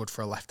hole's so good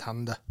for a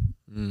left-hander.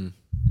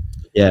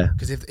 Yeah,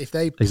 because if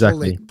they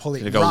pull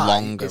it go right,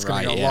 longer, it's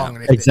going to go long.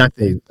 And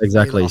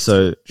Exactly.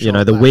 So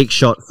the weak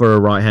shot for a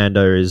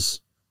right-hander is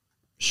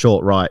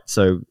short right.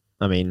 So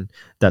I mean,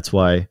 that's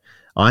why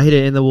I hit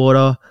it in the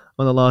water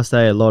on the last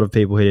day. A lot of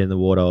people hit it in the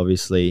water,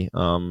 obviously.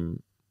 The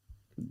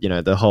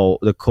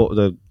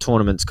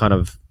tournament's kind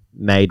of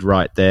made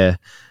right there,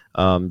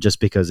 just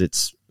because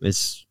it's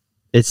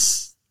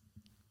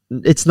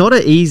not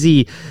an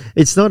easy.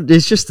 It's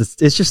just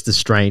a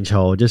strange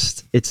hole.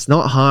 It's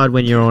not hard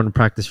when you're on a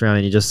practice round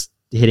and you're just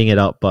hitting it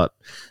up, but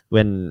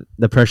when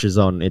the pressure's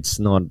on, it's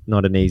not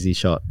an easy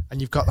shot.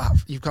 And you've got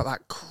that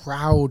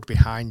crowd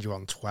behind you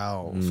on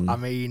 12. I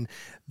mean,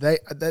 they're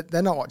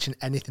not watching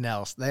anything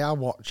else. They are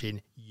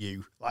watching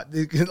you.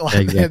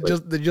 Exactly. they're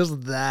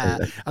just there.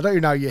 Exactly. I don't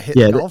even know how you hit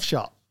the golf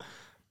shot.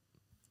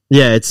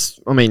 Yeah,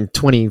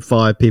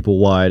 25 people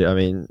wide. I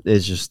mean, it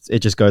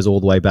just goes all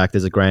the way back.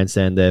 There's a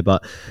grandstand there,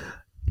 but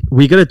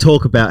we got to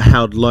talk about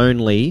how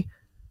lonely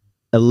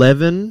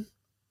 11,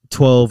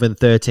 12, and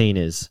 13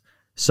 is.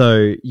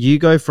 So you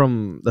go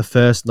from the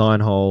first 9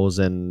 holes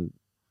and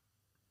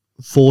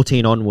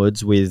 14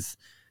 onwards with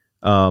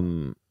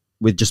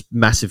just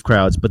massive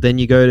crowds, but then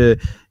you go to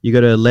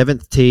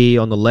 11th tee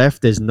on the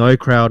left. There's no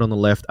crowd on the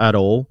left at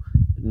all.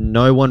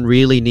 No one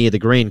really near the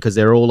green because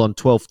they're all on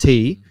 12th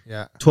tee.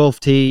 Yeah. 12th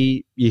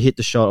tee, you hit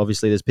the shot.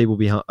 Obviously, there's people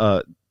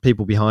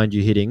behind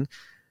you hitting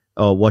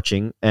or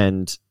watching,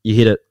 and you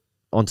hit it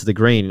onto the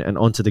green. And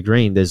onto the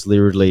green, there's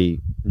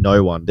literally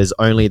no one. There's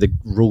only the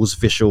rules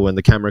official and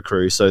the camera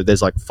crew. So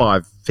there's like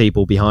 5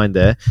 people behind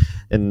there,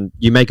 and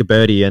you make a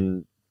birdie.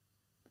 And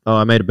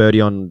I made a birdie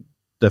on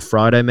the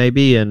Friday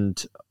maybe,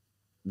 and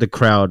the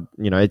crowd,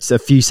 it's a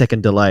few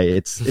second delay.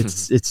 It's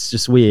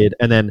just weird.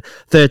 And then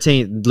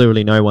 13,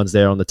 literally no one's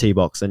there on the tee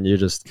box, and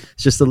it's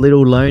just a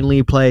little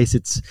lonely place.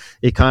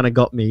 It kind of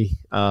got me.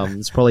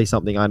 It's probably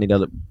something I need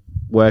to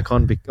work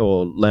on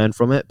or learn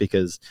from it,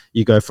 because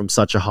you go from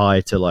such a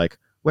high to like,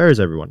 where is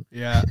everyone?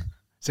 Yeah.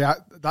 See,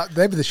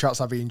 they'd be the shots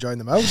I'd be enjoying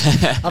the most.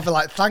 I'd be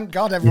like, thank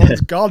God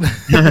everyone's gone.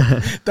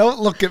 Don't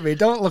look at me.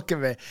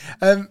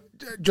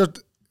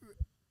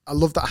 I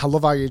love that. I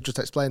love how you just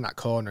explained that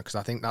corner, because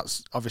I think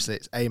that's obviously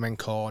it's Amen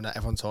corner.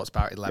 Everyone talks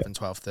about 11,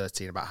 12,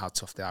 13, about how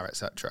tough they are,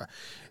 etc.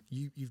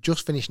 You've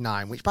just finished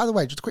 9, which, by the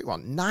way, just a quick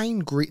one.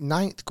 Ninth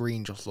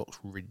green just looks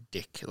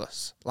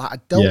ridiculous. Like, I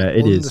don't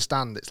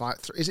understand. It's like,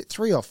 is it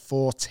 3 or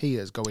 4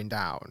 tiers going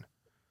down?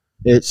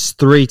 It's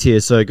 3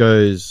 tiers. So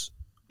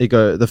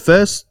the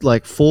first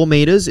like 4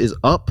 meters is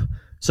up.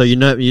 So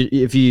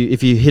if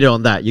you hit it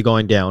on that, you're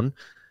going down.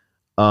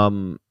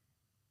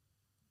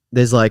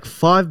 There's like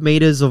 5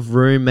 meters of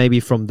room, maybe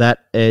from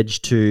that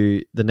edge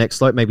to the next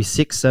slope, maybe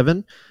 6,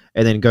 7,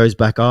 and then goes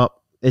back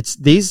up. It's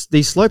these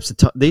slopes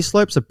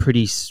are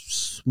pretty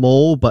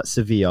small but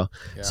severe.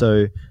 Yeah.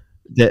 So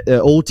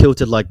they're all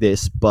tilted like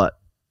this, but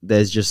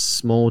there's just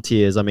small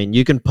tiers. I mean,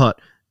 you can putt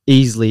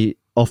easily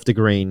off the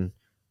green,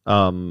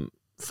 from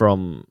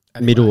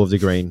middle of the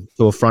green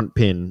to a front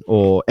pin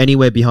or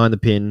anywhere behind the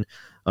pin.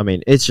 I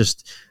mean, it's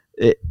just.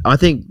 I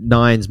think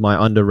 9's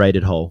my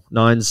underrated hole.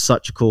 9's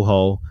such a cool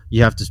hole.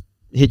 You have to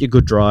hit your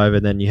good drive,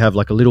 and then you have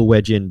like a little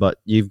wedge in, but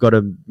you've got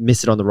to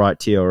miss it on the right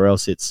tier, or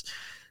else it's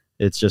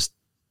just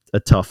a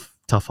tough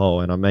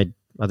hole. And I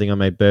think I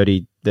made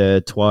birdie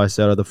there twice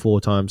out of the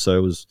 4 times, so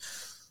it was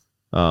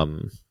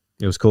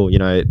cool. You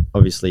know,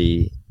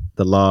 obviously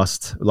the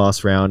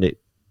last round it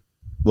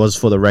was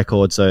for the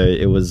record, so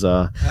it was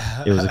a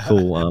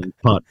cool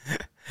putt.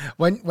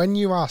 When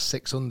you are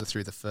 6 under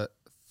through the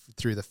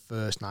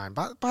first 9.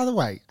 By the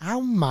way, how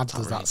mad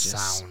does that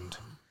sound?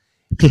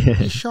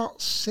 You shot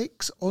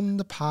 6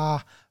 under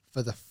par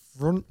for the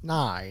front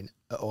 9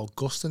 at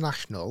Augusta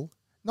National.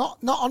 Not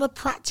on a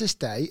practice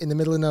day in the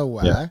middle of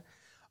nowhere.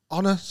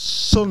 On a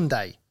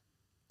Sunday,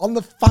 on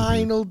the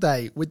final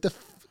day with the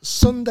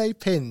Sunday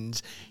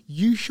pins,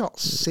 you shot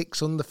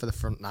 6 under for the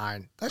front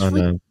 9. That's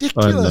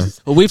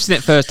ridiculous. Well, we've seen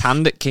it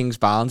firsthand at Kings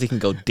Barnes. He can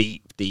go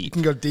deep. You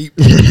can go deep.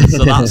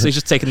 So he's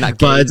just taking that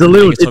game. But it's a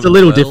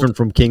little different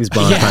from Kings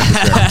Barnes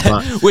practice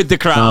round, with the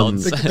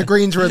crowds. The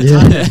greens were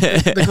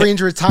the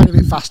greens were a tiny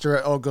bit faster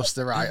at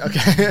Augusta, right?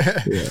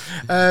 Okay.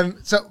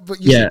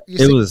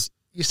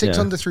 You're 6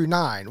 under through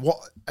 9. What?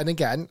 And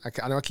again,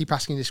 I know I keep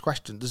asking this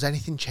question. Does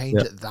anything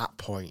change at that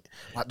point?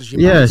 Like, does your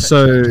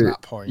mindset change at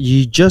that point?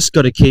 You just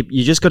got to keep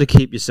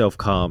yourself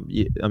calm.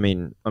 I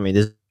mean,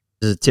 there's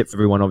a tip for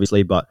everyone,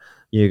 obviously, but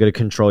you got to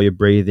control your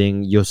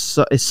breathing.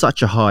 It's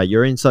such a high.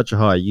 You're in such a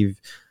high.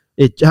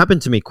 It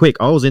happened to me quick.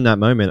 I was in that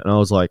moment, and I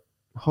was like,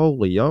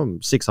 "Holy,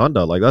 I'm 6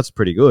 under. Like, that's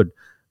pretty good."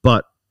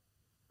 But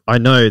I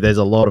know there's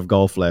a lot of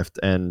golf left,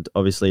 and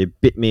obviously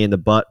it bit me in the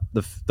butt.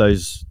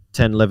 Those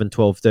 10, 11,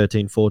 12,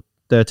 13,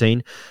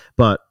 13,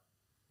 but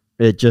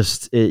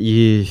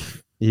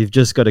you've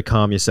just got to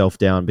calm yourself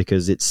down,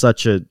 because it's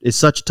such a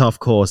tough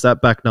course.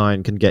 That back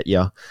 9 can get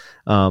you.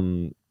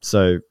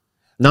 So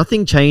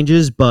nothing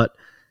changes, but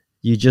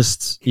you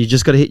just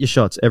got to hit your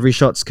shots. Every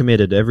shot's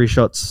committed. Every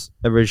shot's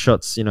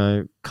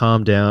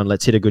calm down.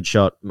 Let's hit a good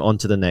shot, on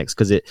to the next.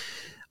 Because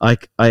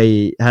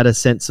I had a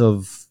sense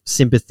of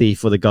sympathy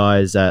for the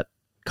guys that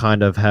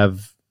kind of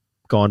have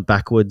gone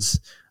backwards,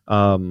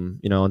 on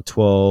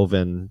 12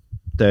 and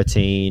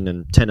 13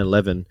 and 10,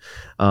 11,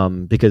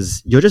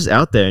 because you're just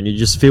out there and you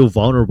just feel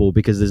vulnerable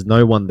because there's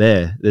no one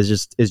there. You're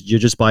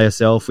just by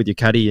yourself with your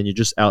caddy, and you're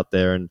just out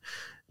there, and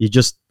you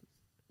just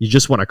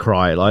want to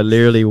cry. I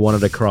literally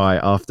wanted to cry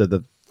after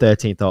the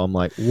 13th hole. I'm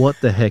like, what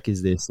the heck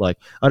is this? Like,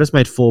 I just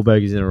made 4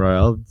 bogeys in a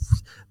row.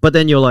 But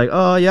then you're like,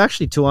 oh, you're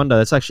actually 2 under.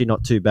 That's actually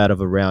not too bad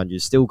of a round. You're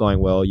still going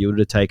well. You would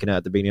have taken it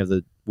at the beginning of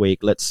the week.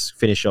 Let's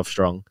finish off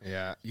strong.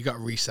 Yeah, you got to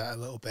reset a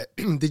little bit.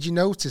 Did you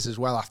notice as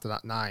well after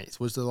that night,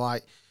 was there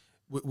like,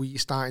 were you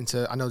starting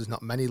to, I know there's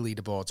not many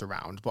leaderboards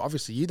around, but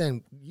obviously you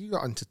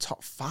got into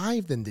top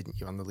 5 then, didn't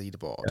you, on the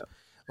leaderboard?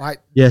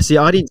 Yeah. See,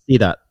 I didn't see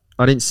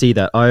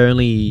that. I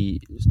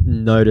only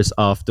noticed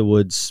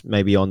afterwards,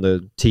 maybe on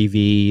the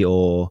TV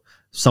or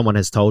someone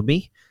has told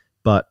me.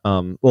 But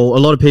a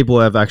lot of people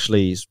have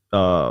actually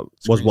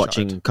was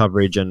watching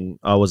coverage, and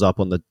I was up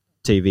on the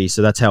TV,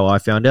 so that's how I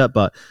found out.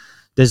 But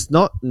there's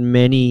not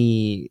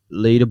many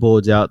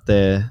leaderboards out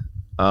there.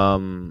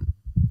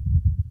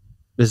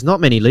 There's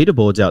not many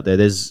leaderboards out there.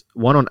 There's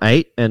one on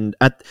 8, and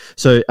at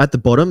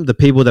the bottom, the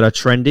people that are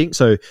trending.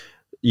 So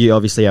you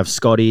obviously have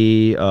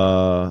Scotty,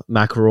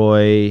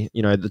 McIlroy,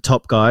 the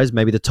top guys,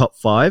 maybe the top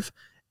 5,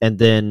 and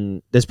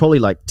then there's probably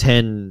like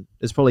 10.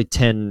 There's probably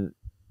 10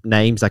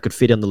 names that could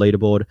fit on the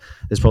leaderboard.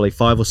 There's probably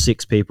 5 or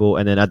 6 people,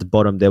 and then at the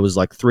bottom there was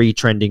like 3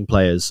 trending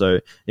players. So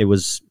it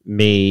was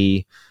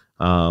me,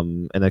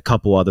 and a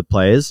couple other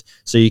players.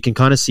 So you can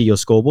kind of see your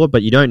scoreboard,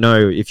 but you don't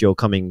know if you're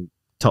coming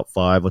top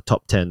 5 or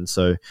top 10.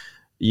 So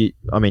you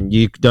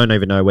don't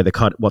even know what the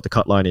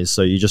cut line is.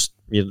 So you just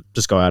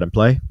go out and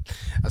play.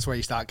 That's where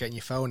you start getting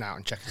your phone out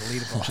and checking the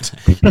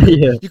leaderboard.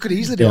 Yeah. You could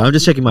easily do. Yeah, I'm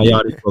just checking my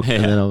yardage book,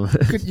 and then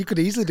you could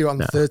easily do it on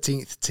the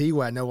 13th tee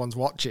where no one's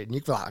watching.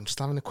 You'd be like, I'm just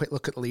having a quick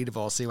look at the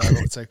leaderboard, see where I'm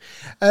up to.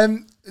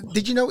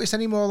 Did you notice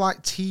any more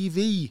like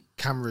TV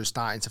cameras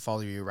starting to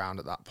follow you around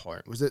at that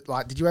point? Was it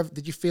like, did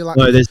you feel like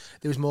there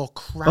was more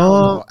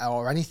crowd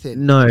or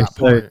anything? No. At that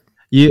point?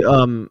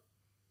 You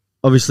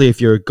obviously, if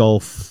you're a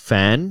golf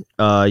fan,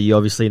 you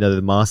obviously know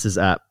the Masters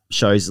app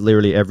shows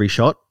literally every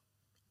shot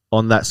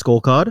on that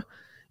scorecard.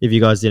 If you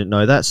guys didn't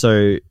know that,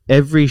 so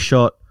every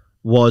shot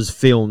was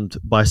filmed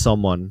by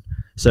someone.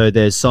 So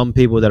there's some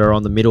people that are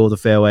on the middle of the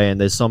fairway,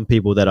 and there's some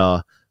people that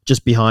are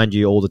just behind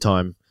you all the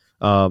time.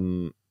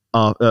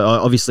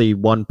 Obviously,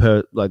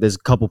 there's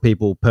a couple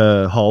people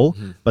per hole,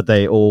 but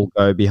they all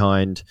go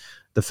behind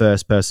the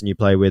first person you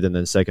play with, and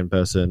then second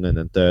person, and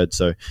then third.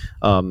 So,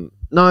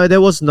 no,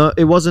 it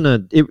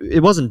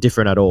wasn't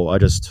different at all. I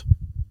just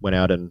went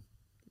out and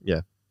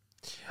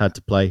had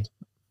to play.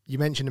 You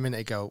mentioned a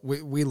minute ago,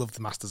 we love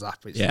the Masters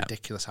app. It's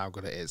ridiculous how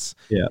good it is.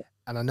 Yeah.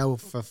 And I know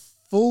for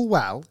full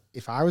well,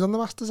 if I was on the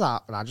Masters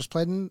app and I just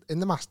played in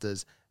the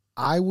Masters,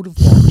 I would have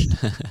watched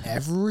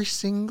every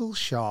single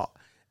shot,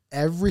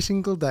 every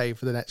single day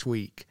for the next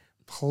week.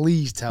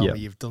 Please tell me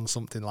you've done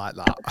something like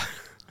that.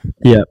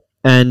 Yeah.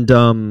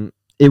 And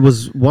it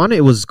was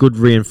good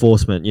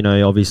reinforcement. You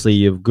know, obviously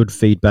you have good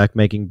feedback,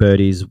 making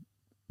birdies.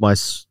 I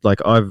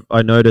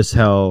noticed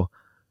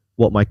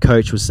what my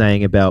coach was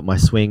saying about my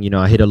swing. You know,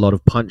 I hit a lot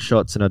of punch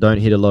shots and I don't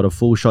hit a lot of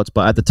full shots.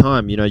 But at the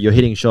time, you know, you're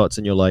hitting shots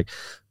and you're like,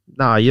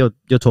 nah, you're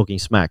talking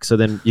smack. So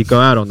then you go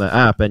out on the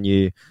app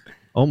and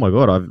oh my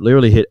God, I've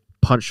literally hit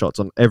punch shots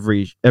on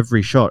every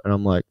shot. And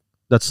I'm like,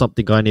 that's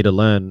something I need to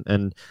learn.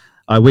 And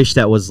I wish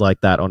that was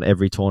like that on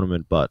every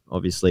tournament, but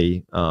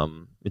obviously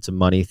it's a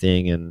money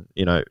thing, and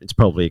you know it's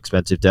probably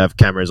expensive to have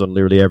cameras on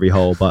literally every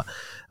hole. But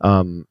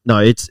no,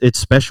 it's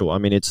special. I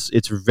mean, it's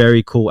a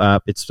very cool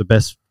app. It's the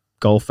best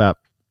golf app,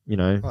 you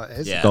know,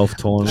 golf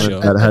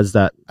tournament that has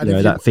that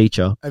that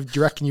feature. Do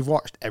you reckon you've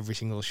watched every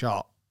single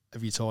shot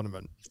of your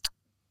tournament?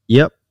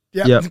 Yep.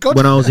 Yeah.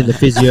 When I was in the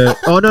physio,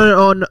 of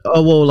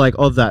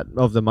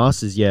the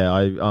Masters,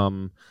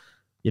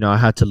 I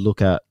had to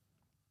look at.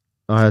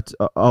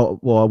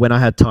 When I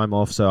had time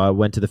off, so I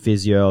went to the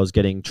physio. I was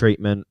getting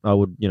treatment. I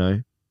would,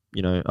 I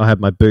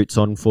had my boots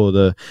on for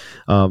the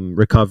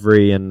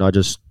recovery, and I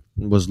just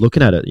was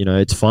looking at it. You know,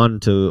 it's fun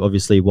to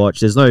obviously watch.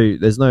 There's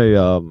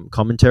no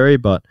commentary,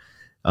 but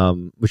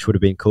which would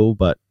have been cool.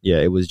 But yeah,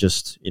 it was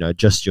just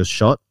just your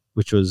shot,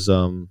 which was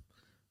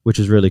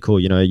really cool.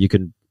 You know, you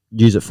can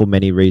use it for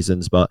many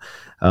reasons, but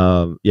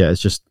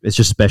it's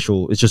just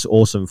special. It's just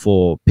awesome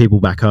for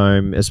people back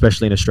home,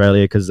 especially in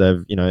Australia, because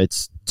they've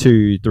it's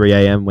 2-3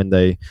 a.m. when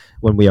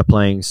we are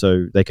playing,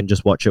 so they can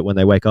just watch it when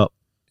they wake up.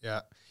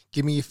 Yeah.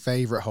 Give me your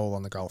favourite hole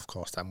on the golf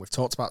course then. We've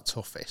talked about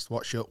toughest.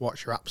 What's your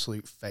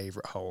absolute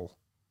favourite hole?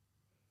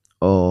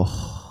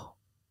 Oh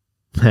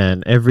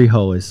man, every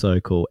hole is so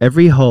cool.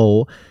 Every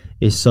hole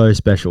is so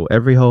special.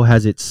 Every hole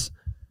has its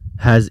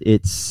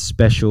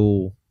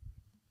special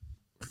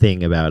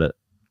thing about it.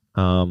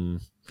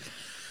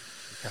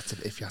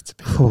 If you had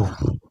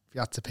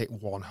to pick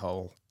one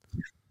hole,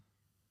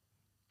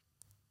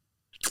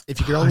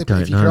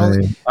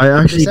 I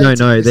actually don't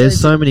know. There's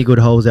so many good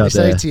holes out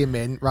there. Say to you,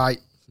 Min, right,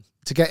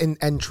 to get in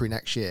entry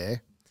next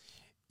year,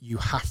 you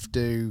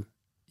can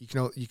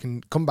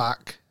come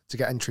back to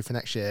get entry for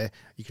next year.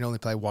 You can only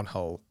play one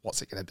hole.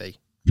 What's it going to be?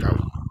 Go.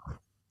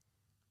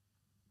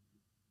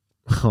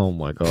 Oh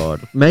my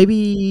God.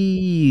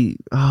 Maybe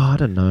I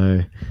don't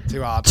know.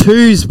 Too hard.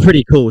 Two's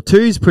pretty cool.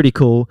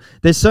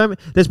 There's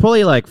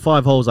probably like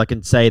 5 holes I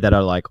can say that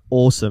are like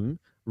awesome,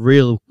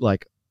 real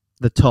like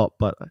the top,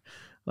 but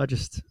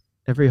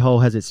every hole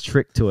has its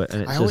trick to it,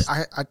 and it's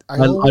I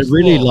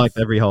really like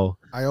every hole.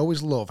 I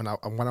always love, and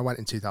when I went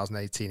in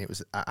 2018,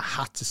 I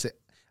had to sit.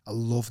 I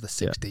love the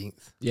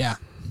 16th. Yeah.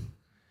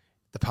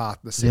 The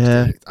 16th.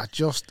 Yeah. I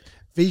just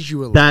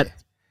visually that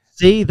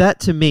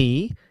to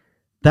me.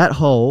 That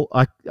hole,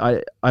 I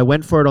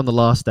went for it on the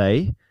last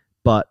day,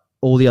 but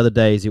all the other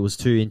days it was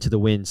too into the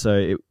wind,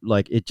 so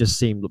it just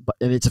seemed.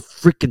 And it's a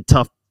freaking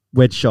tough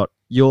wedge shot.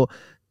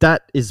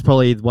 That is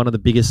probably one of the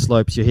biggest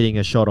slopes you're hitting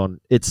a shot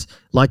on. It's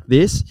like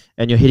this,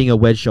 and you're hitting a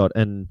wedge shot.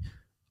 And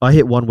I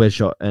hit one wedge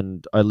shot,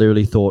 and I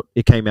literally thought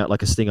it came out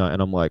like a stinger.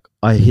 And I'm like,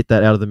 I hit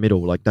that out of the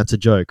middle. Like that's a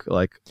joke.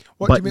 Like,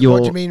 what do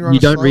you mean? You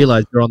don't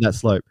realize you're on that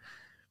slope.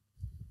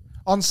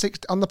 On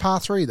the par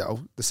 3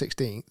 though, the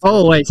 16th.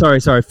 Oh wait, sorry,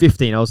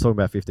 15. I was talking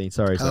about 15.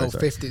 Sorry.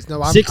 15.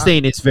 No,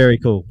 16 is very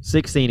cool.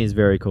 16 is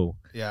very cool.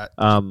 Yeah.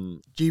 Do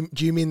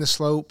you mean the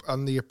slope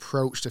on the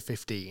approach to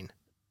 15?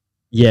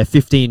 Yeah,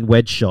 15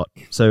 wedge shot.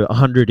 So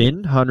 100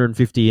 in,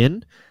 150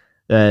 in.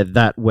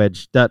 That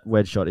wedge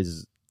shot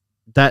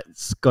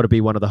that's got to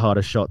be one of the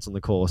hardest shots on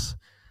the course.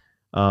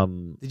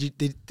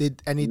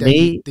 Did any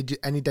day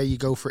you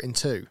go for it in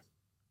 2?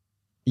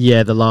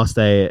 Yeah, the last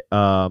day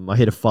I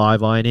hit a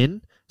 5-iron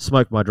in.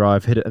 Smoked my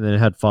drive, hit it, and then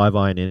had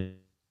 5-iron in.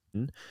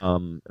 And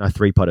I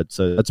 3-putted.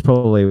 So that's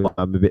probably what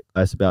I'm a bit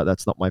biased about.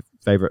 That's not my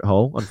favorite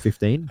hole on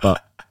 15,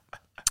 but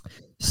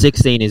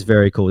 16 is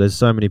very cool. There's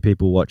so many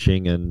people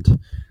watching, and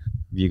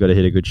you got to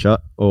hit a good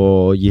shot,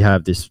 or you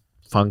have this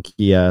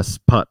funky ass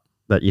putt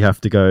that you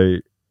have to go,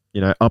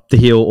 up the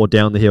hill or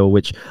down the hill,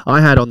 which I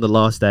had on the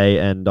last day,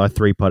 and I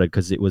 3-putted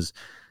because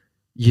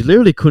you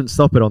literally couldn't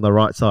stop it on the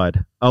right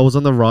side. I was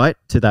on the right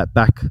to that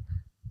back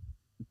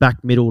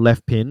middle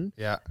left pin,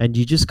 and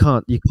you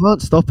can't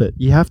stop it.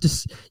 You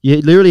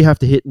literally have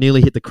to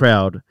nearly hit the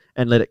crowd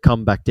and let it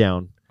come back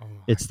down.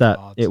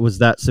 God. It was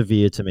that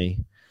severe to me.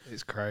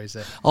 It's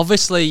crazy.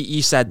 Obviously,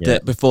 you said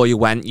that before you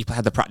went, you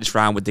had the practice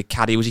round with the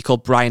caddy. Was he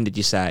called Brian, did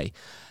you say?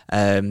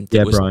 Brian.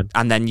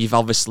 And then you've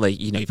obviously,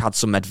 you've had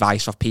some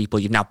advice from people.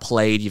 You've now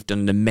played. You've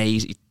done an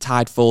amazing. You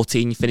tied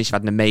 14. You finished. You've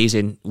had an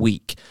amazing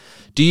week.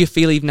 Do you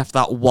feel even after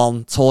that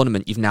one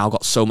tournament, you've now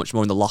got so much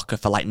more in the locker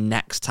for like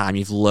next time?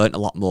 You've learnt a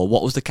lot more.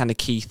 What was the kind of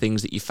key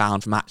things that you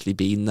found from actually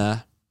being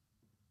there?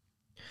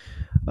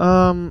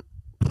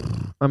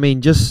 I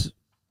mean, just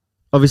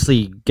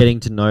obviously getting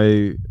to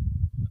know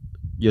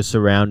your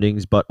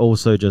surroundings, but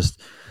also you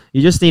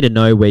just need to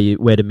know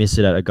where to miss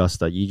it at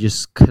Augusta. You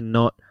just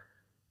cannot.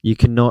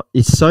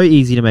 It's so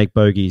easy to make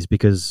bogeys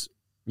because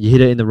you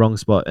hit it in the wrong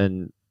spot,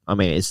 and I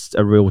mean it's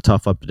a real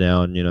tough up and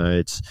down.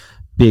 It's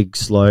big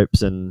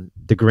slopes, and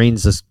the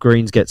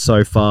greens get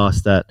so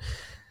fast that.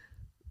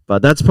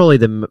 But that's probably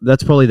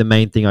the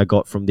main thing I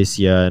got from this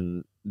year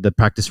and the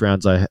practice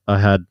rounds I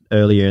had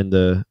earlier in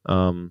the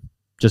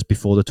just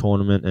before the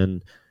tournament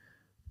and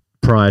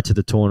prior to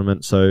the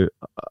tournament. So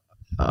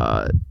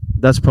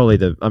that's probably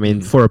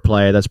for a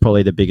player, that's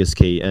probably the biggest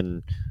key.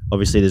 And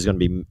obviously there's going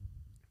to be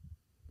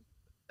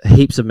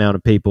heaps amount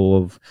of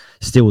people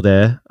still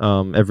there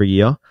every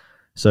year.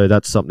 So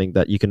that's something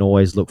that you can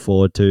always look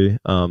forward to.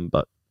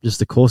 But just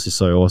the course is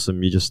so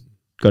awesome. You just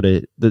got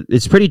to...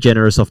 It's pretty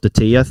generous off the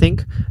tee, I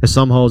think. There's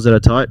some holes that are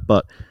tight,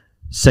 but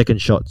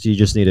second shots, you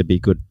just need to be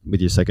good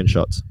with your second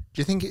shots.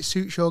 Do you think it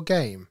suits your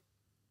game?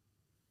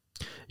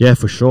 Yeah,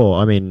 for sure.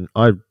 I mean,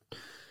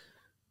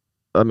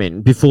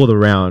 before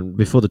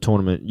the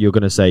tournament, you're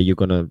going to say you're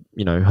going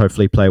to,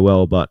 hopefully play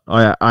well. But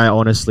I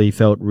honestly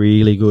felt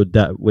really good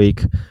that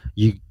week.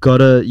 You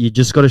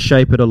just got to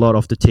shape it a lot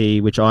off the tee,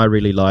 which I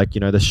really like.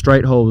 The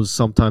straight holes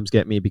sometimes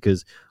get me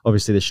because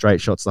obviously the straight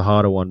shot's the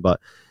harder one.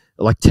 But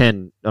like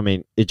 10, I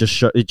mean,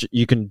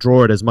 you can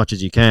draw it as much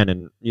as you can.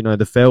 And,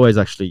 the fairway is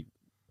actually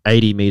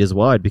 80 meters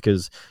wide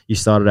because you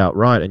started out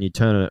right and you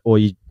turn it or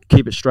you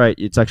keep it straight.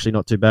 It's actually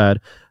not too bad.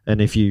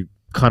 And if you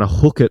kind of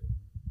hook it,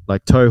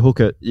 like toe hook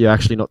it, you're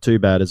actually not too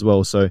bad as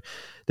well. So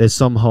there's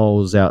some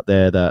holes out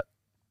there that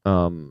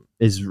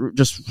is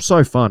just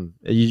so fun.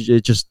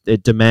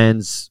 It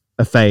demands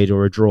a fade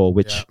or a draw,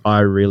 which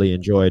I really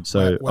enjoyed.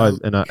 So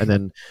and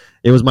then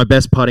it was my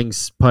best putting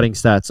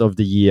stats of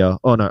the year.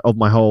 Oh no, of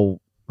my whole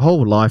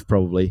life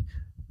probably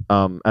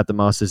at the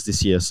Masters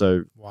this year.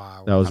 So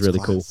wow, that was really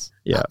cool.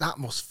 Yeah, that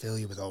must fill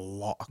you with a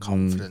lot of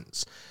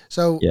confidence.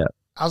 So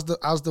as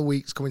the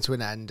week's coming to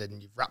an end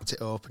and you've wrapped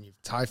it up and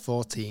you've tied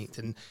 14th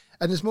and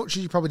as much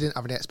as you probably didn't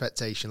have any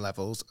expectation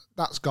levels,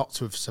 that's got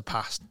to have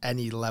surpassed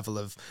any level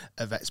of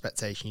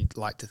expectation you'd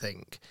like to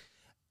think.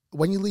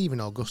 When you leave in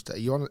Augusta, are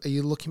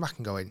you looking back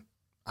and going,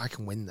 I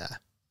can win there?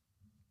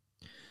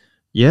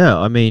 Yeah,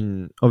 I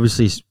mean,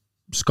 obviously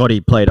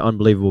Scotty played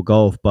unbelievable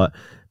golf, but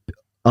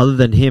other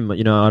than him,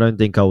 I don't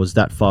think I was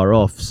that far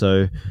off.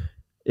 So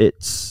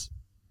it's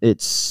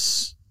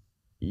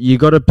you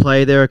got to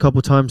play there a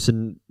couple times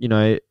and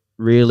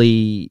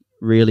really,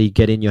 really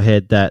get in your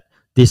head that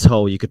this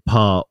hole you could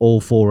par all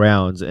 4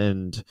 rounds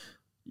and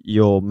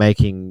you're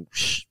making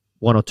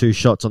 1 or 2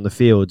 shots on the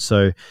field.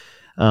 So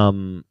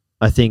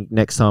I think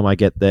next time I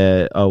get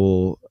there, I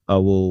will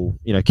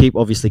keep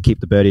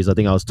the birdies. I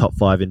think I was top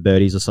 5 in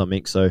birdies or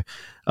something. So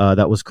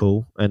that was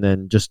cool. And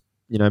then just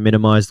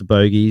minimize the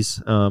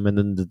bogeys and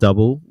then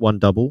the one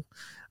double,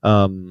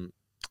 and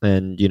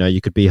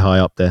you could be high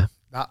up there.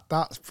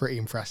 That's pretty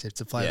impressive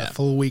to play the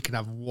full week and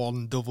have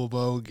 1 double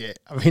bogey.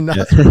 I mean,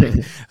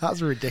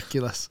 that's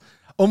ridiculous.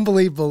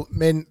 Unbelievable.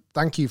 Min,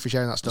 thank you for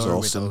sharing that story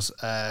with us.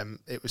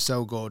 It was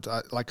so good.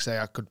 Like I say,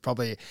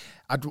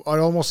 I'd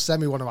almost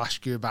want to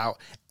ask you about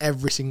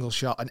every single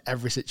shot and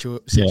every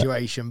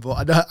situation,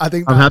 but I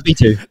think I'm happy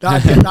to.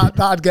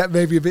 That'd get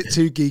maybe a bit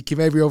too geeky,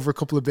 maybe over a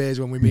couple of beers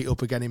when we meet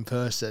up again in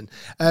person.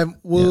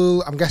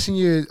 I'm guessing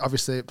you're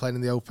obviously playing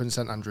in the Open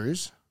St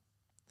Andrews.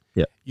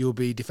 Yeah. You'll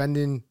be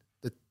defending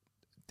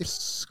the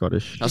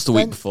Scottish. That's the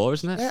week before,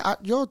 isn't it? Yeah,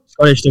 you're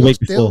Scottish the week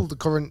still before. The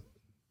current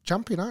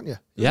champion, aren't you?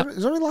 Yeah. It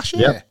was only last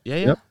year. Yeah.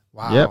 Yep.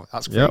 Wow, yep.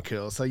 That's pretty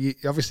cool. So you're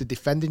obviously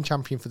defending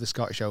champion for the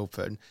Scottish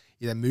Open.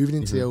 You're then moving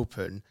into the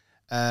Open.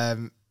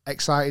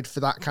 Excited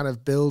for that kind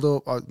of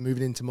build-up, or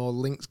moving into more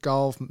links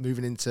golf,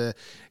 moving into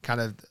kind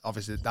of,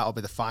 obviously, that'll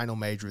be the final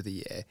major of the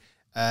year.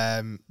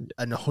 And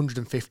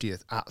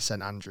 150th at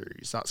St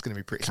Andrews. That's going to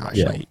be pretty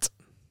special.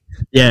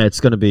 Yeah, it's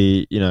going to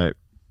be,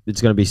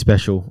 it's going to be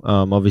special.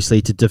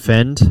 Obviously, to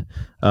defend.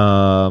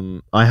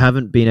 I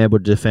haven't been able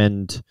to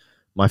defend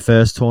my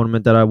first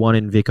tournament that I won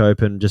in Vic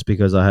Open just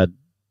because I had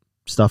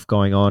stuff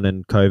going on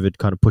and COVID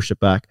kind of pushed it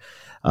back.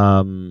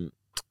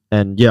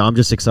 And yeah, I'm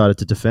just excited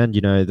to defend.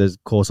 The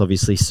course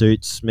obviously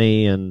suits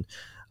me, and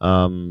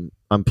I'm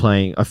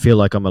playing. I feel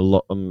like I'm a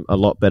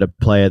lot better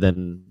player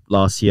than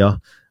last year,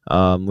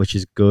 which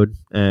is good.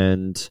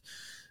 And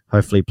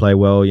hopefully play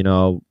well.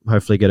 I'll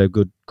hopefully get a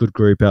good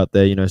group out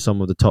there.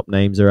 Some of the top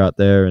names are out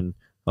there, and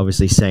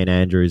obviously St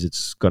Andrews.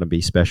 It's going to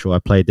be special. I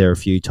played there a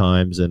few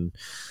times, and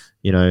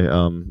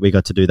we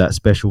got to do that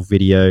special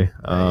video.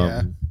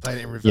 Playing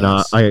it in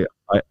reverse. I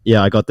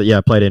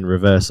I played in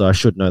reverse, so I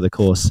should know the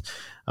course.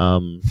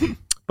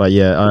 But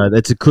yeah,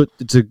 it's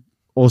a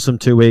awesome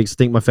 2 weeks. I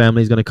think my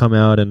family's going to come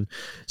out and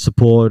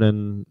support,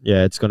 and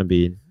yeah, it's going to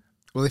be.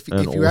 Well, if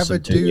you ever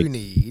do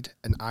need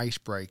an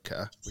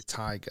icebreaker with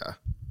Tiger,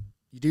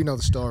 you do know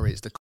the story.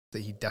 It's the that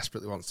he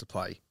desperately wants to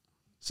play.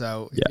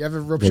 So if you ever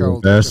rub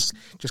shoulders,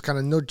 just kind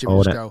of nudge him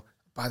and just go,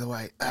 by the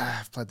way,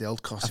 I've played the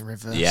old course in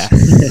reverse. Yeah.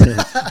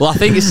 Well, I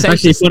think it's safe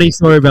actually, funny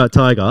story about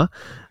Tiger.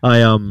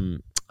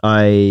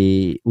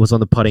 I was on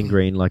the putting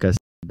green, like I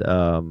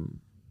said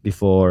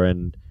before,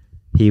 and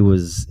he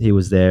was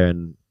there,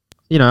 and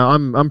you know,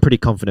 I'm a pretty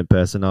confident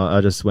person.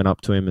 I just went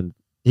up to him, and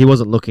he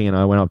wasn't looking, and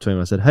I went up to him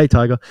and I said, "Hey,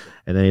 Tiger,"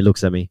 and then he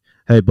looks at me,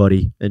 "Hey,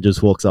 buddy," and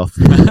just walks off.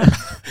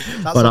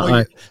 But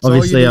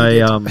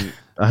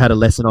I had a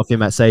lesson off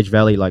him at Sage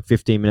Valley, like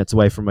 15 minutes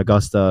away from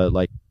Augusta,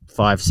 like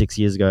 5-6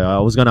 years ago. I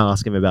was going to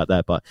ask him about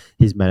that, but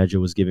his manager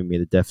was giving me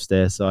the death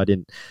stare, so I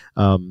didn't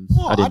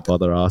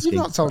bother asking.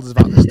 You've not told us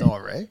about the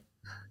story.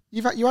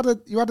 You've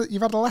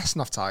had a lesson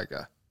off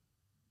Tiger.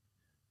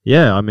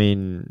 Yeah, I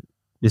mean,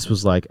 this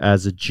was like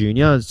as a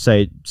junior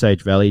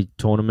Sage Valley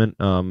tournament,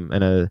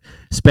 and a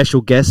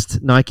special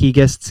guest, Nike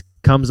guest,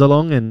 comes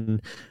along,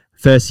 and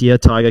first year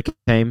Tiger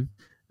came.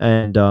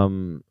 And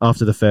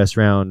after the first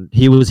round,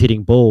 he was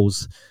hitting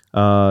balls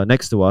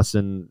next to us,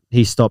 and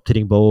he stopped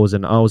hitting balls,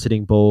 and I was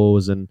hitting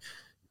balls, and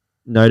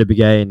Nota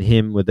Begay and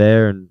him were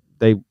there, and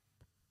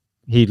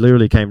he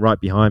literally came right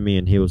behind me,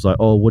 and he was like,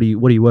 "Oh, what are you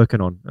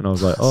working on?" And I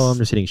was like, "Oh, I'm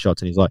just hitting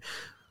shots." And he's like,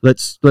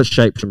 "Let's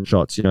shape some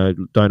shots. You know,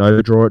 don't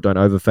overdraw it, don't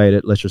overfade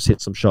it. Let's just hit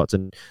some shots."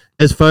 And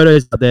there's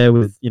photos out there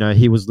with, you know,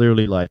 he was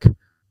literally like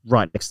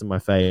right next to my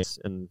face,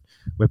 and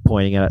we're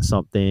pointing at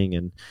something,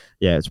 and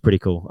yeah, it's pretty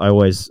cool. I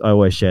always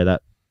share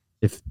that.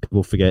 If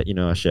people forget, you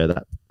know, I share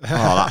that. Oh,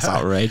 that's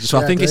outrageous. So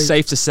I think it's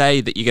safe to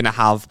say that you're going to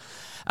have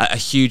a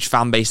huge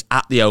fan base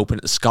at the Open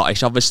at the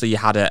Scottish. Obviously, you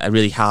had a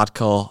really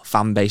hardcore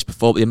fan base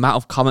before, but the amount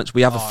of comments,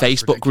 we have a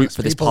Facebook group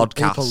for this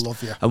podcast. People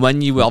love you. And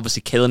when you were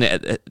obviously killing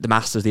it at the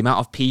Masters, the amount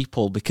of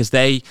people, because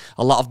a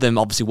lot of them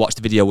obviously watched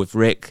the video with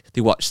Rick,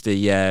 they watched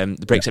the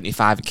Break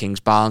 75 at Kings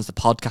Barnes, the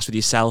podcast with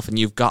yourself, and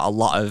you've got a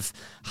lot of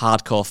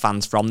hardcore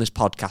fans from this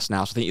podcast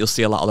now. So I think you'll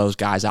see a lot of those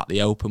guys at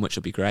the Open, which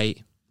will be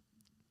great.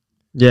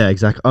 Yeah,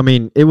 exactly. I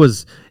mean, it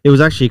was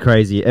actually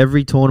crazy.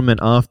 Every tournament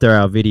after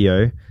our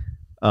video,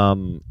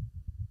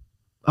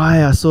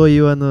 I saw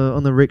you on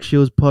the Rick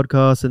Shields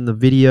podcast and the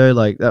video.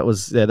 Like that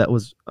was.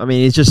 I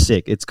mean, it's just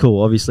sick. It's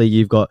cool. Obviously,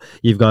 you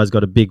guys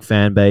got a big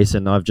fan base,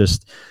 and I've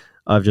just,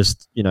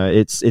 you know,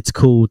 it's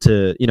cool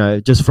to, you know,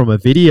 just from a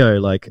video,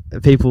 like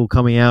people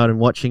coming out and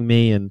watching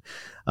me, and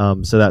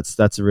so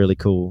that's a really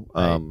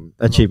cool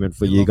achievement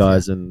for you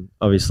guys. And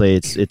obviously,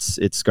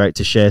 it's great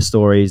to share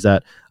stories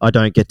that I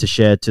don't get to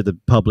share to the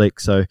public.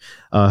 So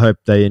I hope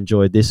they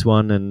enjoyed this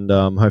one, and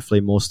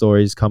hopefully more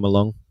stories come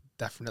along.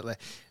 Definitely.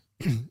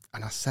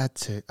 And I said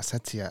to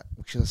you,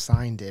 we should have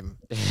signed him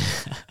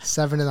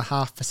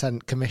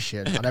 7.5%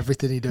 commission on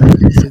everything he does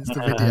since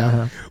the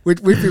video.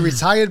 We'd be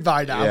retired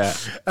by now.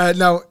 Yeah.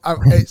 No,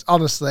 it's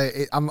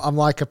honestly, I'm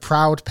like a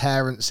proud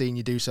parent seeing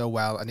you do so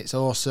well, and it's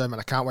awesome. And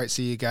I can't wait to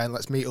see you again.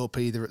 Let's meet up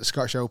either at the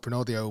Scottish Open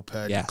or the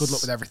Open. Yes. Good luck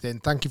with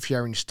everything. Thank you for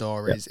sharing your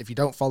stories. If you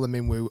don't follow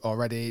Minwoo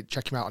already,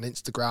 check him out on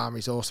Instagram.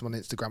 He's awesome on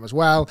Instagram as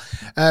well.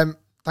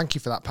 Thank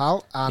you for that,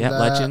 pal. And,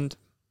 legend.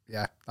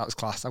 Yeah, that was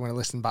class. I'm going to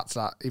listen back to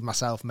that even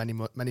myself many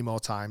more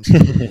times.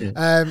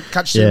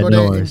 Catch you soon, buddy.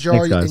 No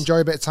enjoy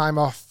a bit of time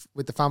off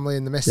with the family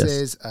and the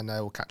missus, and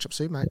we'll catch up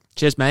soon, mate.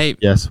 Cheers, mate.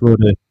 Yes, we'll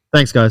do.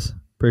 Thanks, guys.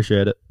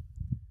 Appreciate it.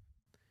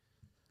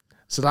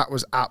 So that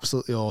was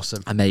absolutely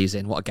awesome.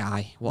 Amazing. What a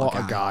guy. What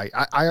a guy.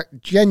 I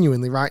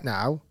genuinely, right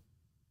now,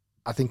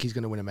 I think he's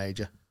going to win a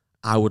major.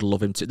 I would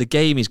love him to. The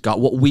game he's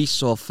got, what we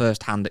saw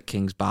firsthand at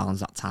Kings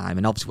Barnes that time,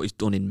 and obviously what he's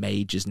done in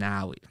majors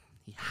now,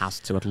 he has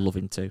to. I'd love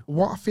him to.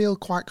 What I feel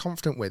quite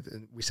confident with,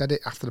 and we said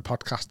it after the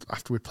podcast,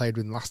 after we played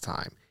with him last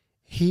time,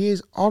 he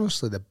is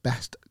honestly the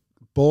best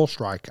ball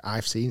striker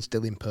I've seen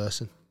still in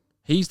person.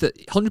 He's the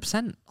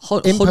 100%.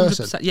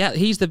 100%. Yeah,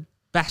 he's the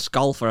best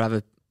golfer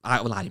ever. I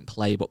didn't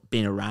play, but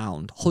being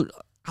around.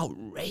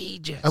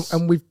 Outrageous.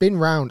 And we've been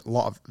around a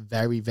lot of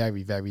very,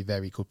 very, very,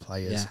 very good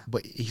players,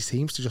 but he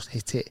seems to just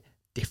hit it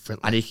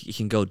differently. And he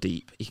can go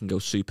deep. He can go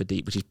super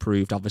deep, which he's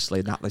proved,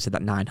 obviously. They said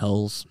that 9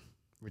 holes.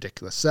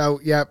 Ridiculous.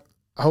 So, yeah.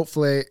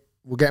 Hopefully,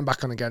 we're getting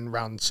back on again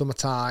around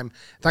summertime.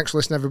 Thanks for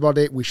listening,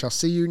 everybody. We shall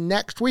see you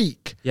next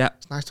week. Yeah.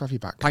 It's nice to have you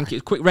back. Thank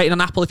you. Quick rating on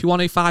Apple if you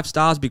want to. 5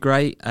 stars, be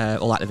great. Or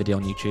like the video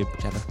on YouTube,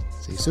 whichever.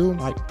 See you soon.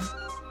 Bye.